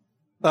Paul.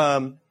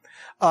 You'd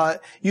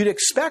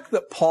expect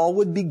that Paul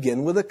would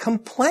begin with a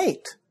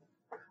complaint.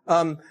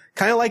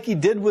 Kind of like he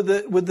did with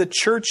the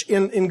church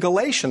in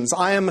Galatians.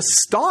 I am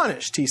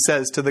astonished, he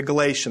says to the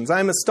Galatians. I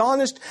am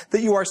astonished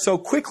that you are so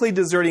quickly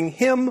deserting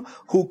him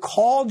who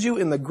called you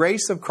in the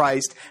grace of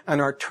Christ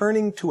and are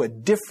turning to a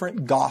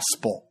different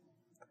gospel.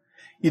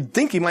 You'd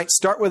think he might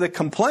start with a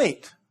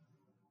complaint.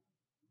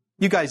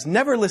 You guys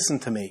never listen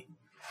to me.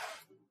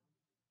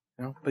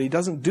 But he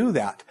doesn't do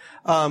that.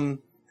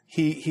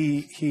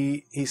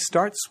 He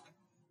starts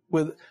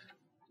with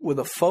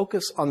a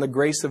focus on the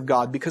grace of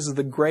God, because of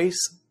the grace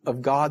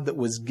of God that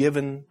was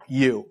given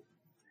you.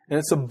 And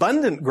it's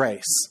abundant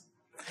grace.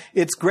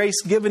 It's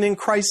grace given in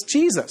Christ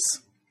Jesus.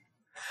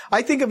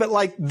 I think of it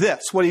like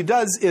this. What he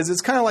does is, it's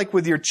kind of like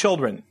with your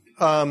children.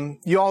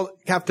 You all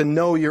have to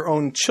know your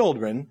own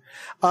children.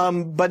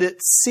 But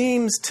it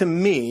seems to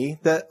me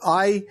that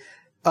I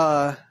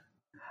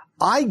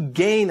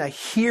gain a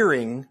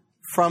hearing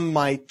from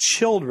my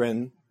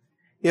children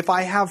if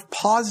I have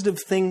positive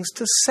things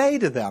to say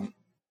to them,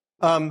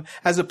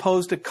 as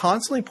opposed to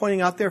constantly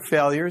pointing out their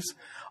failures,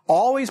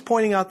 always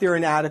pointing out their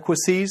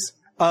inadequacies,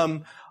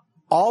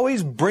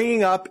 always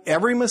bringing up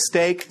every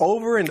mistake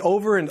over and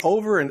over and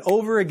over and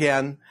over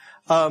again.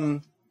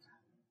 And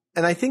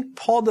I think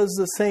Paul does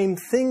the same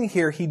thing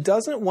here. He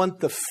doesn't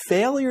want the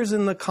failures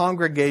in the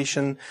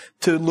congregation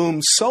to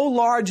loom so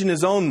large in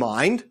his own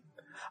mind,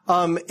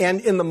 and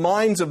in the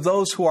minds of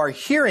those who are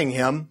hearing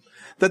him,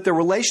 that the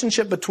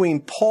relationship between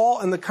Paul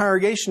and the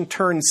congregation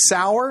turns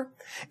sour,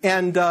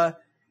 and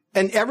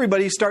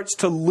everybody starts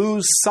to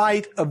lose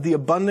sight of the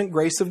abundant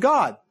grace of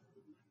God.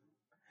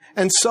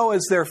 And so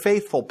as their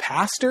faithful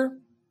pastor,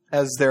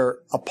 as their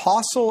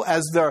apostle,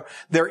 as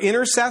their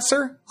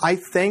intercessor, I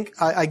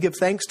give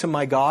thanks to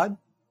my God.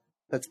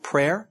 That's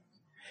prayer.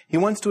 He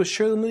wants to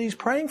assure them that he's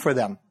praying for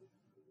them.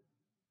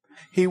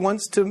 He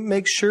wants to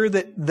make sure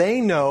that they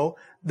know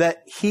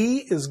that he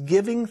is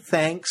giving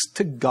thanks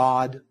to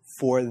God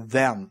for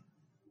them.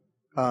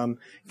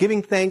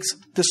 Giving thanks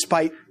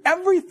despite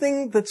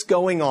everything that's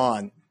going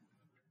on.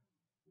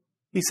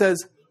 He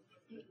says,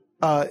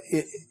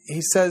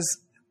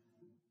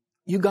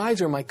 you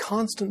guys are my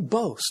constant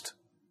boast.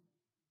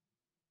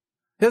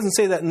 He doesn't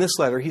say that in this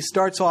letter. He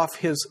starts off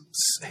his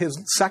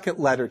second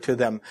letter to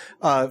them,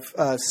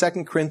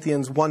 2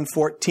 Corinthians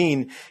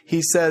 1:14.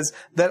 He says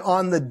that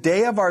on the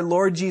day of our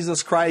Lord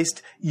Jesus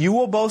Christ, you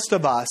will boast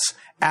of us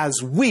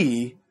as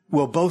we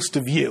will boast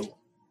of you.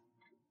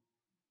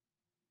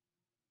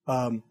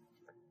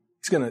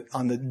 He's going to,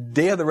 on the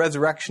day of the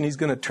resurrection, he's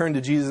going to turn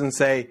to Jesus and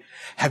say,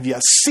 have you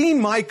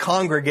seen my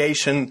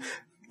congregation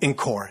in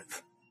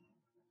Corinth?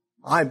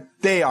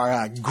 They are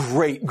a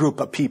great group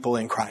of people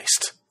in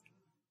Christ.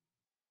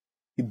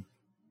 He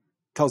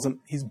tells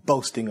them he's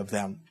boasting of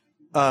them.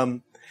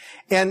 And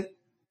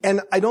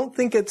I don't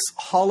think it's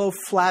hollow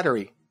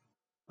flattery.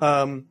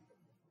 I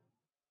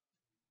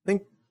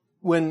think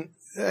when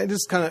I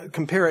just kind of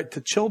compare it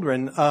to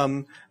children,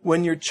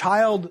 when your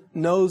child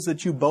knows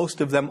that you boast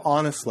of them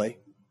honestly,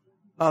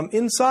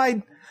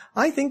 inside,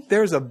 I think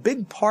there's a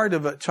big part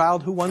of a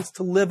child who wants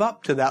to live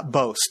up to that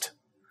boast.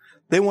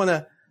 They want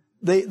to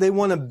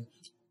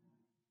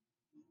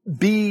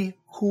be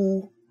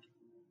who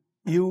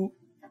you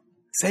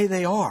say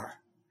they are.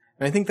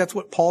 And I think that's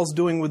what Paul's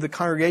doing with the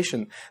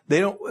congregation.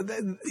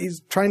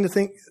 He's trying to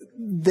think,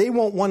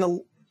 they'll want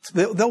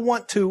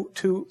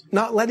to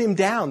not let him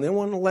down. They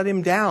want to let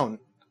him down.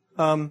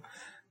 Paul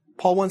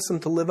wants them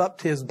to live up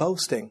to his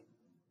boasting.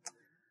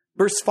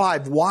 Verse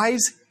 5, why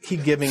is he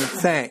giving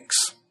thanks?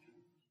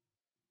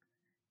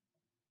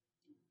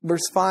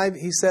 Verse 5,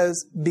 he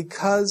says,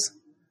 because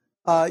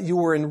you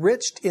were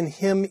enriched in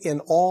him in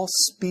all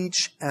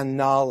speech and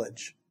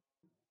knowledge.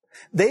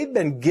 They've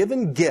been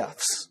given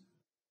gifts.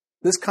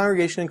 This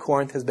congregation in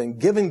Corinth has been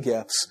given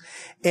gifts,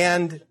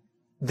 and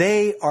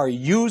they are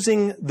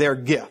using their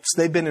gifts.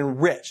 They've been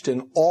enriched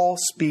in all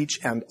speech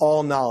and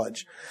all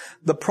knowledge.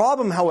 The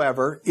problem,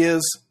 however,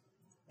 is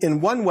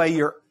in one way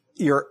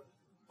your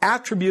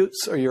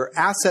attributes or your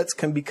assets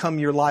can become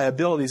your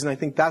liabilities, and I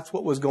think that's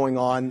what was going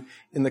on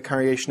in the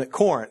congregation at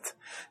Corinth.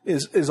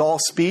 Is all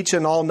speech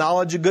and all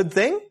knowledge a good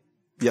thing?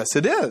 Yes,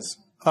 it is.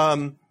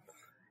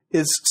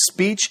 Is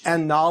speech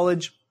and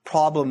knowledge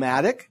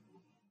problematic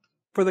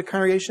for the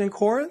congregation in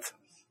Corinth?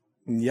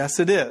 Yes,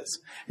 it is.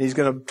 And he's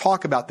going to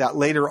talk about that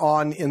later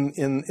on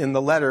in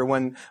the letter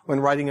when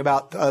writing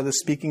about the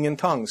speaking in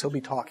tongues. He'll be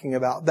talking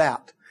about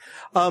that.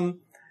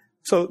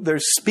 So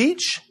there's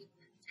speech.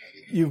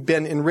 You've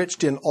been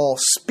enriched in all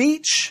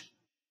speech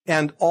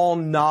and all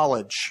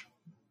knowledge.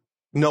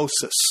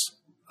 Gnosis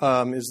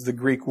is the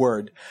Greek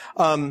word.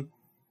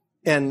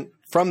 And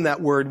from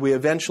that word, we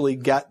eventually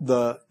get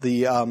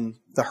the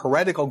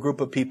heretical group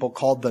of people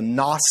called the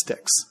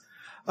Gnostics.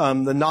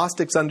 The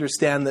Gnostics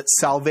understand that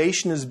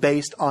salvation is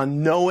based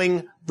on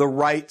knowing the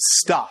right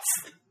stuff.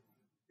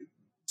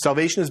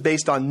 Salvation is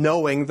based on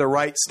knowing the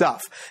right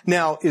stuff.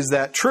 Now, is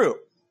that true?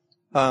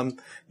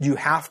 You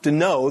have to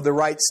know the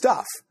right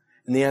stuff.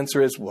 And the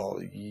answer is, well,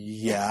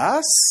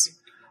 yes.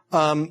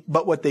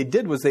 But what they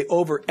did was they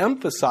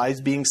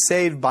overemphasized being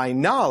saved by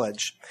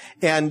knowledge.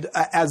 And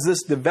as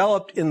this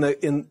developed in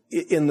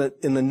the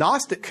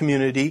Gnostic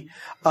community,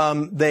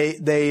 they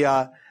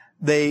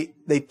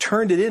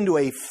turned it into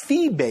a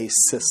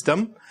fee-based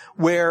system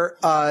where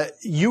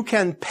you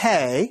can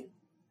pay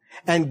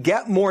and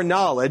get more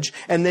knowledge,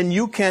 and then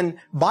you can,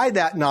 by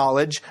that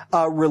knowledge,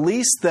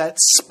 release that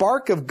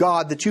spark of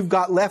God that you've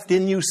got left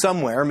in you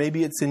somewhere.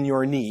 Maybe it's in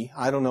your knee.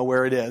 I don't know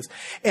where it is.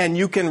 And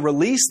you can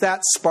release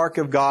that spark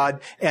of God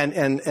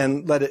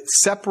and let it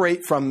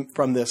separate from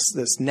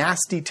this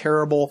nasty,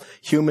 terrible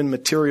human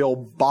material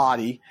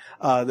body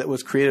that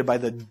was created by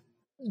the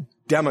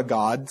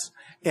demigods,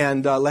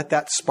 and let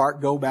that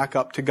spark go back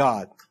up to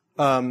God.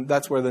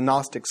 That's where the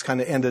Gnostics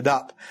kind of ended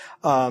up.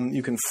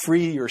 You can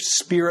free your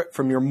spirit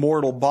from your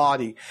mortal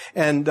body,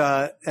 and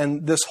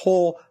this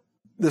whole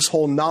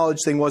knowledge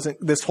thing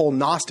this whole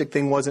Gnostic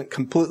thing wasn't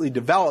completely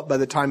developed by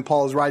the time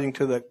Paul is writing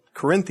to the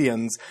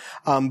Corinthians,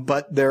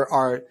 but there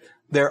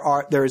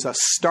is a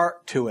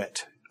start to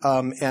it,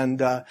 and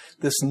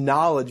this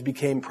knowledge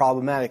became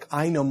problematic.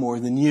 I know more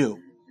than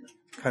you,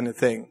 kind of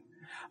thing.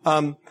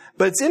 But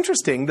it's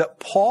interesting that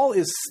Paul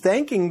is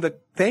thanking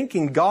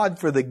God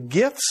for the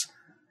gifts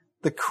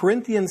the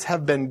Corinthians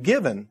have been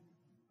given.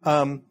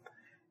 And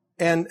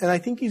I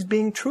think he's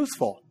being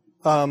truthful.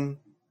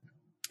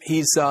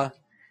 He's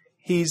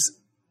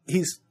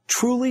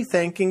truly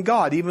thanking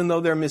God, even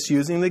though they're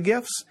misusing the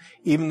gifts,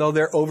 even though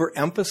they're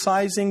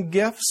overemphasizing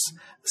gifts.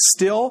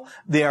 Still,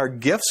 they are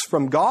gifts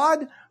from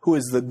God, who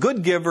is the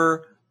good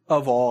giver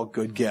of all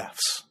good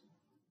gifts.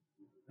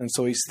 And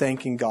so he's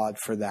thanking God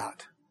for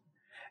that.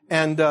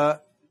 And it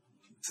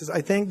says,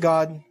 I thank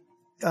God,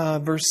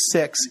 verse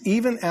 6,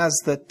 even as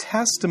the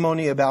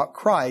testimony about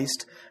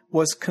Christ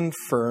was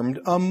confirmed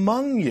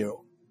among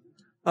you.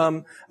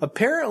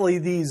 Apparently,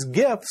 these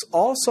gifts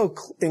also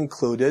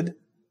included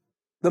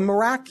the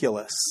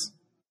miraculous.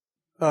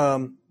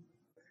 The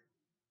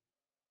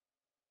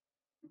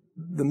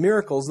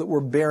miracles that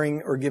were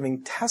bearing or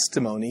giving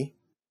testimony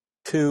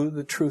to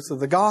the truth of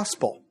the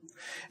gospel.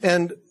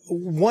 And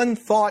one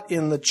thought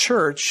in the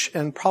church,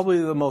 and probably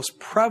the most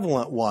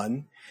prevalent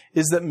one,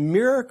 is that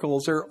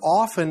miracles are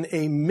often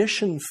a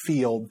mission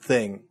field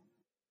thing.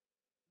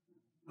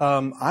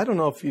 I don't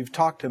know if you've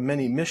talked to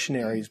many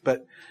missionaries,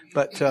 but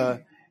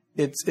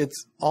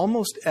it's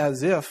almost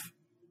as if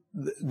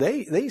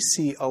they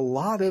see a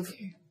lot of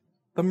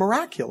the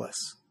miraculous,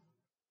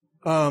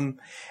 and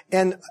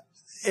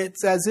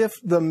it's as if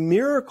the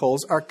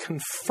miracles are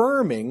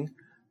confirming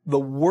the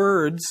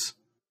words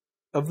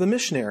of the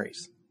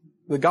missionaries.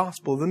 The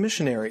gospel of the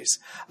missionaries.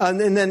 And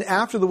then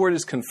after the word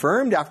is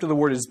confirmed, after the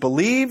word is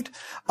believed,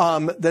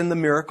 then the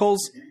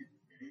miracles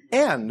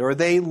end, or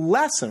they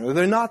lessen, or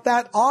they're not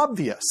that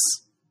obvious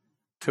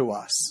to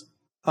us.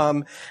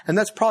 And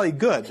that's probably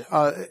good.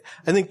 I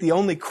think the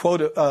only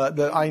quote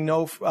that I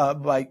know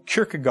by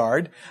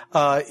Kierkegaard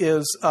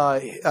is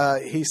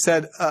he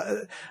said,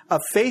 a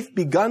faith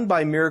begun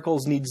by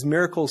miracles needs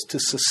miracles to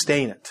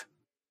sustain it.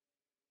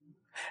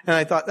 And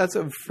I thought that's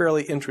a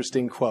fairly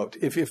interesting quote.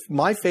 If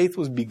my faith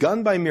was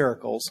begun by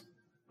miracles,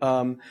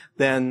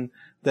 then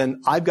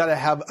I've got to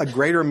have a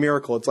greater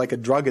miracle. It's like a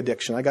drug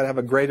addiction. I've got to have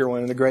a greater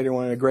one and a greater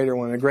one and a greater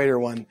one and a greater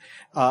one.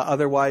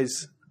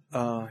 Otherwise,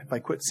 if I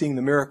quit seeing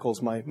the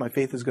miracles, my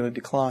faith is going to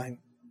decline.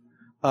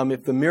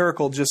 If the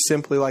miracle just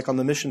simply, like on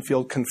the mission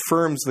field,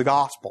 confirms the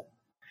gospel,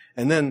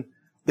 and then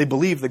they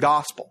believe the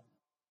gospel,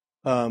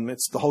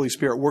 it's the Holy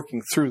Spirit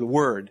working through the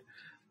word,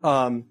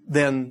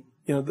 then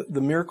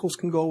the miracles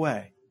can go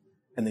away.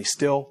 And they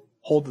still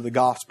hold to the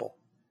gospel,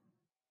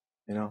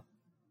 In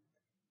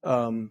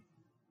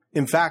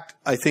fact,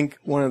 I think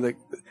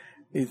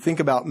you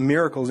think about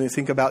miracles and you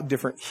think about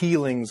different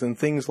healings and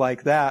things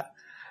like that.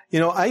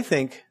 I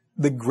think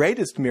the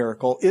greatest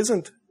miracle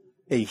isn't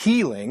a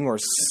healing or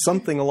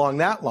something along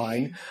that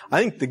line.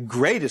 I think the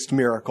greatest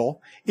miracle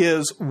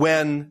is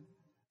when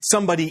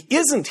somebody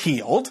isn't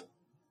healed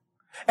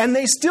and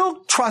they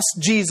still trust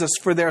Jesus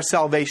for their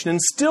salvation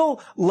and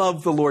still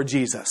love the Lord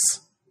Jesus.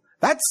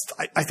 I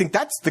think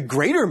that's the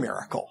greater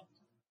miracle,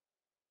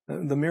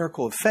 the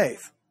miracle of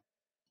faith.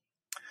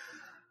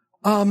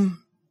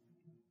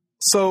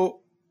 So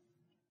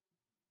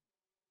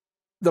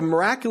the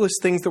miraculous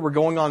things that were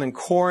going on in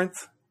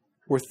Corinth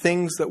were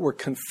things that were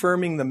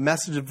confirming the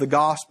message of the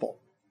gospel.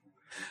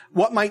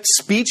 What might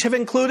speech have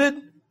included?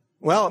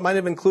 Well, it might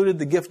have included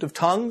the gift of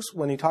tongues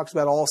when he talks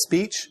about all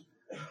speech,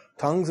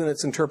 tongues and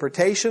its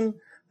interpretation,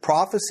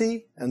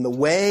 prophecy and the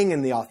weighing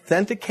and the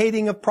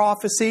authenticating of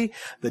prophecy,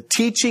 the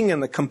teaching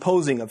and the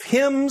composing of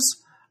hymns,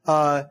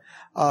 and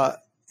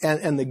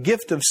the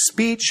gift of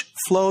speech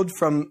flowed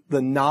from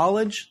the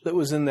knowledge that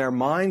was in their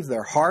minds,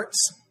 their hearts.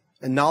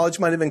 And knowledge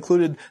might have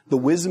included the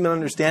wisdom and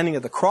understanding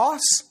of the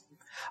cross,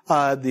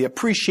 the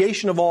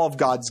appreciation of all of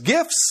God's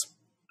gifts,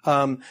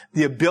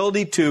 the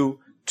ability to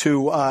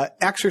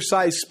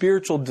exercise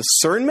spiritual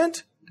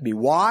discernment, to be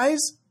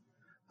wise,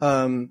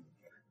 The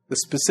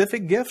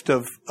specific gift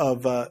of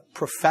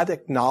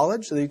prophetic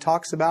knowledge that he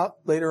talks about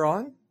later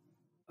on.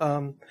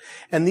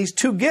 And these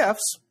two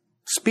gifts,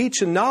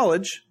 speech and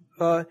knowledge,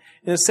 in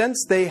a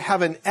sense, they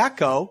have an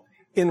echo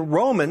in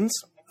Romans.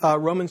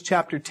 Romans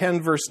chapter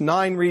 10, verse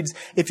 9 reads,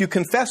 if you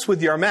confess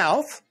with your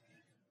mouth,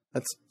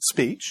 that's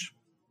speech,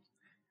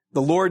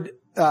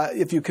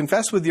 if you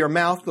confess with your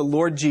mouth the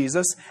Lord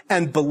Jesus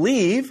and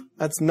believe,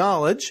 that's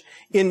knowledge,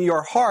 in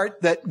your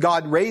heart that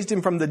God raised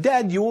him from the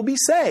dead, you will be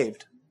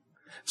saved.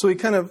 So he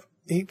kind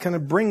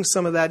of brings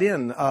some of that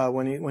in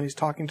when he's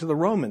talking to the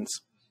Romans.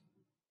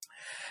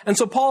 And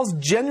so Paul's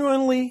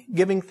genuinely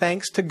giving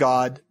thanks to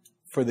God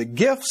for the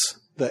gifts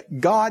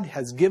that God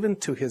has given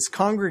to his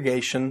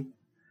congregation,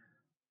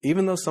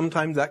 even though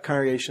sometimes that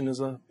congregation is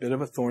a bit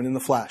of a thorn in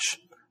the flesh.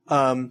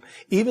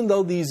 Even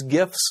though these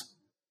gifts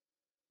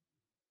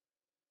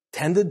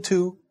tended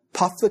to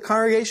puff the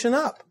congregation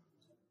up,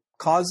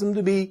 cause them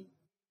to be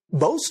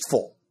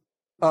boastful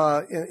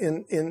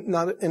in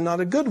not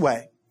a good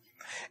way.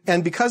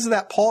 And because of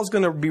that, Paul's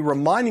going to be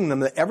reminding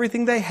them that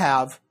everything they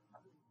have,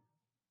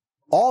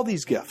 all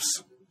these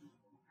gifts,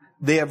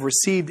 they have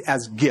received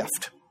as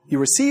gift. You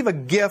receive a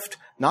gift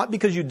not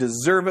because you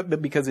deserve it,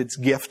 but because it's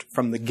gift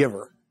from the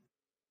giver.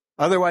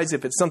 Otherwise,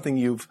 if it's something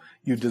you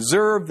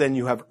deserve, then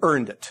you have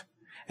earned it.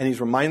 And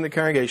he's reminding the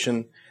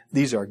congregation,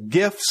 these are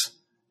gifts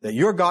that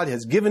your God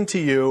has given to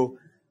you,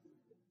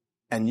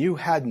 and you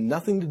had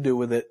nothing to do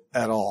with it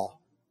at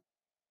all.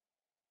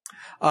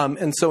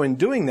 And so in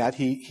doing that,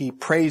 he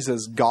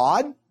praises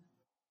God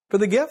for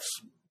the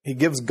gifts. He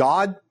gives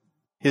God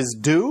his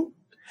due.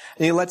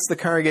 And he lets the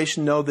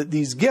congregation know that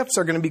these gifts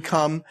are going to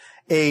become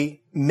a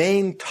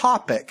main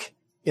topic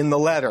in the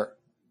letter.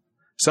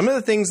 Some of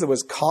the things that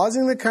was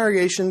causing the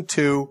congregation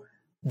to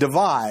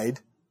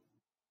divide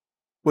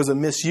was a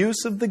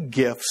misuse of the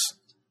gifts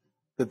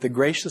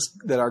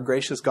that our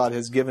gracious God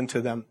has given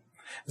to them.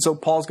 And so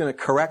Paul's going to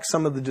correct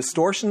some of the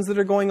distortions that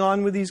are going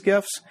on with these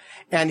gifts,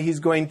 and he's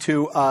going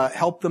to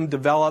help them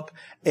develop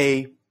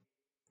a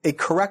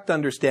correct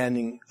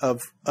understanding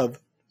of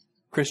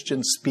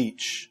Christian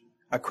speech,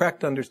 a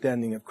correct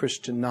understanding of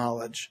Christian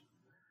knowledge.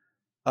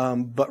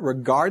 But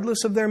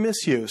regardless of their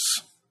misuse,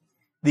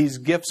 these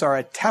gifts are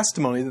a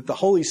testimony that the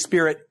Holy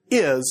Spirit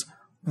is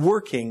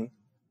working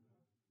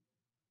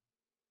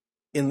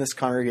in this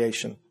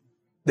congregation.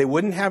 They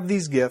wouldn't have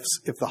these gifts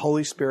if the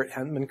Holy Spirit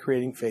hadn't been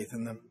creating faith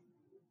in them.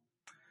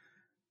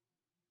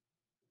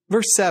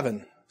 Verse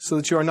 7, so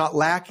that you are not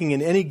lacking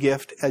in any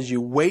gift as you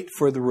wait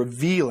for the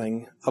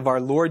revealing of our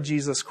Lord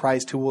Jesus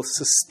Christ, who will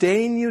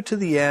sustain you to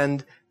the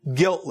end,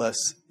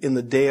 guiltless in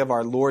the day of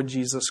our Lord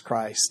Jesus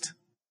Christ.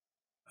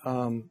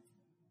 They're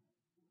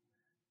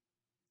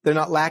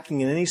not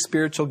lacking in any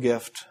spiritual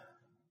gift.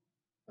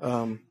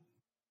 I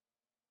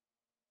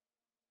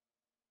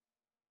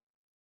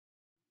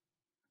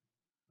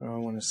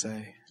want to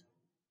say,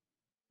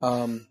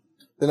 they're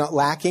not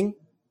lacking.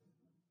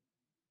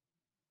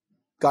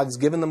 God's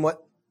given them what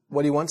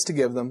he wants to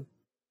give them.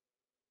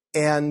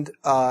 And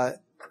as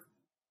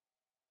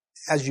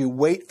you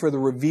wait for the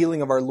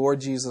revealing of our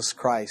Lord Jesus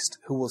Christ,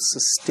 who will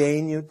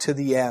sustain you to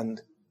the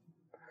end.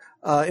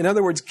 In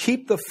other words,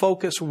 keep the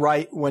focus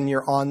right when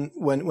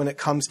it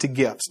comes to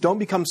gifts. Don't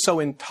become so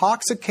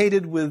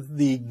intoxicated with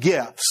the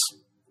gifts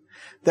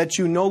that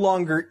you no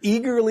longer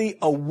eagerly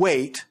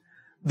await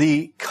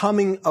the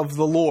coming of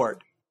the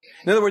Lord.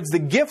 In other words, the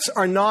gifts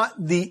are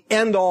not the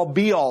end-all,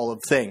 be-all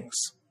of things.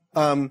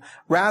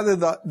 Rather,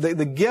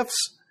 the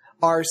gifts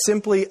are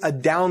simply a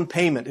down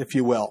payment, if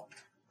you will,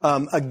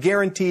 a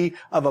guarantee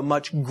of a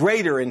much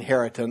greater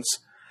inheritance.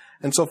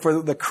 And so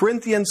for the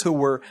Corinthians who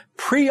were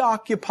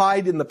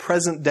preoccupied in the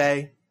present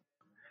day,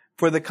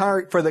 for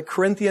the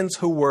Corinthians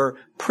who were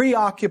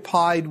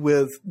preoccupied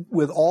with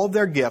all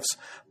their gifts,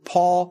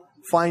 Paul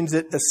finds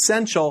it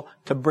essential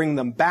to bring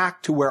them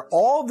back to where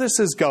all this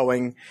is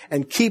going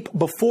and keep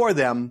before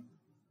them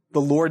the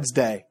Lord's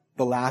day,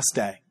 the last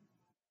day.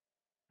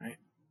 Right?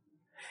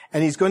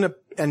 And he's going to,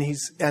 and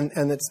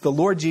it's the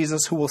Lord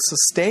Jesus who will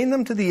sustain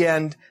them to the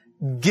end,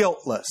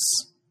 guiltless.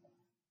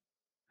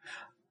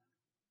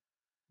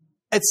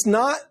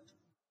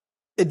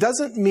 It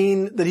doesn't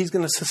mean that he's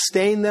going to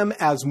sustain them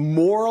as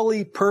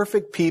morally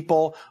perfect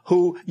people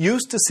who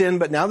used to sin,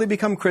 but now they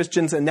become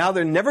Christians and now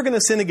they're never going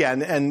to sin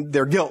again and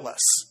they're guiltless.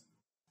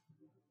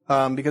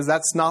 Because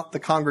that's not the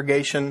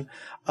congregation.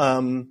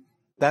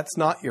 That's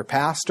not your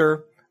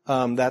pastor.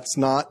 That's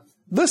not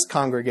this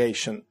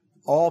congregation.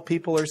 All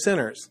people are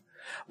sinners.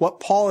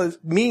 What Paul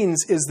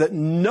means is that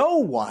no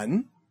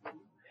one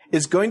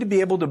is going to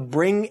be able to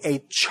bring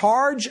a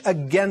charge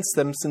against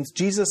them since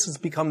Jesus has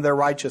become their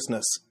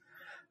righteousness.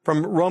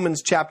 From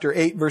Romans chapter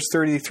 8, verse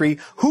 33,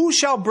 who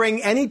shall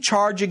bring any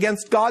charge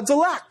against God's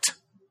elect?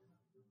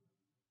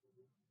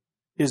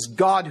 It is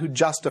God who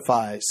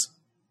justifies.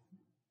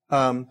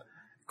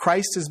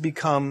 Christ has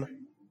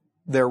become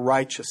their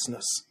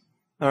righteousness.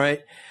 All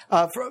right.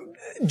 From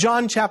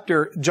John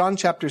chapter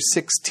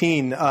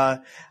 16,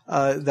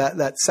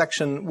 that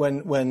section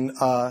when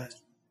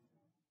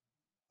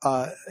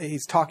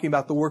he's talking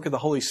about the work of the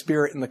Holy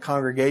Spirit in the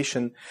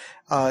congregation.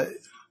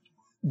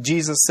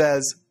 Jesus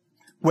says,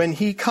 when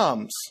he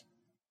comes,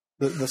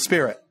 the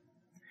Spirit,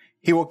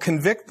 he will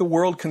convict the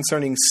world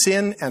concerning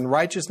sin and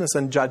righteousness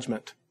and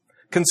judgment.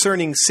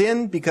 Concerning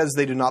sin, because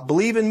they do not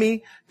believe in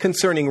me.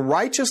 Concerning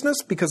righteousness,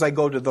 because I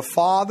go to the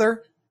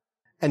Father,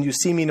 and you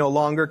see me no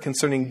longer.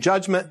 Concerning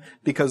judgment,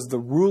 because the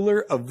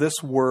ruler of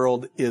this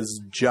world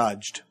is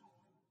judged.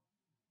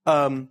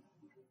 The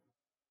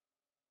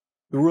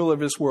ruler of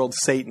this world,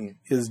 Satan,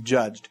 is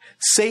judged.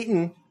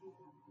 Satan,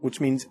 which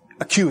means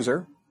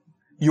accuser,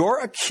 your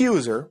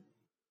accuser,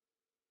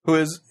 who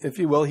is, if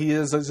you will, he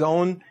is his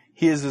own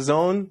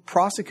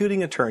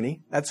prosecuting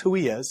attorney. That's who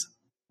he is.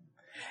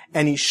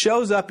 And he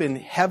shows up in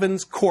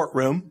heaven's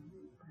courtroom,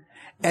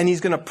 and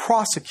he's going to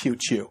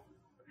prosecute you.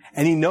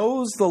 And he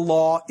knows the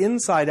law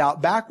inside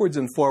out, backwards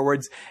and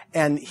forwards,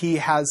 and he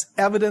has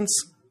evidence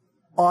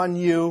on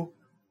you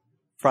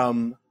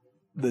from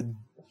the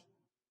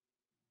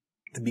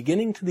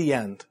beginning to the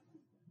end.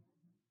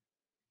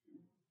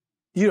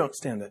 You don't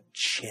stand a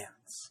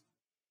chance.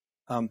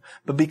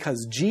 But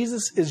because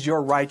Jesus is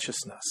your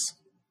righteousness,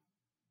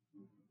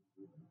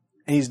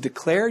 and he's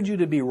declared you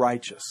to be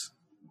righteous,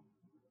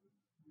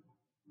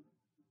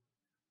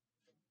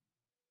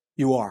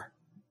 you are.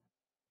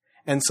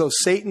 And so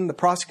Satan, the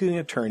prosecuting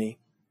attorney,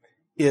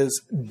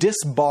 is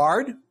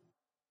disbarred,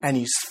 and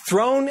he's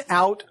thrown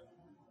out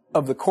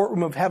of the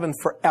courtroom of heaven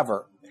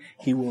forever.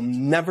 He will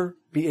never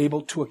be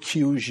able to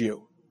accuse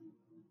you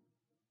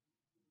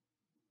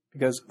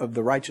because of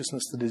the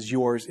righteousness that is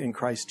yours in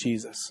Christ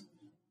Jesus.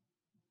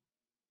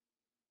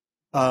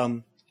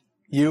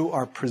 You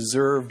are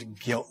preserved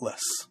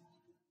guiltless.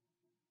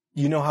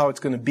 You know how it's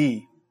going to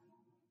be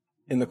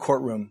in the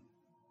courtroom.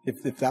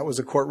 If that was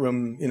a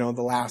courtroom,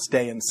 the last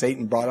day and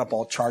Satan brought up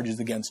all charges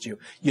against you,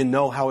 you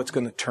know how it's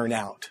going to turn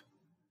out.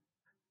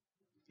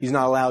 He's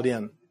not allowed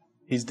in.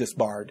 He's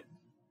disbarred.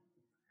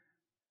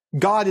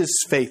 God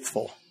is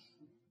faithful,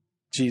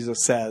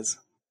 Jesus says.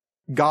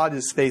 God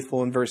is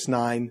faithful in verse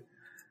 9,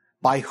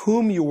 by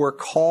whom you were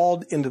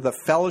called into the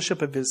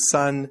fellowship of his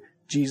Son,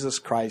 Jesus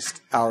Christ,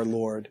 our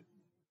Lord.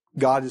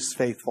 God is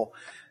faithful.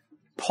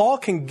 Paul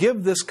can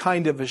give this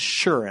kind of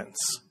assurance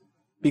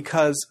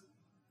because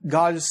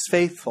God is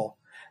faithful.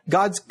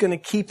 God's going to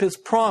keep his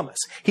promise.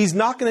 He's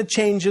not going to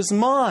change his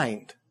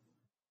mind.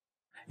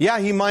 Yeah,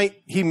 he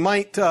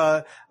might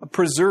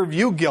preserve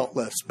you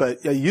guiltless,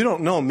 but you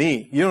don't know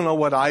me. You don't know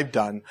what I've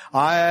done.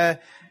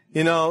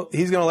 He's going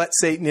to let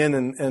Satan in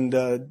and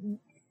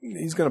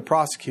he's going to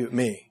prosecute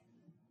me.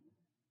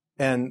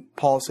 And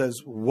Paul says,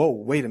 whoa,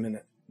 wait a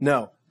minute.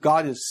 No,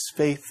 God is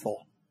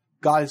faithful.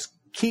 God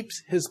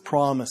keeps his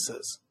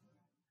promises.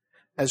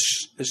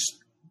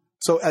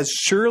 So as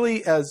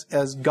surely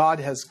as God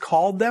has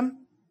called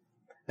them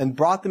and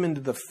brought them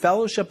into the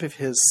fellowship of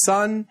his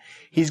Son,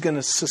 he's going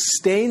to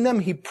sustain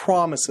them, he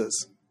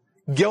promises,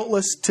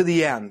 guiltless to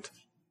the end.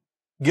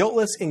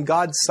 Guiltless in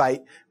God's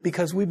sight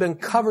because we've been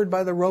covered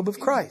by the robe of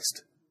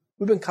Christ.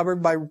 We've been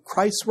covered by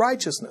Christ's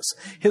righteousness.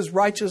 His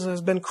righteousness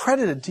has been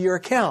credited to your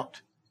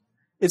account.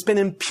 It's been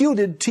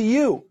imputed to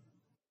you.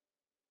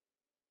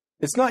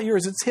 It's not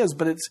yours, it's his,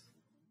 but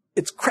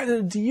it's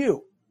credited to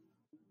you.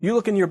 You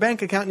look in your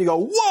bank account and you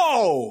go,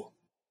 whoa!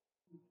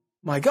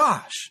 My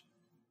gosh.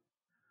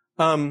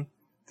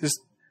 Just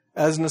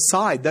as an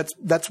aside,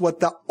 that's what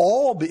the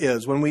alb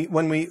is. When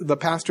the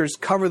pastors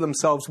cover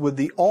themselves with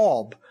the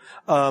alb,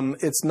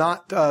 it's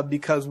not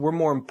because we're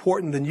more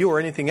important than you or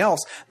anything else.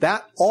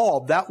 That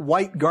alb, that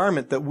white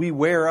garment that we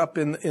wear up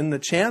in the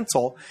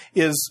chancel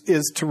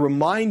is to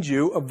remind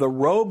you of the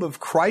robe of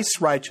Christ's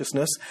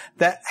righteousness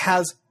that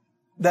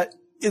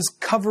is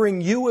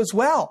covering you as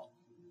well.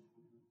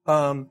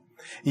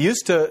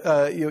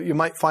 You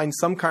might find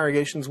some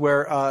congregations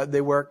where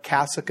they wear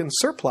cassock and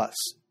surplice.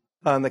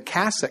 The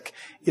cassock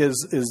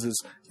is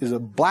a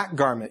black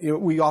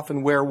garment. We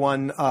often wear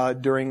one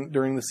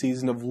during the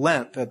season of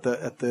Lent at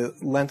the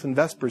Lenten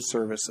Vespers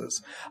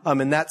services,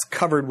 and that's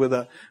covered with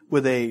a,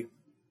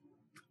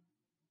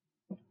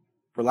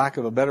 for lack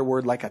of a better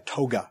word, like a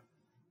toga.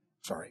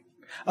 Sorry,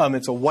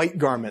 it's a white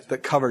garment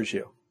that covers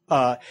you,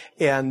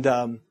 and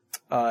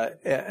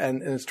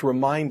it's to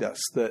remind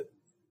us that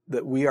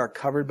we are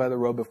covered by the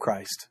robe of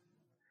Christ.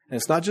 And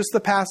it's not just the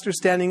pastor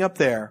standing up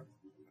there.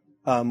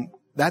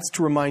 That's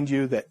to remind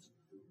you that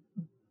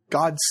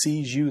God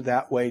sees you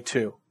that way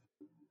too.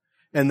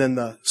 And then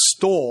the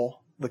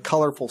stole, the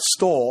colorful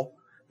stole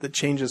that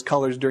changes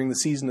colors during the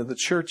season of the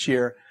church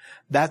year,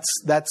 that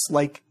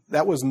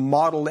was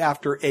modeled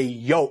after a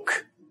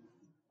yoke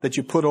that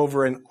you put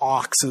over an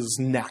ox's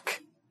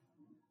neck.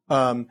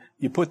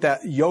 You put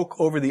that yoke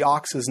over the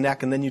ox's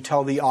neck and then you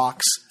tell the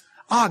ox,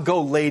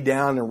 go lay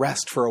down and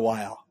rest for a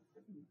while.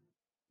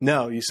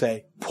 No, you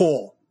say,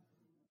 pull.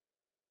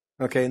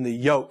 Okay, and the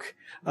yoke,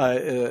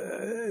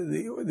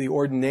 the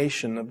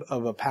ordination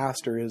of a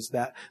pastor is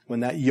that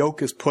when that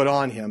yoke is put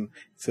on him,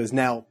 it says,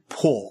 now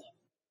pull.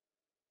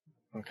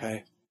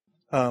 Okay?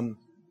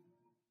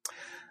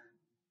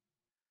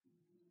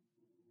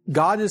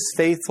 God is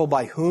faithful,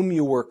 by whom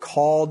you were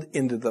called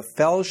into the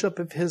fellowship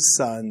of his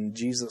Son,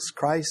 Jesus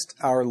Christ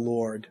our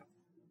Lord.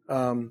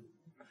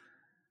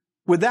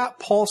 With that,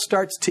 Paul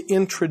starts to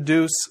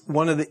introduce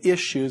one of the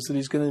issues that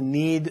he's going to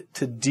need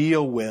to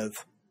deal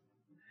with.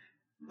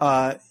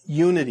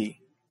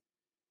 Unity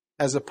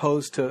as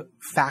opposed to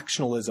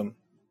factionalism.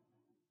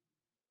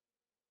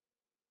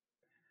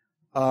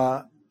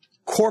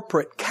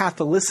 Corporate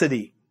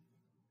Catholicity.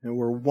 And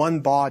we're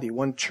one body,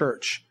 one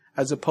church,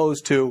 as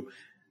opposed to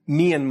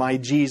me and my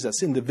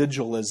Jesus,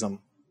 individualism.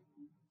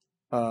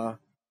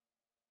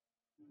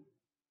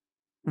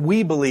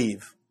 We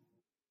believe,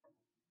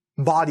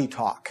 body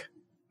talk,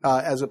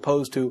 as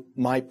opposed to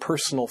my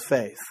personal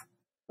faith.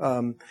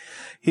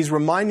 He's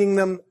reminding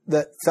them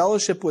that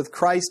fellowship with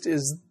Christ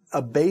is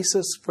a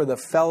basis for the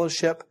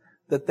fellowship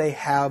that they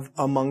have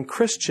among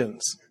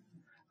Christians.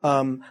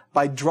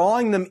 By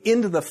drawing them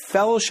into the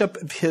fellowship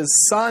of his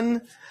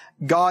Son,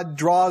 God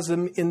draws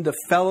them into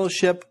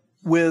fellowship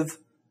with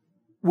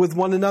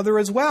one another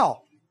as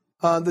well.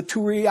 The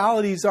two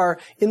realities are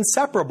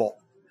inseparable.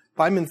 If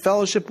I'm in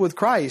fellowship with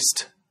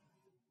Christ,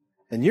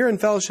 and you're in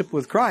fellowship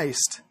with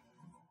Christ,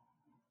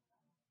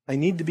 I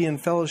need to be in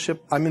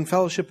fellowship. I'm in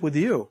fellowship with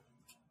you.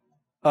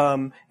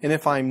 And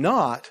if I'm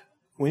not,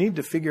 we need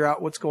to figure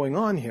out what's going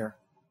on here.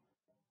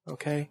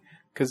 Okay?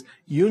 Because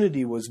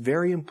unity was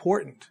very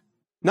important.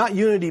 Not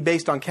unity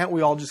based on can't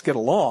we all just get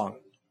along.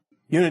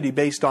 Unity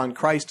based on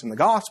Christ and the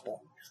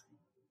gospel.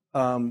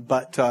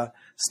 But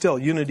still,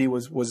 unity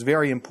was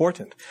very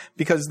important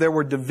because there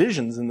were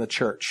divisions in the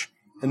church.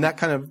 And that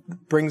kind of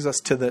brings us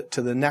to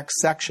the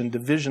next section,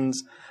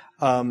 divisions.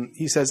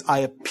 He says, I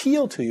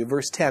appeal to you,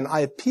 verse 10,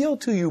 I appeal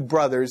to you,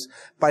 brothers,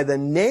 by the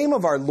name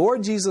of our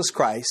Lord Jesus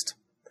Christ,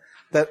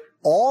 that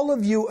all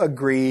of you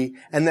agree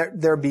and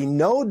that there be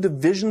no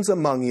divisions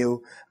among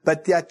you,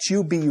 but that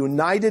you be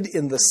united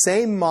in the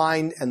same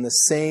mind and the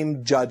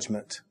same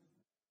judgment.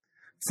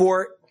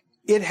 For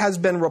it has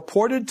been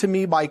reported to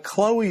me by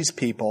Chloe's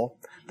people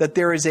that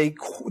there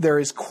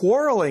is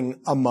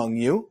quarreling among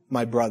you,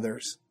 my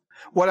brothers.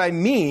 What I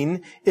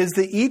mean is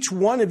that each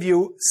one of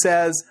you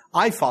says,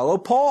 I follow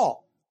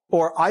Paul,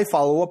 or I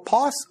follow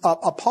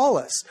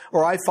Apollos,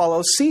 or I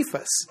follow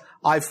Cephas,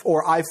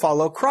 or I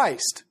follow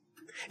Christ.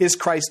 Is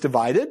Christ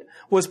divided?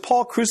 Was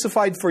Paul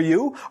crucified for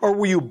you, or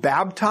were you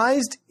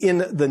baptized in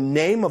the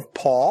name of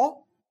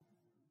Paul?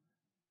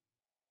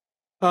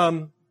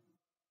 At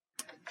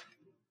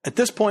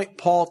this point,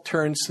 Paul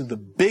turns to the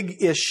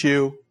big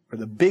issue, or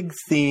the big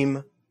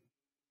theme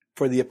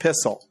for the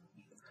epistle.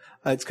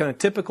 It's kind of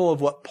typical of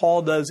what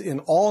Paul does in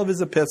all of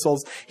his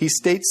epistles. He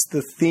states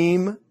the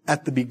theme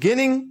at the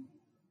beginning,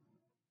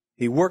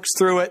 he works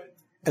through it,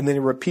 and then he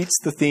repeats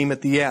the theme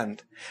at the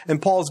end.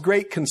 And Paul's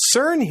great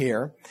concern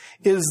here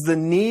is the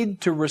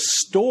need to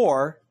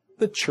restore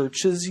the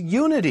church's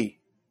unity.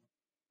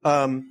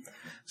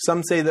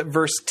 Some say that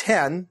verse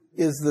 10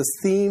 is the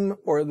theme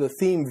or the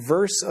theme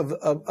verse of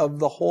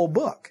the whole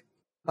book.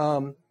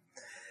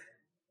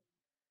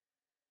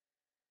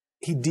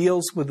 He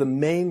deals with the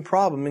main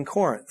problem in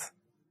Corinth.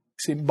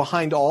 See,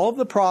 behind all of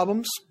the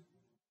problems,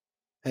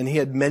 and he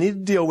had many to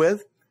deal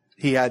with,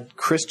 he had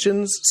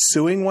Christians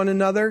suing one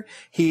another.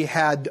 He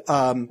had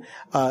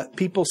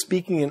people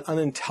speaking in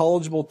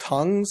unintelligible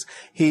tongues.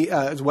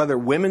 Whether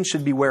women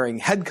should be wearing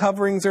head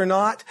coverings or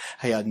not.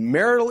 He had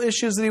marital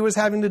issues that he was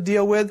having to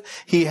deal with.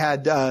 He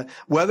had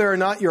whether or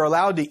not you're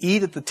allowed to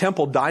eat at the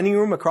temple dining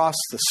room across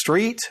the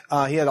street.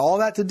 He had all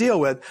that to deal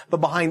with.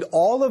 But behind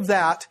all of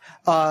that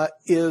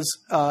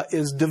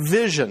is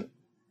division.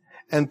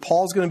 And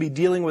Paul's going to be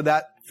dealing with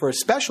that for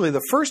especially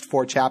the first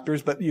 4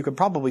 chapters, but you could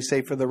probably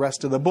say for the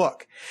rest of the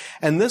book.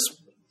 And this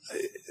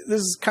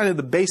is kind of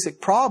the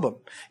basic problem.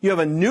 You have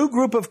a new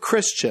group of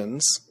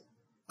Christians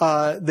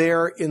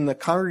there in the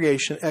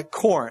congregation at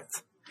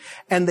Corinth,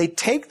 and they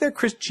take their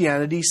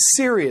Christianity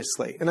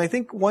seriously. And I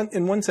think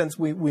in one sense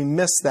we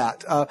miss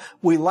that.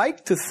 We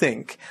like to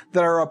think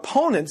that our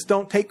opponents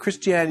don't take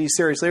Christianity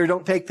seriously or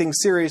don't take things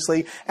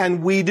seriously,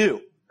 and we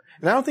do.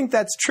 And I don't think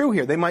that's true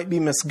here. They might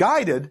be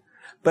misguided,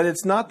 but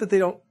it's not that they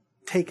don't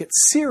take it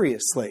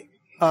seriously.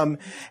 And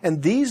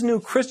these new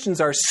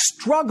Christians are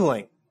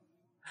struggling.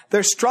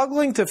 They're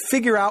struggling to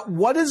figure out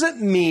what does it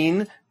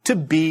mean to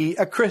be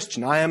a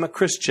Christian. I am a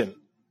Christian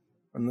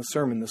from the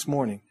sermon this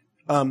morning.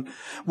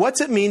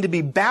 What's it mean to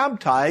be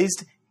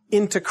baptized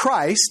into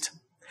Christ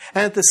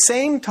and at the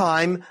same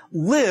time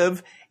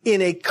live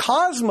in a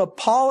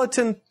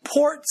cosmopolitan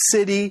port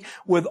city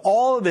with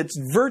all of its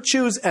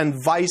virtues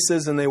and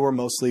vices, and they were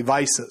mostly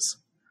vices.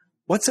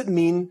 What's it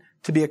mean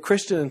to be a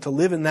Christian and to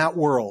live in that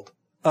world?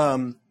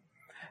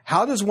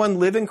 How does one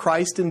live in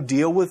Christ and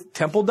deal with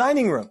temple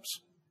dining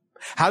rooms?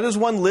 How does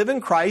one live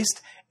in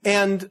Christ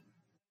and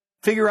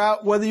figure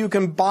out whether you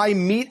can buy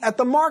meat at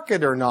the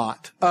market or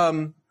not?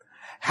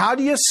 How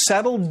do you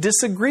settle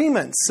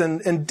disagreements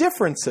and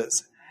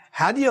differences?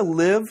 How do you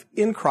live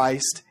in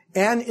Christ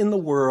and in the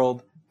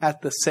world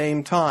at the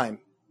same time?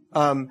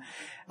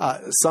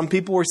 Some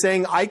people were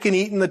saying, I can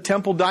eat in the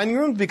temple dining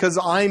room because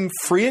I'm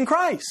free in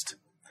Christ.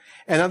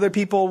 And other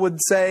people would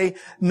say,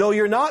 no,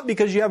 you're not,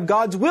 because you have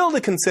God's will to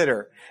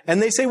consider.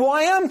 And they say, well,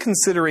 I am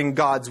considering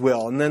God's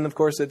will. And then, of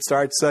course, it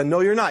starts,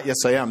 no, you're not.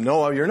 Yes, I am.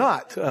 No, you're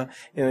not.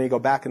 You go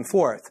back and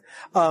forth.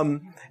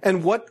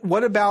 And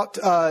what about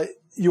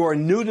your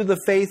new to the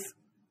faith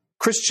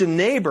Christian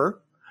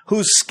neighbor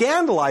who's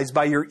scandalized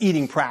by your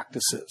eating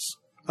practices?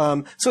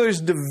 So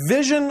there's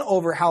division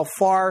over how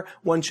far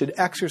one should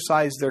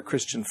exercise their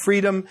Christian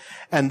freedom,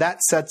 and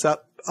that sets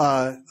up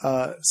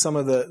some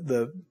of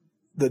the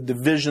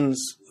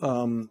divisions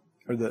or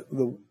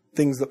the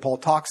things that Paul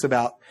talks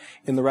about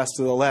in the rest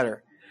of the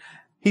letter.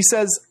 He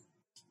says,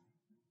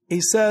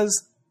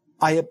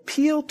 I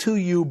appeal to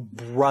you,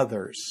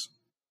 brothers.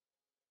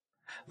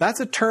 That's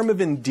a term of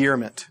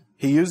endearment.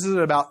 He uses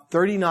it about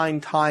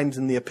 39 times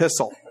in the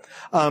epistle.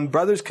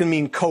 Brothers can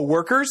mean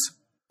co-workers.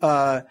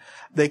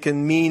 They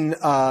can mean,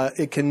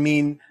 it can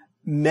mean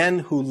men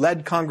who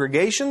led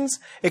congregations.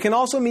 It can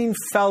also mean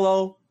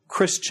fellow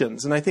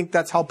Christians. And I think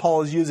that's how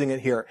Paul is using it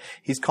here.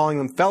 He's calling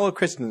them fellow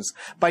Christians.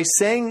 By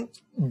saying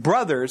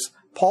brothers,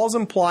 Paul's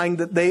implying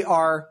that they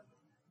are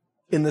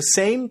in the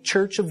same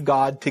church of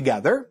God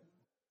together.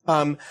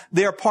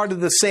 They are part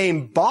of the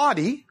same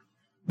body,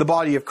 the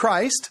body of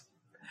Christ.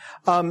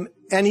 And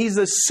he's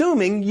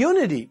assuming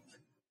unity.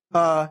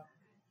 And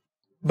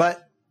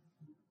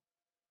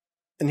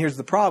here's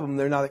the problem,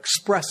 they're not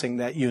expressing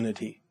that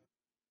unity.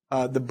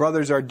 The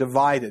brothers are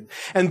divided.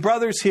 And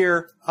brothers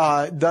here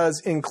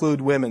does include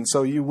women.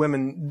 So you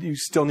women, you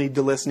still need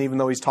to listen even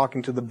though he's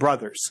talking to the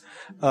brothers.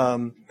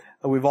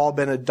 We've all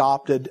been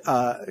adopted.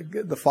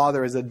 The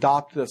Father has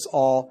adopted us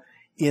all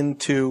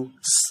into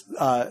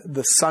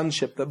the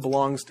sonship that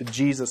belongs to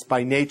Jesus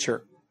by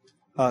nature.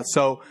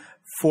 So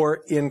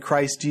for in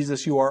Christ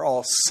Jesus you are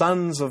all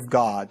sons of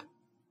God.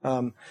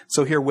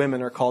 So here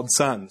women are called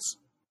sons.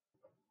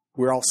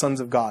 We're all sons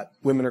of God.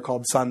 Women are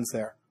called sons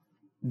there.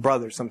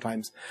 Brothers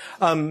sometimes.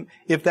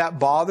 If that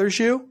bothers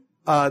you,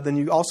 then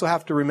you also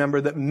have to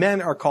remember that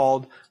men are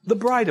called the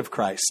bride of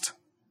Christ.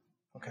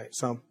 Okay,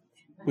 so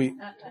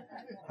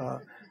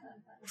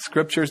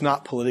Scripture's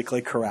not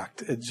politically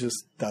correct. It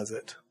just does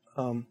it.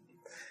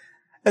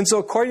 And so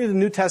according to the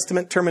New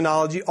Testament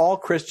terminology, all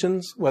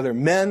Christians, whether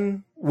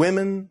men,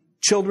 women,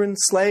 children,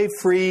 slave,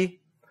 free,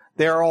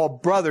 they are all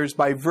brothers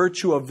by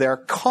virtue of their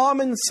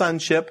common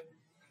sonship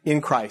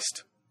in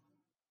Christ.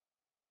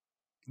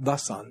 The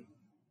Son.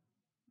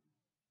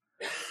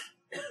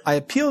 I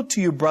appeal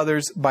to you,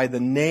 brothers, by the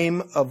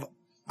name of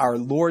our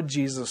Lord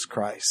Jesus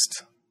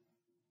Christ.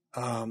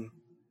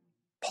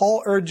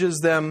 Paul urges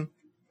them,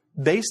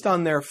 based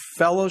on their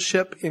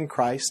fellowship in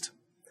Christ,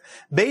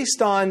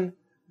 based on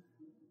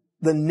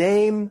the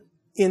name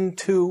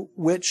into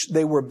which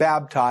they were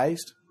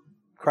baptized,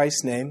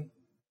 Christ's name,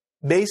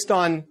 based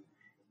on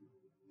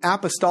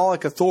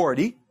apostolic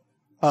authority,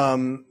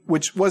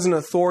 which was an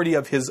authority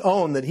of his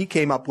own that he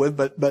came up with,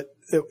 but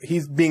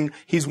he's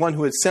one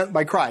who is sent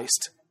by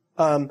Christ.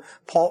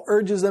 Paul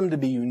urges them to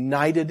be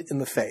united in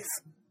the faith.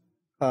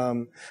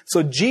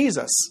 So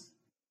Jesus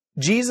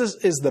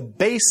is the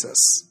basis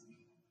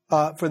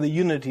for the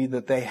unity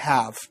that they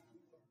have.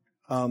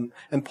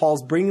 And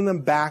Paul's bringing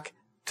them back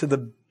to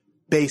the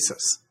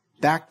basis,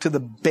 back to the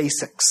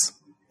basics.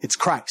 It's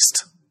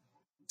Christ.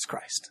 It's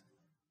Christ.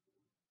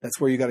 That's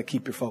where you got to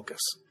keep your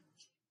focus.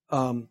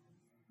 And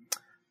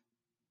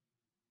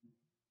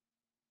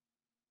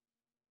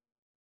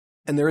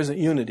there isn't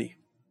unity.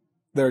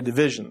 There are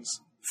divisions,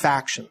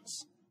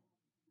 factions.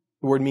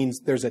 The word means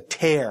there's a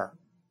tear.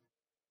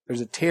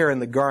 There's a tear in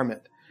the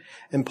garment.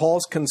 And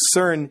Paul's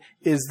concern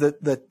is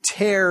that the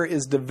tear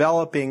is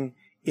developing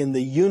in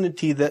the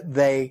unity that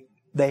they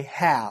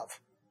have.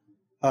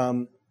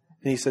 And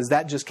he says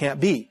that just can't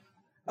be.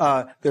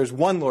 There's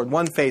one Lord,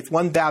 one faith,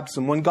 one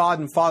baptism, one God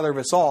and Father of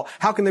us all.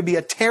 How can there be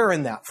a tear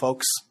in that,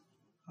 folks?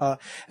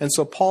 And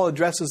so Paul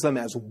addresses them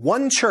as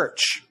one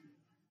church.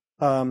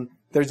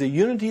 There's a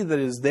unity that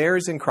is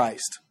theirs in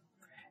Christ.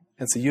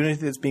 And it's a unity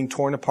that's being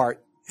torn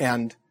apart.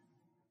 And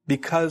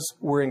because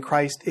we're in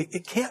Christ,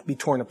 it can't be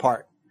torn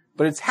apart.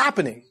 But it's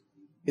happening.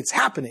 It's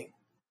happening.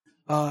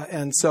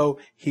 And so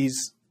he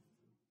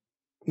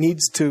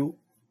needs to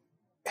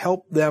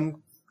help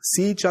them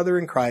see each other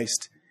in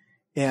Christ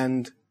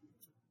and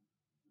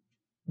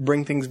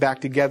bring things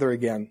back together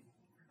again.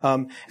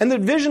 And the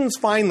divisions,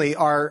 finally,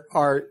 are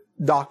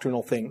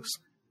doctrinal things.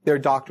 They're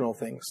doctrinal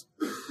things.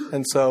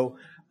 And so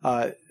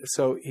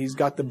he's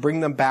got to bring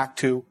them back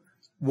to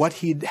what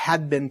he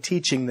had been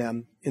teaching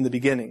them in the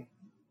beginning.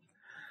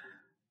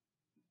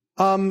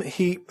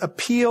 He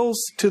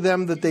appeals to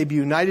them that they be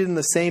united in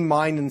the same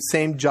mind and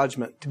same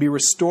judgment, to be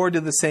restored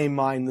to the same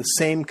mind, the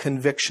same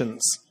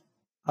convictions,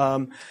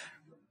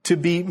 to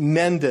be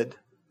mended,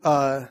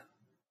 to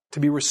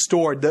be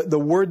restored. The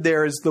word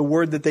there is the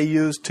word that they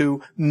use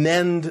to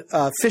mend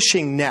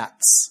fishing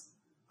nets.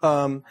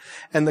 And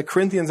the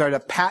Corinthians are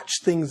to patch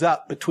things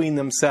up between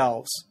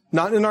themselves,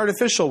 not in an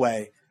artificial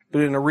way,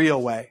 but in a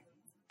real way,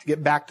 to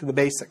get back to the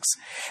basics.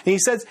 And he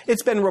says,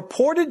 it's been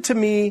reported to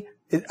me,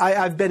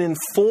 I've been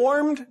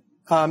informed,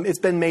 it's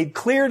been made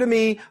clear to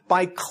me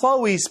by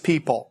Chloe's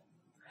people.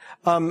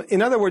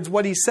 In other words,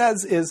 what he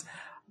says is,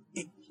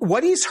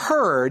 what he's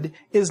heard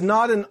is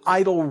not an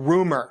idle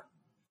rumor.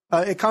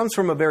 It comes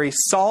from a very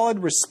solid,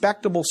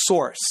 respectable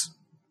source,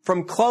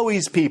 from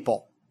Chloe's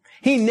people.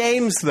 He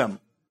names them.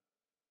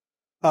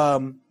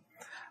 Now,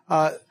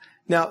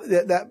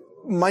 that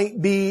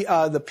might be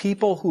the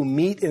people who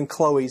meet in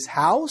Chloe's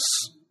house,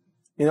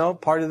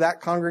 part of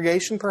that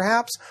congregation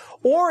perhaps.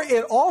 Or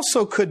it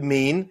also could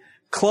mean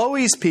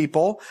Chloe's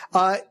people,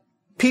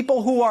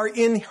 people who are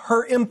in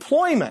her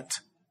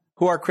employment,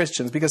 who are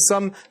Christians, because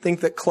some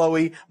think that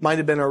Chloe might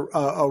have been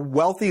a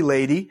wealthy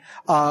lady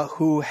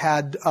who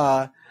had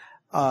a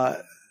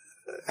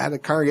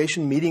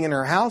congregation meeting in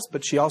her house,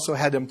 but she also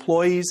had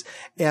employees,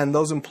 and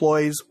those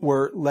employees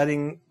were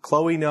letting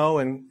Chloe know,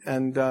 and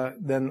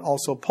then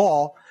also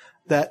Paul,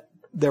 that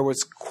there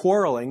was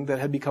quarreling that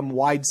had become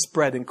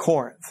widespread in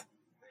Corinth.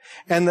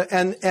 And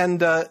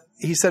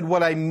he said,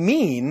 what I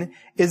mean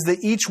is that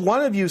each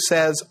one of you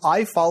says,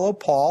 I follow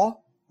Paul,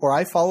 or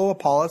I follow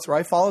Apollos, or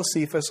I follow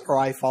Cephas, or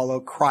I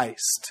follow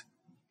Christ.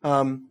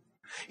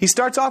 He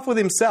starts off with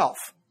himself.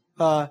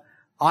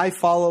 I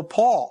follow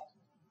Paul.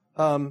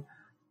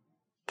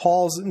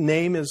 Paul's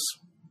name is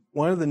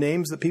one of the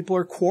names that people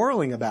are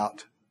quarreling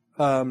about.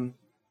 Paul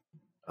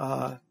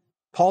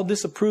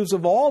disapproves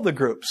of all the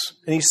groups,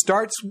 and he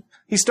starts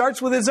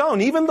with his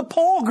own, even the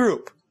Paul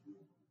group.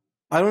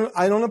 I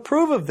don't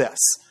approve of this,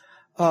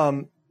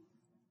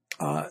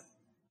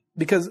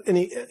 because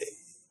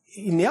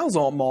he nails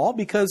them all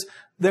because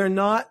they're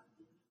not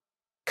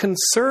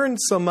concerned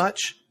so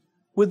much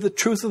with the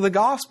truth of the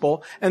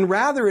gospel, and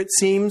rather it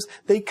seems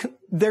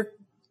they're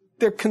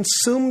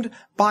consumed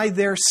by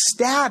their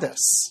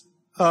status.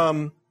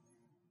 I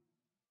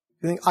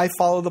think I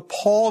follow the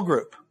Paul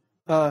group.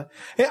 I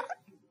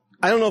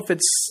don't know if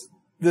it's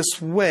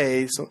this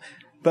way,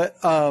 but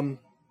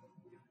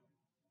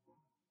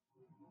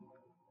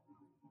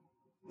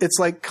it's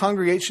like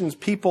congregations,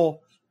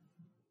 people,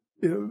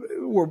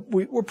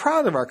 we're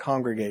proud of our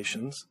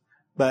congregations,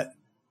 but,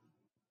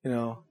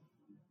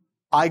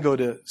 I go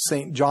to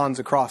St. John's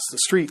across the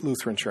street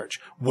Lutheran Church.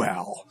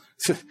 Well,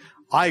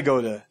 I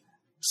go to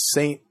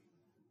St.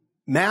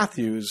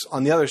 Matthew's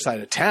on the other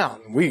side of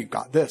town. We've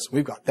got this,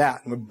 we've got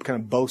that, and we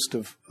kind of boast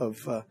of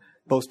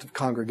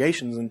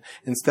congregations, and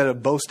instead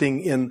of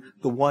boasting in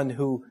the one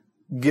who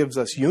gives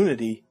us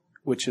unity,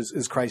 which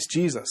is Christ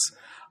Jesus.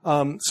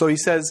 So he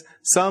says,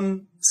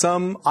 some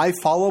I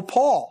follow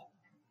Paul.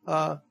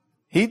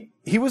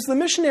 He was the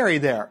missionary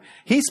there.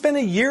 He spent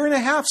 1.5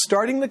 years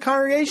starting the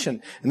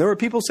congregation, and there were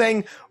people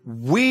saying,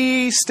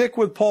 we stick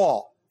with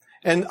Paul.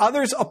 And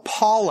others,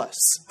 Apollos.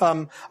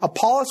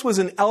 Apollos was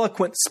an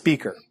eloquent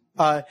speaker.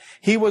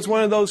 He was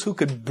one of those who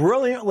could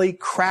brilliantly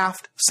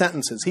craft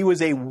sentences. He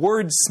was a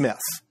wordsmith.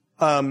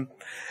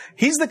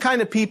 He's the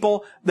kind of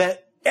people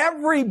that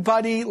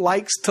everybody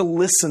likes to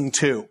listen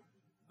to.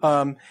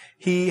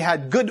 He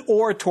had good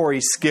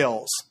oratory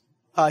skills.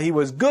 He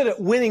was good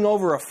at winning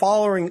over a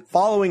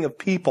following of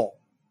people.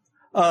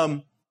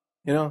 You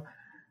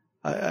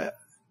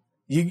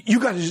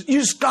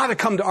just got to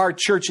come to our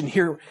church and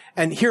hear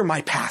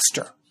my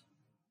pastor.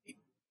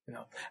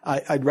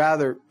 I'd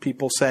rather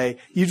people say,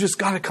 you just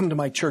got to come to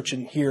my church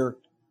and hear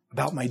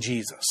about my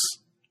Jesus.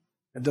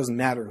 It doesn't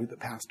matter who the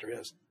pastor is,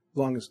 as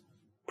long as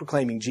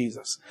proclaiming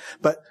Jesus.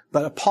 But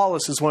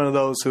Apollos is one of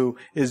those who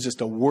is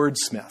just a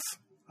wordsmith.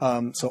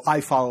 So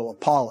I follow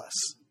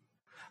Apollos.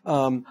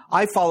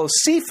 I follow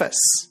Cephas.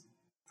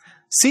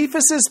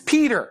 Cephas is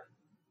Peter.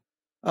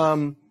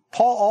 Paul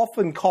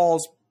often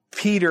calls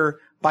Peter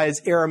by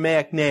his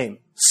Aramaic name,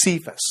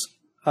 Cephas.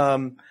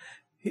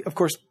 Of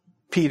course,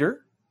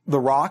 Peter, the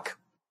rock,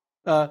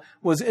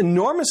 was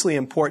enormously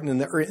important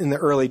in the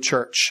early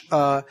church.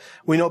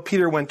 We know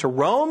Peter went to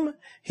Rome.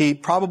 He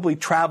probably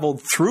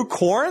traveled through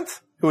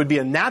Corinth. It would be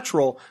a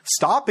natural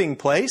stopping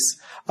place.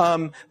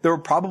 There were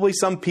probably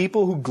some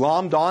people who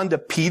glommed on to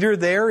Peter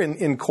there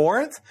in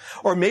Corinth.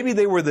 Or maybe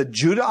they were the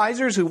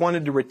Judaizers who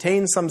wanted to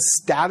retain some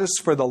status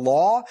for the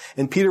law.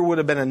 And Peter would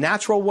have been a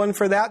natural one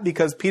for that,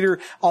 because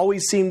Peter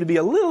always seemed to be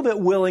a little bit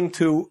willing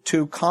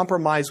to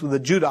compromise with the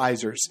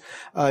Judaizers.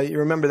 You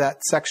remember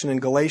that section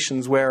in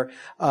Galatians where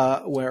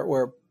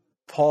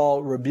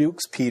Paul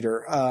rebukes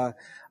Peter.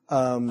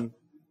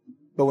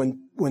 But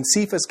when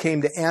Cephas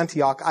came to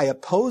Antioch, I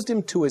opposed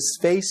him to his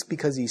face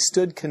because he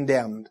stood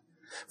condemned.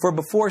 For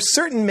before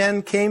certain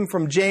men came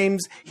from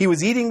James, he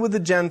was eating with the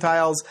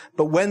Gentiles,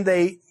 but when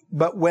they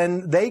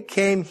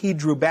came, he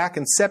drew back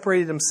and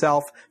separated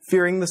himself,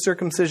 fearing the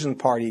circumcision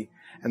party.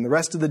 And the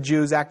rest of the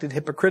Jews acted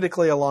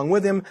hypocritically along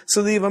with him,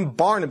 so that even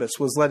Barnabas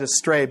was led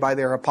astray by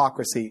their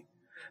hypocrisy.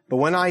 But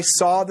when I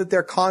saw that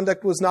their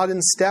conduct was not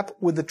in step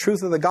with the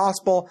truth of the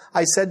gospel,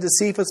 I said to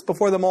Cephas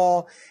before them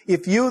all,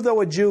 if you,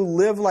 though a Jew,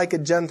 live like a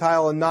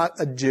Gentile and not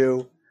a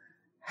Jew,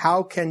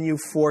 how can you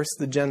force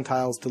the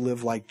Gentiles to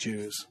live like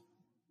Jews?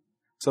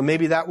 So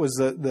maybe that was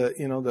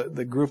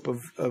the group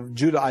of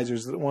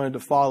Judaizers that wanted to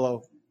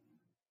follow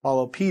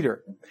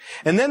Peter.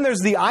 And then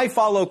there's the I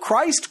follow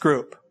Christ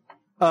group.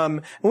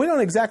 And we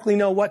don't exactly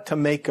know what to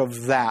make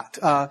of that.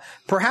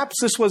 Perhaps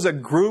this was a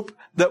group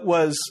that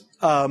was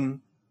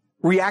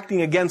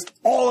reacting against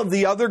all of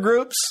the other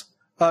groups,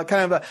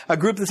 kind of a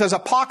group that says, a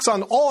pox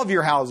on all of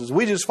your houses.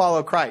 We just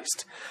follow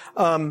Christ.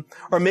 Or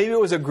maybe it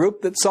was a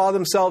group that saw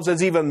themselves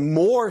as even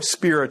more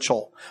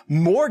spiritual,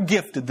 more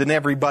gifted than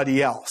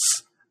everybody else.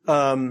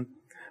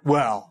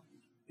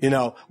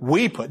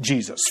 We put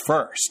Jesus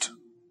first.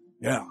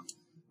 Yeah.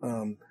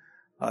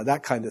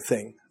 That kind of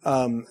thing.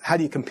 How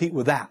do you compete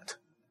with that?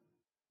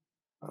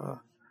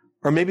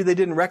 Or maybe they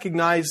didn't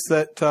recognize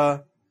that,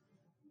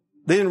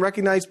 they didn't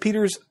recognize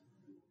Peter's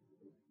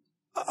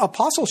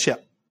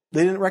apostleship.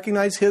 They didn't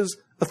recognize his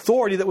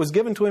authority that was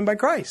given to him by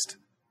Christ.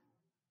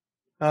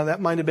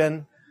 That might have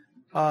been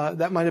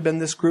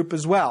this group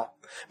as well.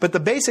 But the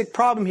basic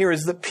problem here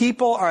is that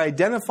people are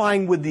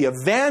identifying with the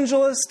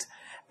evangelist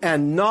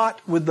and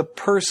not with the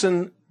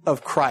person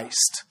of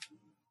Christ.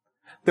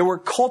 There were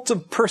cults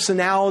of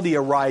personality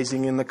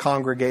arising in the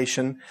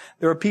congregation.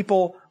 There were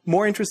people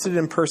more interested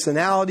in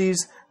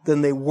personalities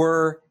than they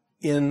were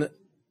in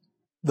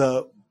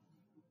the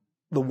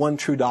one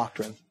true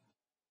doctrine.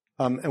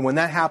 And when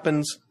that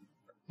happens,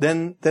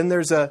 then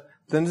there's a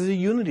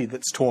unity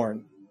that's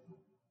torn.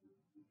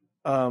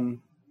 The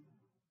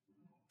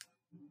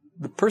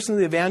person of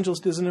the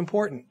evangelist isn't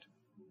important.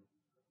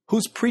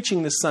 Who's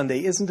preaching this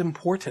Sunday isn't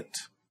important.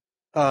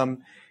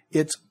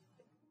 It's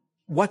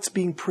what's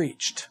being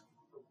preached.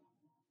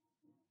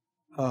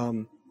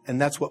 And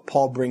that's what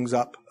Paul brings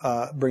up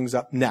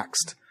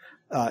next,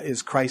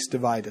 is Christ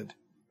divided.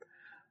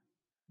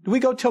 Do we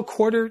go till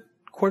quarter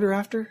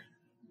after?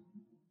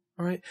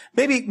 All right.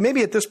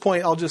 Maybe at this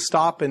point I'll just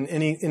stop, and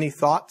any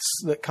thoughts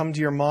that come to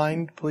your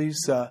mind,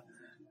 please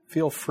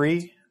feel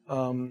free.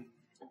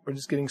 We're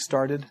just getting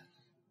started.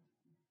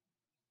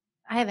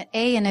 I have an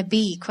A and a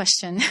B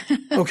question.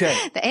 Okay.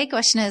 The A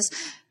question is,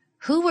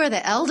 who were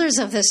the elders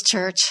of this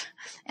church?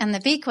 And the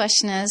B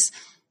question is,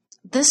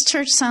 this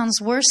church sounds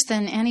worse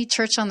than any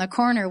church on the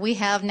corner we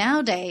have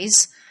nowadays.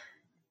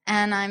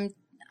 And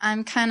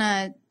I'm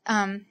kind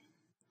of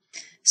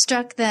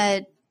struck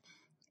that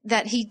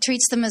he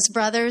treats them as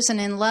brothers and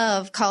in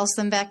love calls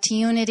them back to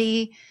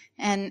unity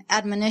and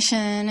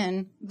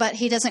admonition, but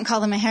he doesn't call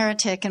them a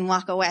heretic and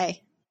walk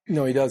away.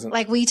 No, he doesn't.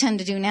 Like we tend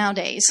to do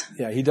nowadays.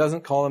 Yeah, he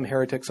doesn't call them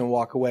heretics and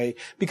walk away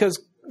because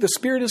the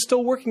Spirit is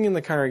still working in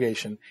the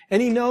congregation,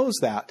 and he knows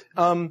that.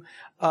 And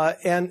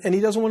he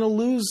doesn't want to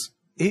lose.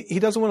 He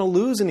doesn't want to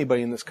lose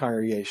anybody in this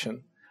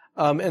congregation.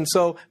 And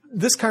so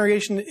this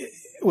congregation,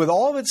 with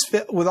all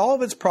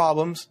of its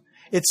problems,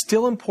 it's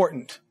still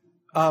important.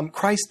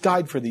 Christ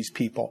died for these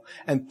people,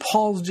 and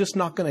Paul's just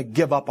not going to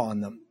give up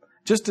on them.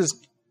 Just as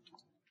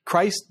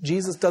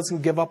Jesus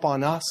doesn't give up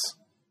on us,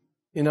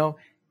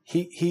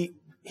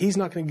 he's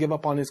not going to give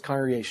up on his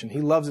congregation. He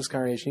loves his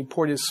congregation. He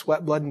poured his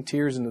sweat, blood, and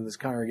tears into this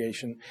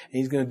congregation, and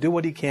he's going to do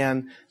what he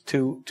can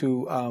to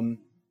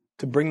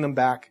bring them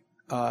back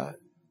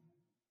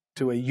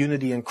to a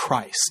unity in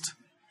Christ.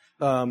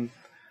 Who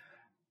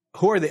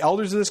are the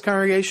elders of this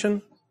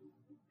congregation?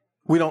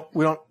 We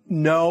don't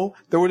know.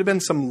 There would have been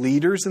some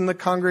leaders in the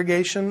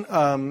congregation.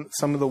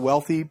 Some of the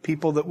wealthy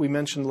people that we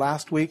mentioned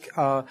last week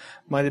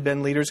might have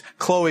been leaders.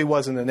 Chloe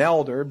wasn't an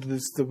elder.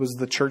 This was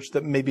the church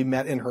that maybe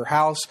met in her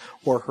house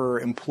or her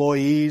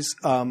employees.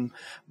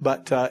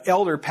 But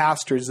elder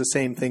pastor is the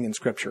same thing in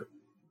Scripture.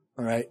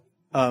 All right.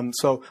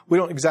 So we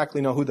don't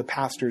exactly know who the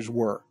pastors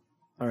were.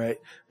 All right.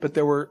 But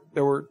there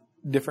were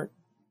different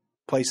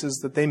places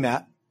that they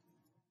met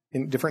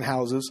in different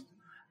houses.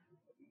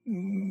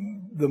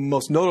 The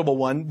most notable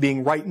one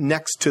being right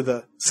next to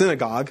the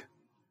synagogue.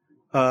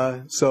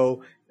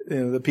 So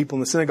the people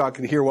in the synagogue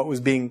could hear what was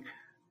being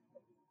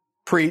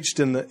preached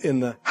in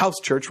the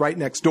house church right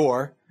next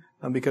door,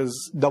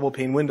 because double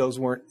pane windows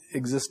weren't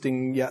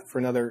existing yet for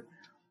another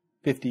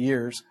 50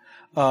 years.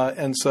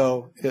 And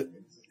so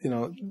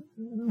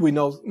we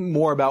know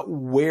more about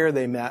where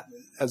they met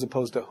as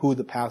opposed to who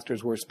the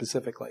pastors were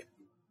specifically.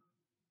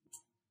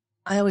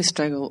 I always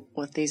struggle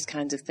with these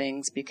kinds of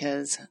things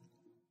because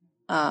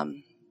we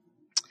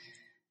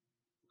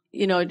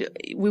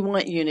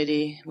want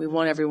unity. We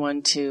want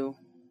everyone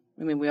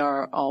we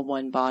are all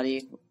one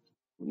body,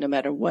 no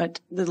matter what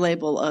the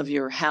label of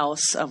your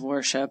house of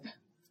worship.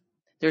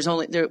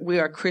 We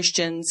are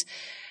Christians,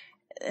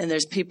 and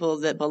there's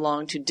people that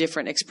belong to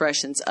different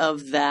expressions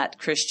of that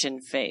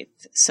Christian faith.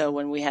 So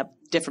when we have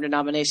different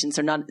denominations,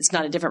 it's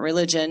not a different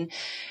religion.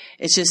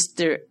 It's just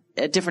they're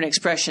a different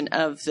expression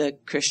of the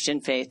Christian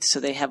faith. So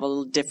they have a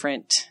little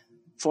different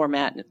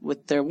format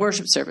with their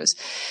worship service.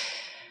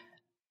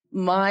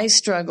 My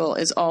struggle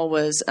is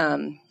always,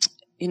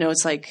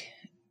 it's like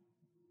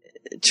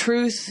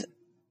truth,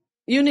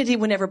 unity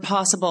whenever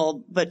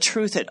possible, but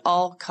truth at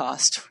all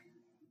cost.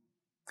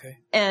 Okay.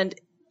 And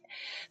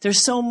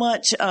there's so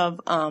much of,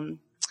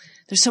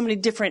 there's so many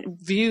different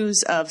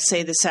views of,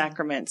 say, the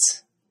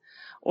sacraments,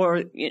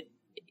 or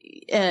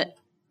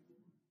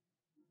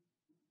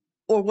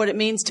what it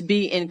means to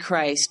be in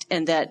Christ,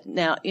 and that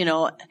now,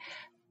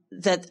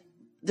 that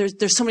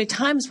there's so many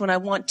times when I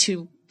want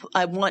to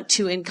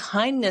in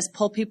kindness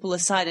pull people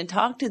aside and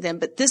talk to them,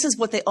 but this is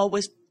what they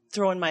always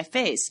throw in my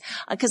face,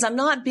 because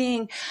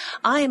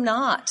I am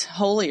not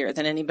holier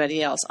than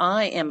anybody else.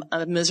 I am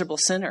a miserable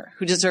sinner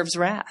who deserves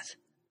wrath,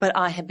 but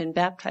I have been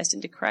baptized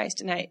into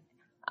Christ, and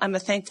I'm a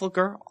thankful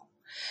girl.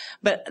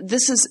 But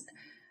this is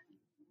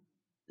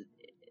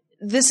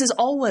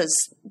always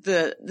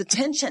the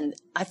tension.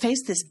 I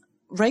face this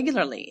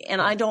regularly,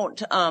 and I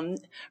don't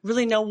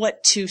really know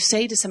what to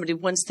say to somebody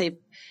once they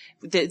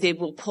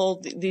will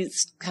pull these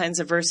kinds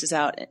of verses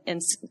out,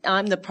 and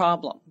I'm the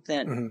problem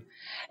then. Mm-hmm.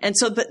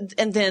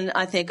 And then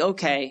I think,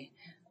 okay,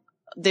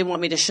 they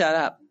want me to shut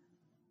up,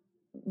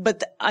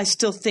 but I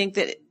still think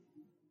that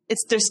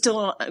there's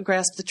still a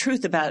grasp the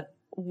truth about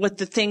what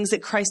the things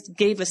that Christ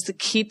gave us to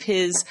keep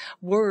His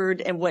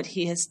word and what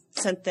He has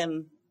set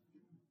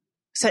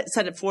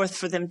it forth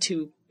for them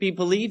to be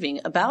believing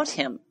about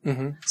Him.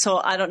 Mm-hmm.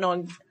 So I don't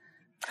know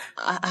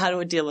how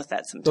to deal with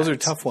that sometimes. Those are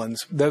tough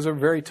ones. Those are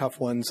very tough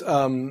ones.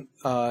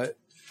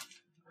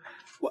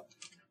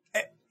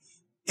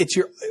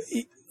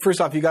 First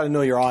off, you got to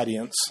know your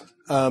audience.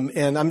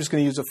 And I'm just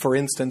going to use it for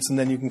instance, and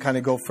then you can kind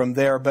of go from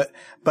there. But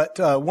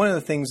one of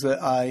the things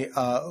that I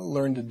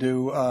learned to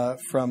do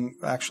from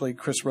actually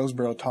Chris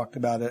Roseborough talked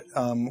about it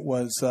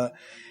was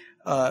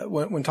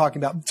when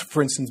talking about,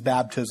 for instance,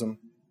 baptism.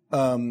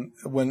 What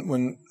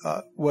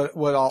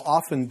I'll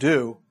often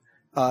do,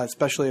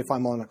 especially if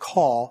I'm on a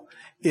call,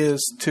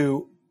 is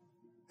to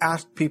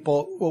ask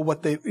people, well,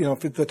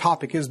 if the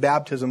topic is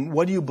baptism,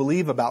 what do you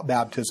believe about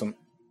baptism?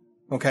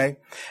 Okay,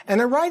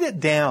 and I write it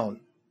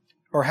down,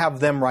 or have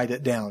them write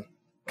it down.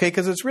 Okay,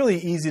 because it's really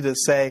easy to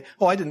say,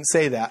 oh, I didn't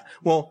say that.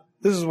 Well,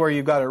 this is where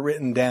you've got it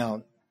written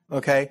down.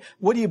 Okay,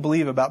 what do you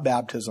believe about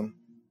baptism?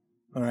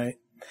 All right,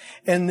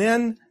 and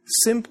then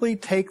simply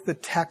take the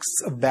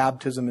texts of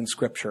baptism in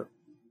Scripture.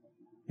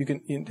 You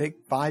can take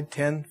 5,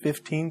 10,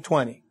 15,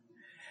 20,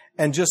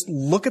 and just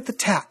look at the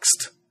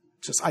text.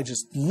 I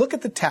just look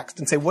at the text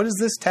and say, what does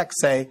this text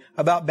say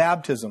about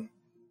baptism?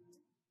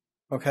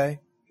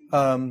 Okay.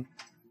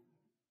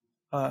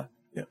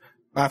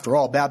 After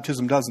all,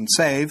 baptism doesn't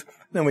save.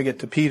 Then we get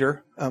to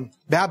Peter.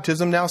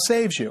 Baptism now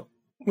saves you.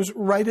 Just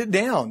write it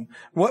down.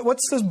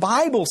 What's the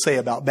Bible say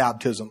about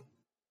baptism?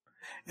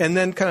 And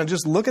then kind of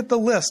just look at the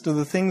list of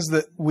the things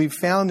that we've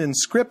found in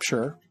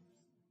Scripture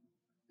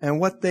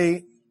and what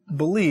they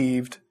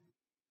believed,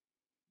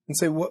 and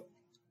say, "What?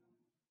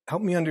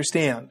 Help me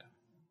understand."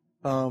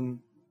 And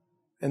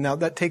now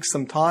that takes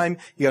some time.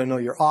 You got to know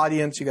your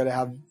audience.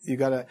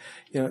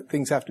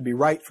 Things have to be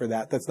right for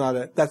that. That's not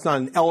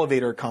an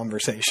elevator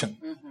conversation.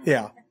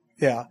 Mm-hmm.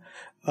 Yeah.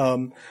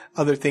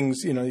 Other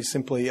things, you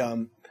simply,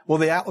 the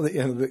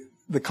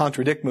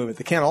contradict movement.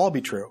 They can't all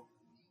be true.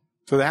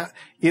 So that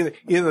they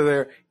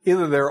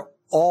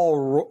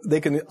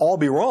can all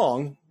be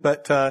wrong,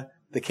 but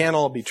they can't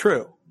all be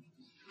true.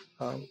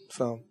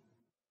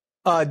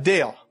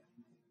 Dale.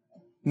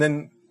 And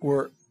then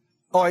we're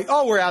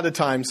out of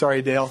time.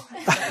 Sorry, Dale.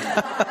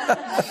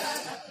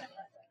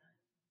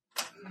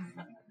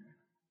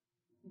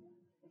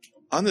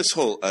 On this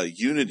whole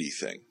unity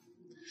thing,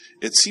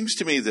 it seems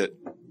to me that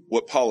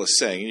what Paul is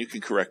saying, and you can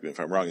correct me if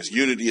I'm wrong, is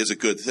unity is a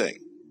good thing,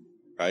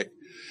 right?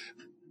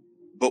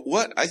 But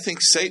what I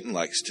think Satan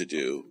likes to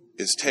do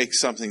is take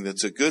something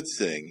that's a good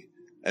thing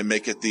and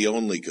make it the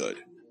only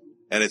good.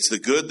 And it's the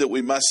good that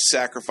we must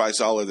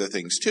sacrifice all other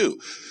things to.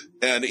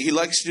 And he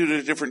likes to do it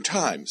at different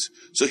times.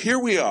 So here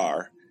we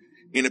are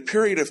in a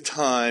period of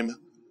time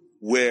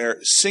where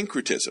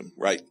syncretism,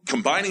 right,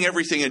 combining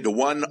everything into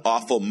one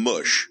awful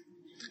mush,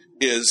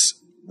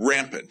 is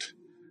rampant.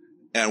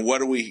 And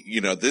what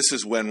do this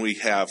is when we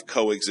have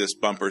coexist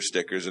bumper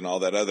stickers and all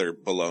that other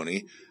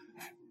baloney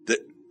that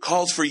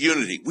calls for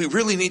unity. We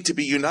really need to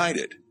be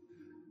united.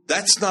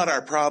 That's not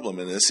our problem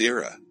in this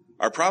era.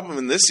 Our problem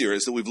in this era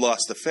is that we've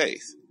lost the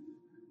faith.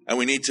 And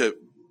we need to,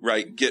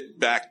 get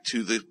back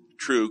to the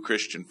true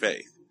Christian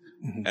faith.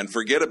 Mm-hmm. And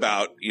forget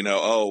about,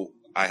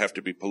 I have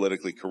to be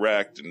politically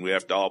correct and we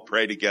have to all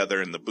pray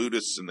together and the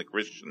Buddhists and the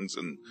Christians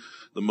and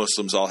the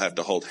Muslims all have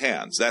to hold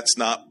hands. That's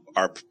not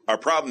our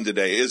problem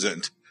today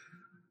isn't,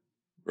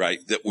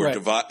 that we're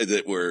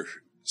that we're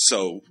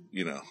so,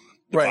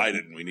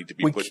 divided and we need to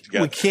be put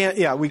together.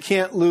 We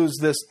can't lose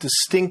this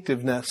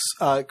distinctiveness.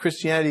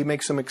 Christianity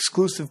makes some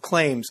exclusive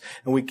claims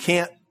and we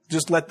can't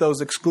just let those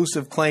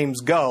exclusive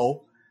claims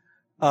go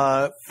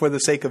for the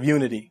sake of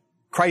unity.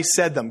 Christ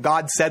said them.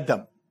 God said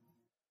them.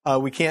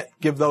 We can't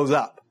give those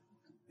up.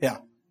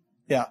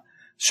 Yeah.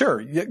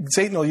 Sure,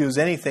 Satan will use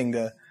anything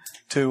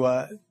to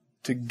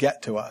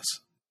get to us.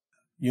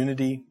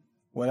 Unity,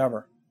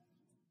 whatever.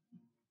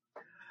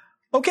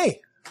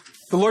 Okay.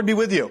 The Lord be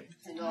with you.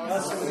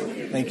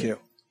 Thank you.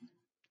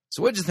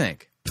 So what'd you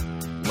think?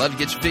 Love to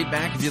get your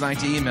feedback. If you'd like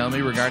to email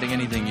me regarding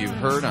anything you've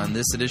heard on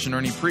this edition or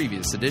any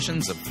previous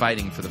editions of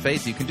Fighting for the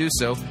Faith, you can do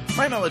so.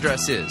 My email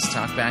address is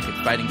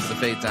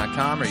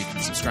talkback@fightingforthefaith.com, or you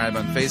can subscribe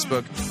on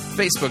Facebook,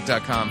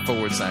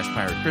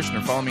 facebook.com/Pirate Christian,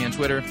 or follow me on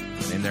Twitter,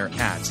 and they're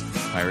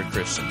 @Pirate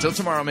Christian. Till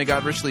tomorrow, may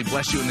God richly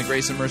bless you in the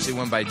grace and mercy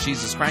won by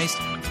Jesus Christ,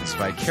 his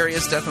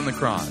vicarious death on the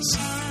cross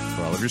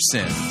for all of your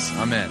sins.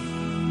 Amen.